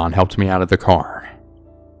 and John helped me out of the car.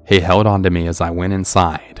 He held on to me as I went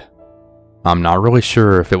inside. I'm not really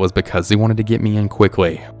sure if it was because he wanted to get me in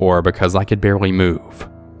quickly or because I could barely move.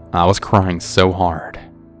 I was crying so hard.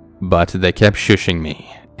 But they kept shushing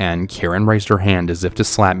me, and Karen raised her hand as if to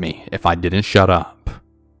slap me if I didn't shut up.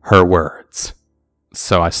 Her words.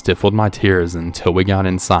 So I stifled my tears until we got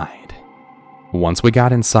inside. Once we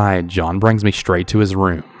got inside, John brings me straight to his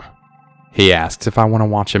room. He asks if I want to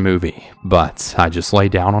watch a movie, but I just lay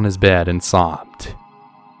down on his bed and sobbed.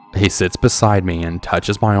 He sits beside me and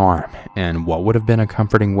touches my arm in what would have been a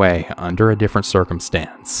comforting way under a different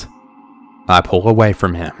circumstance. I pull away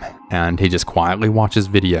from him, and he just quietly watches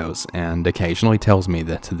videos and occasionally tells me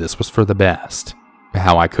that this was for the best,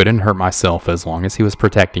 how I couldn't hurt myself as long as he was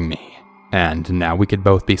protecting me, and now we could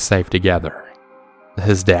both be safe together.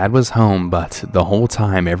 His dad was home, but the whole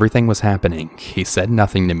time everything was happening, he said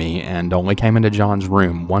nothing to me and only came into John's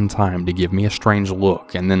room one time to give me a strange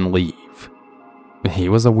look and then leave. He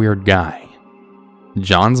was a weird guy.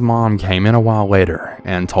 John's mom came in a while later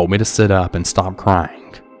and told me to sit up and stop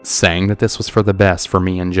crying, saying that this was for the best for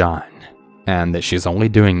me and John, and that she's only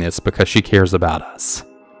doing this because she cares about us.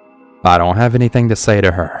 I don't have anything to say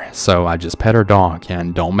to her, so I just pet her dog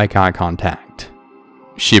and don't make eye contact.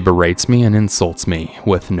 She berates me and insults me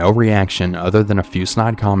with no reaction other than a few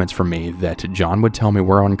snide comments from me that John would tell me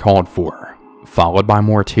were uncalled for, followed by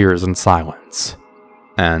more tears and silence.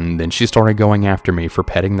 And then she started going after me for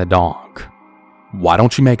petting the dog. "Why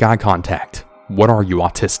don't you make eye contact? What are you,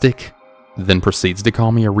 autistic?" Then proceeds to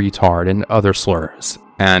call me a retard and other slurs.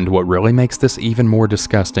 And what really makes this even more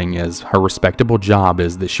disgusting is her respectable job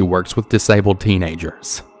is that she works with disabled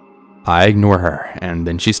teenagers. I ignore her, and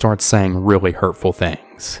then she starts saying really hurtful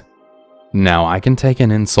things. Now, I can take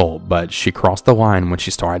an insult, but she crossed the line when she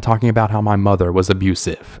started talking about how my mother was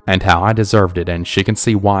abusive, and how I deserved it, and she can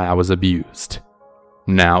see why I was abused.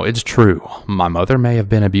 Now, it's true, my mother may have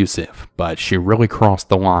been abusive, but she really crossed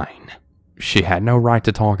the line. She had no right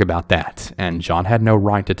to talk about that, and John had no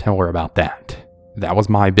right to tell her about that. That was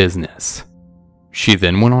my business. She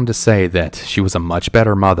then went on to say that she was a much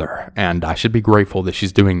better mother, and I should be grateful that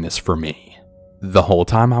she's doing this for me. The whole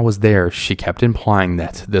time I was there, she kept implying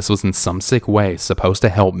that this was in some sick way supposed to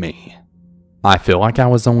help me. I feel like I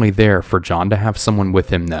was only there for John to have someone with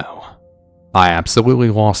him though. I absolutely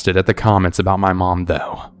lost it at the comments about my mom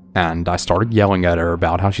though, and I started yelling at her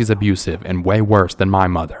about how she's abusive and way worse than my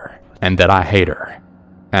mother, and that I hate her.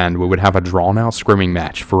 And we would have a drawn-out screaming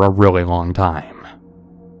match for a really long time.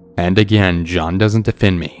 And again, John doesn't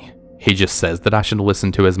defend me. He just says that I should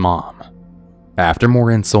listen to his mom. After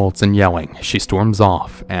more insults and yelling, she storms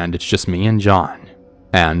off, and it's just me and John.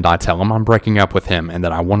 And I tell him I'm breaking up with him and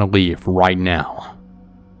that I want to leave right now.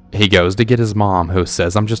 He goes to get his mom, who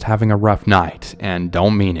says I'm just having a rough night and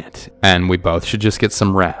don't mean it, and we both should just get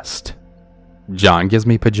some rest. John gives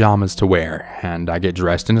me pajamas to wear, and I get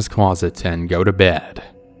dressed in his closet and go to bed.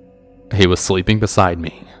 He was sleeping beside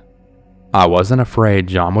me. I wasn't afraid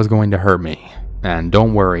John was going to hurt me, and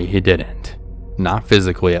don't worry, he didn't. Not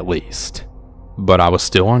physically, at least. But I was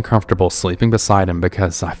still uncomfortable sleeping beside him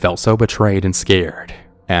because I felt so betrayed and scared,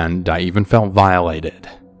 and I even felt violated.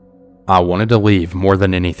 I wanted to leave more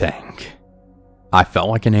than anything. I felt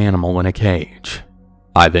like an animal in a cage.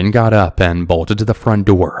 I then got up and bolted to the front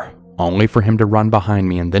door, only for him to run behind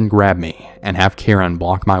me and then grab me and have Karen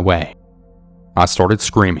block my way. I started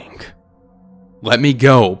screaming. "Let me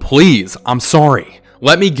go, please, I'm sorry,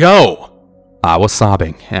 let me go!" I was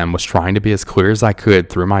sobbing and was trying to be as clear as I could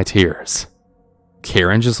through my tears.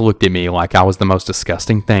 Karen just looked at me like I was the most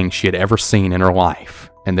disgusting thing she had ever seen in her life,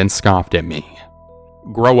 and then scoffed at me.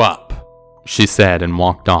 "Grow up," she said and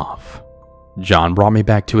walked off. John brought me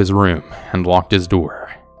back to his room and locked his door.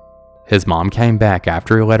 His mom came back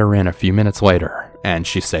after he let her in a few minutes later, and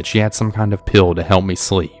she said she had some kind of pill to help me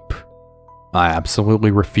sleep. I absolutely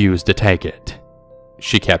refused to take it.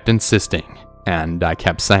 She kept insisting, and I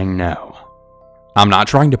kept saying no. "I'm not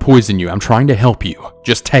trying to poison you, I'm trying to help you.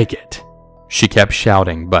 Just take it." She kept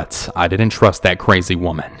shouting, but I didn't trust that crazy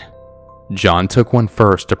woman. John took one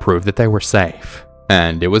first to prove that they were safe,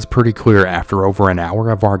 and it was pretty clear after over an hour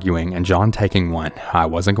of arguing and John taking one, I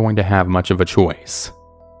wasn't going to have much of a choice.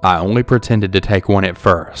 I only pretended to take one at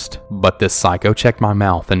first, but this psycho checked my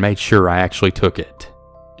mouth and made sure I actually took it.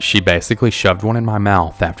 She basically shoved one in my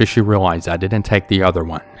mouth after she realized I didn't take the other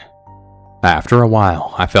one. After a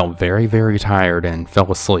while, I felt very, very tired and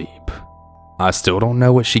fell asleep. I still don't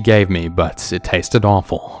know what she gave me, but it tasted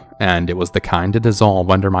awful, and it was the kind to dissolve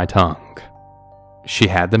under my tongue. She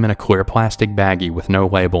had them in a clear plastic baggie with no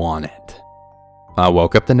label on it. I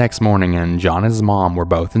woke up the next morning and John and his mom were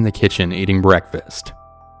both in the kitchen eating breakfast.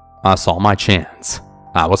 I saw my chance.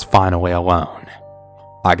 I was finally alone.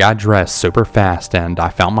 I got dressed super fast and I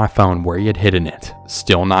found my phone where he had hidden it,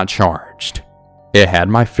 still not charged. It had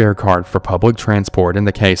my fare card for public transport in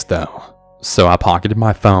the case though, so I pocketed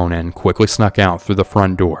my phone and quickly snuck out through the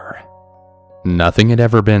front door. Nothing had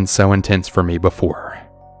ever been so intense for me before.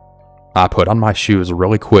 I put on my shoes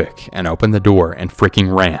really quick and opened the door and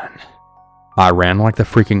freaking ran. I ran like the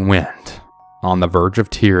freaking wind, on the verge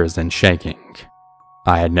of tears and shaking.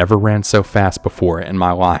 I had never ran so fast before in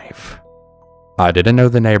my life. I didn't know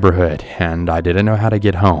the neighborhood, and I didn't know how to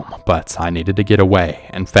get home, but I needed to get away,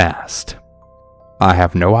 and fast. I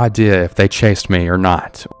have no idea if they chased me or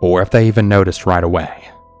not, or if they even noticed right away.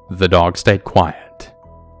 The dog stayed quiet.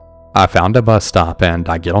 I found a bus stop, and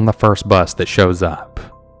I get on the first bus that shows up.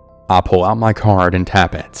 I pull out my card and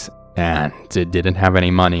tap it, and it didn't have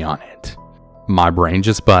any money on it. My brain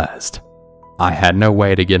just buzzed. I had no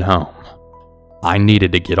way to get home. I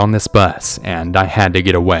needed to get on this bus, and I had to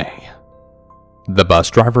get away. The bus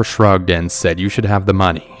driver shrugged and said you should have the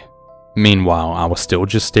money. Meanwhile, I was still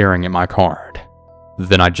just staring at my card.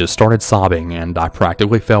 Then I just started sobbing and I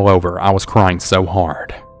practically fell over. I was crying so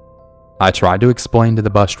hard. I tried to explain to the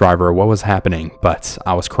bus driver what was happening, but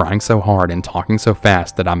I was crying so hard and talking so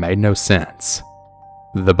fast that I made no sense.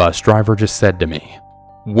 The bus driver just said to me,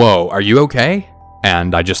 "Whoa, are you okay?"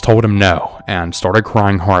 And I just told him no and started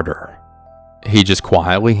crying harder. He just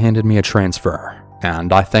quietly handed me a transfer,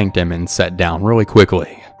 and I thanked him and sat down really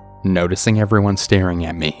quickly, noticing everyone staring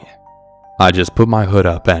at me. I just put my hood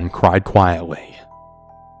up and cried quietly.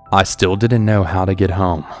 I still didn't know how to get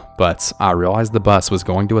home, but I realized the bus was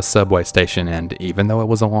going to a subway station, and even though it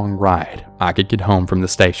was a long ride, I could get home from the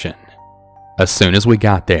station. As soon as we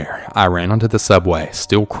got there, I ran onto the subway,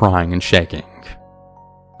 still crying and shaking.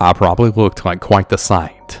 I probably looked like quite the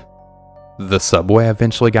sight. The subway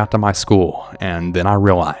eventually got to my school, and then I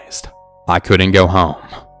realized I couldn't go home.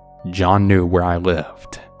 John knew where I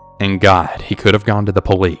lived, and God, he could have gone to the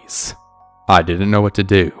police. I didn't know what to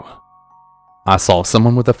do. I saw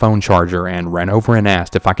someone with a phone charger and ran over and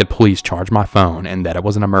asked if I could please charge my phone and that it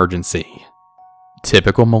was an emergency.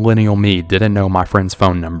 Typical millennial me didn't know my friend's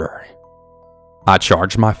phone number. I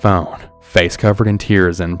charged my phone, face covered in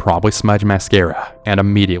tears and probably smudged mascara, and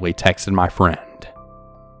immediately texted my friend.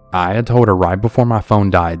 I had told her right before my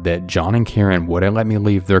phone died that John and Karen wouldn't let me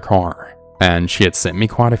leave their car, and she had sent me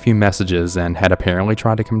quite a few messages and had apparently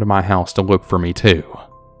tried to come to my house to look for me too.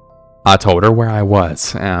 I told her where I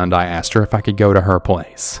was, and I asked her if I could go to her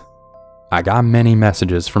place. I got many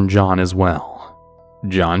messages from John as well.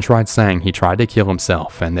 John tried saying he tried to kill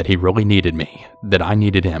himself and that he really needed me, that I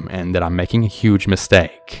needed him, and that I'm making a huge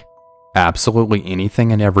mistake. Absolutely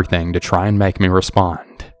anything and everything to try and make me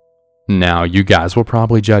respond. Now, you guys will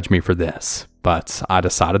probably judge me for this, but I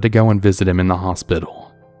decided to go and visit him in the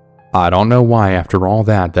hospital. I don't know why after all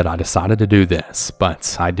that I decided to do this,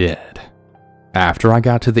 but I did. After I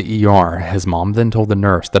got to the ER, his mom then told the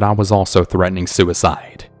nurse that I was also threatening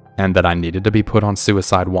suicide, and that I needed to be put on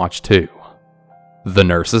suicide watch too. The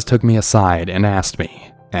nurses took me aside and asked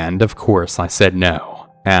me, and of course I said no,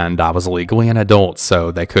 and I was legally an adult so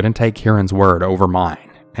they couldn't take Karen's word over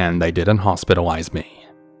mine, and they didn't hospitalize me.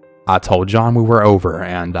 I told John we were over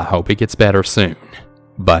and I hope he gets better soon,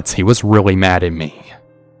 but he was really mad at me.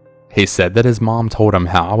 He said that his mom told him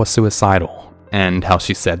how I was suicidal, and how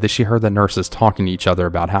she said that she heard the nurses talking to each other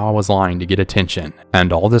about how I was lying to get attention,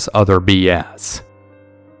 and all this other BS.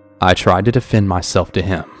 I tried to defend myself to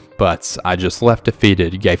him, but I just left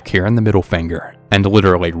defeated, gave Karen the middle finger, and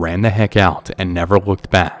literally ran the heck out and never looked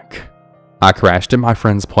back. I crashed at my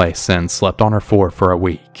friend's place and slept on her floor for a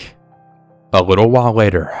week. A little while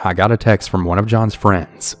later, I got a text from one of John's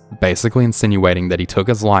friends, basically insinuating that he took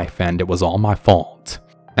his life and it was all my fault.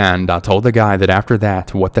 And I told the guy that after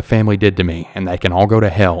that, what the family did to me, and they can all go to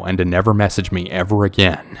hell and to never message me ever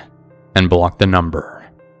again, and blocked the number.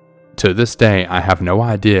 To this day, I have no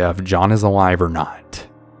idea if John is alive or not.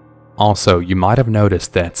 Also, you might have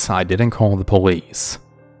noticed that I didn't call the police.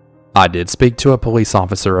 I did speak to a police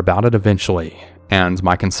officer about it eventually, and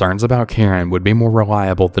my concerns about Karen would be more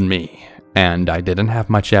reliable than me, and I didn't have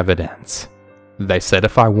much evidence. They said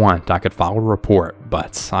if I want, I could file a report,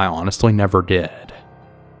 but I honestly never did.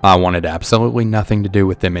 I wanted absolutely nothing to do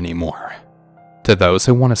with them anymore. To those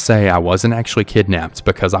who want to say I wasn't actually kidnapped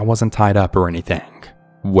because I wasn't tied up or anything,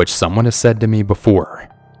 which someone has said to me before,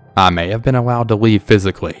 I may have been allowed to leave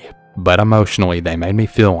physically, but emotionally they made me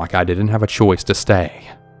feel like I didn't have a choice to stay.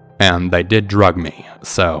 And they did drug me,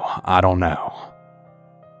 so I don't know.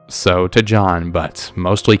 So to John, but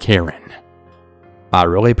mostly Karen, I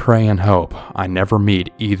really pray and hope I never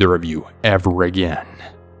meet either of you ever again.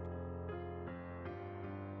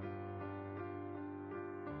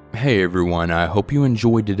 Hey everyone, I hope you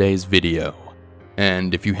enjoyed today's video.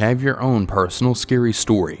 And if you have your own personal scary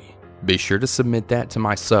story, be sure to submit that to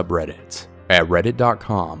my subreddit at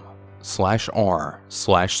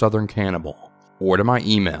reddit.com/r/southerncannibal or to my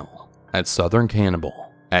email at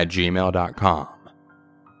southerncannibal@gmail.com.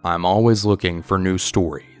 I'm always looking for new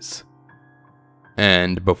stories.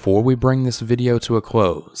 And before we bring this video to a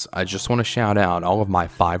close, I just want to shout out all of my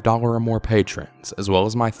 $5 or more patrons, as well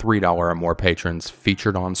as my $3 or more patrons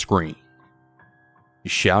featured on screen.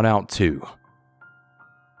 Shout out to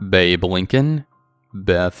Babe Lincoln,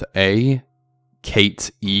 Beth A,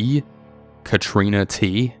 Kate E, Katrina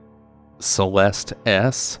T, Celeste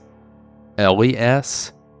S, Ellie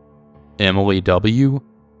S, Emily W,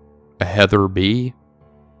 Heather B,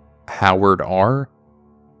 Howard R,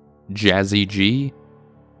 Jazzy G,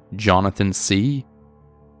 Jonathan C,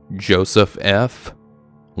 Joseph F,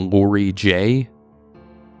 Lori J,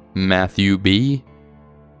 Matthew B,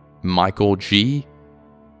 Michael G,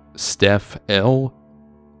 Steph L,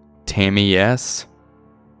 Tammy S,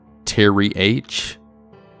 Terry H,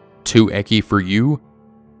 2Eki for you,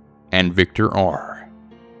 and Victor R.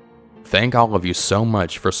 Thank all of you so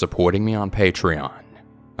much for supporting me on Patreon.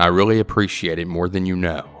 I really appreciate it more than you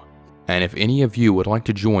know. And if any of you would like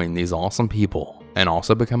to join these awesome people and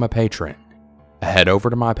also become a patron, head over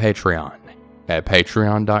to my Patreon at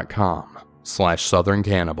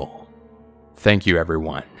patreon.com/southerncannibal. Thank you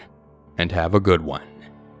everyone, and have a good one.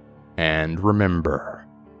 And remember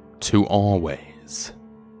to always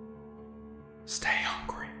stay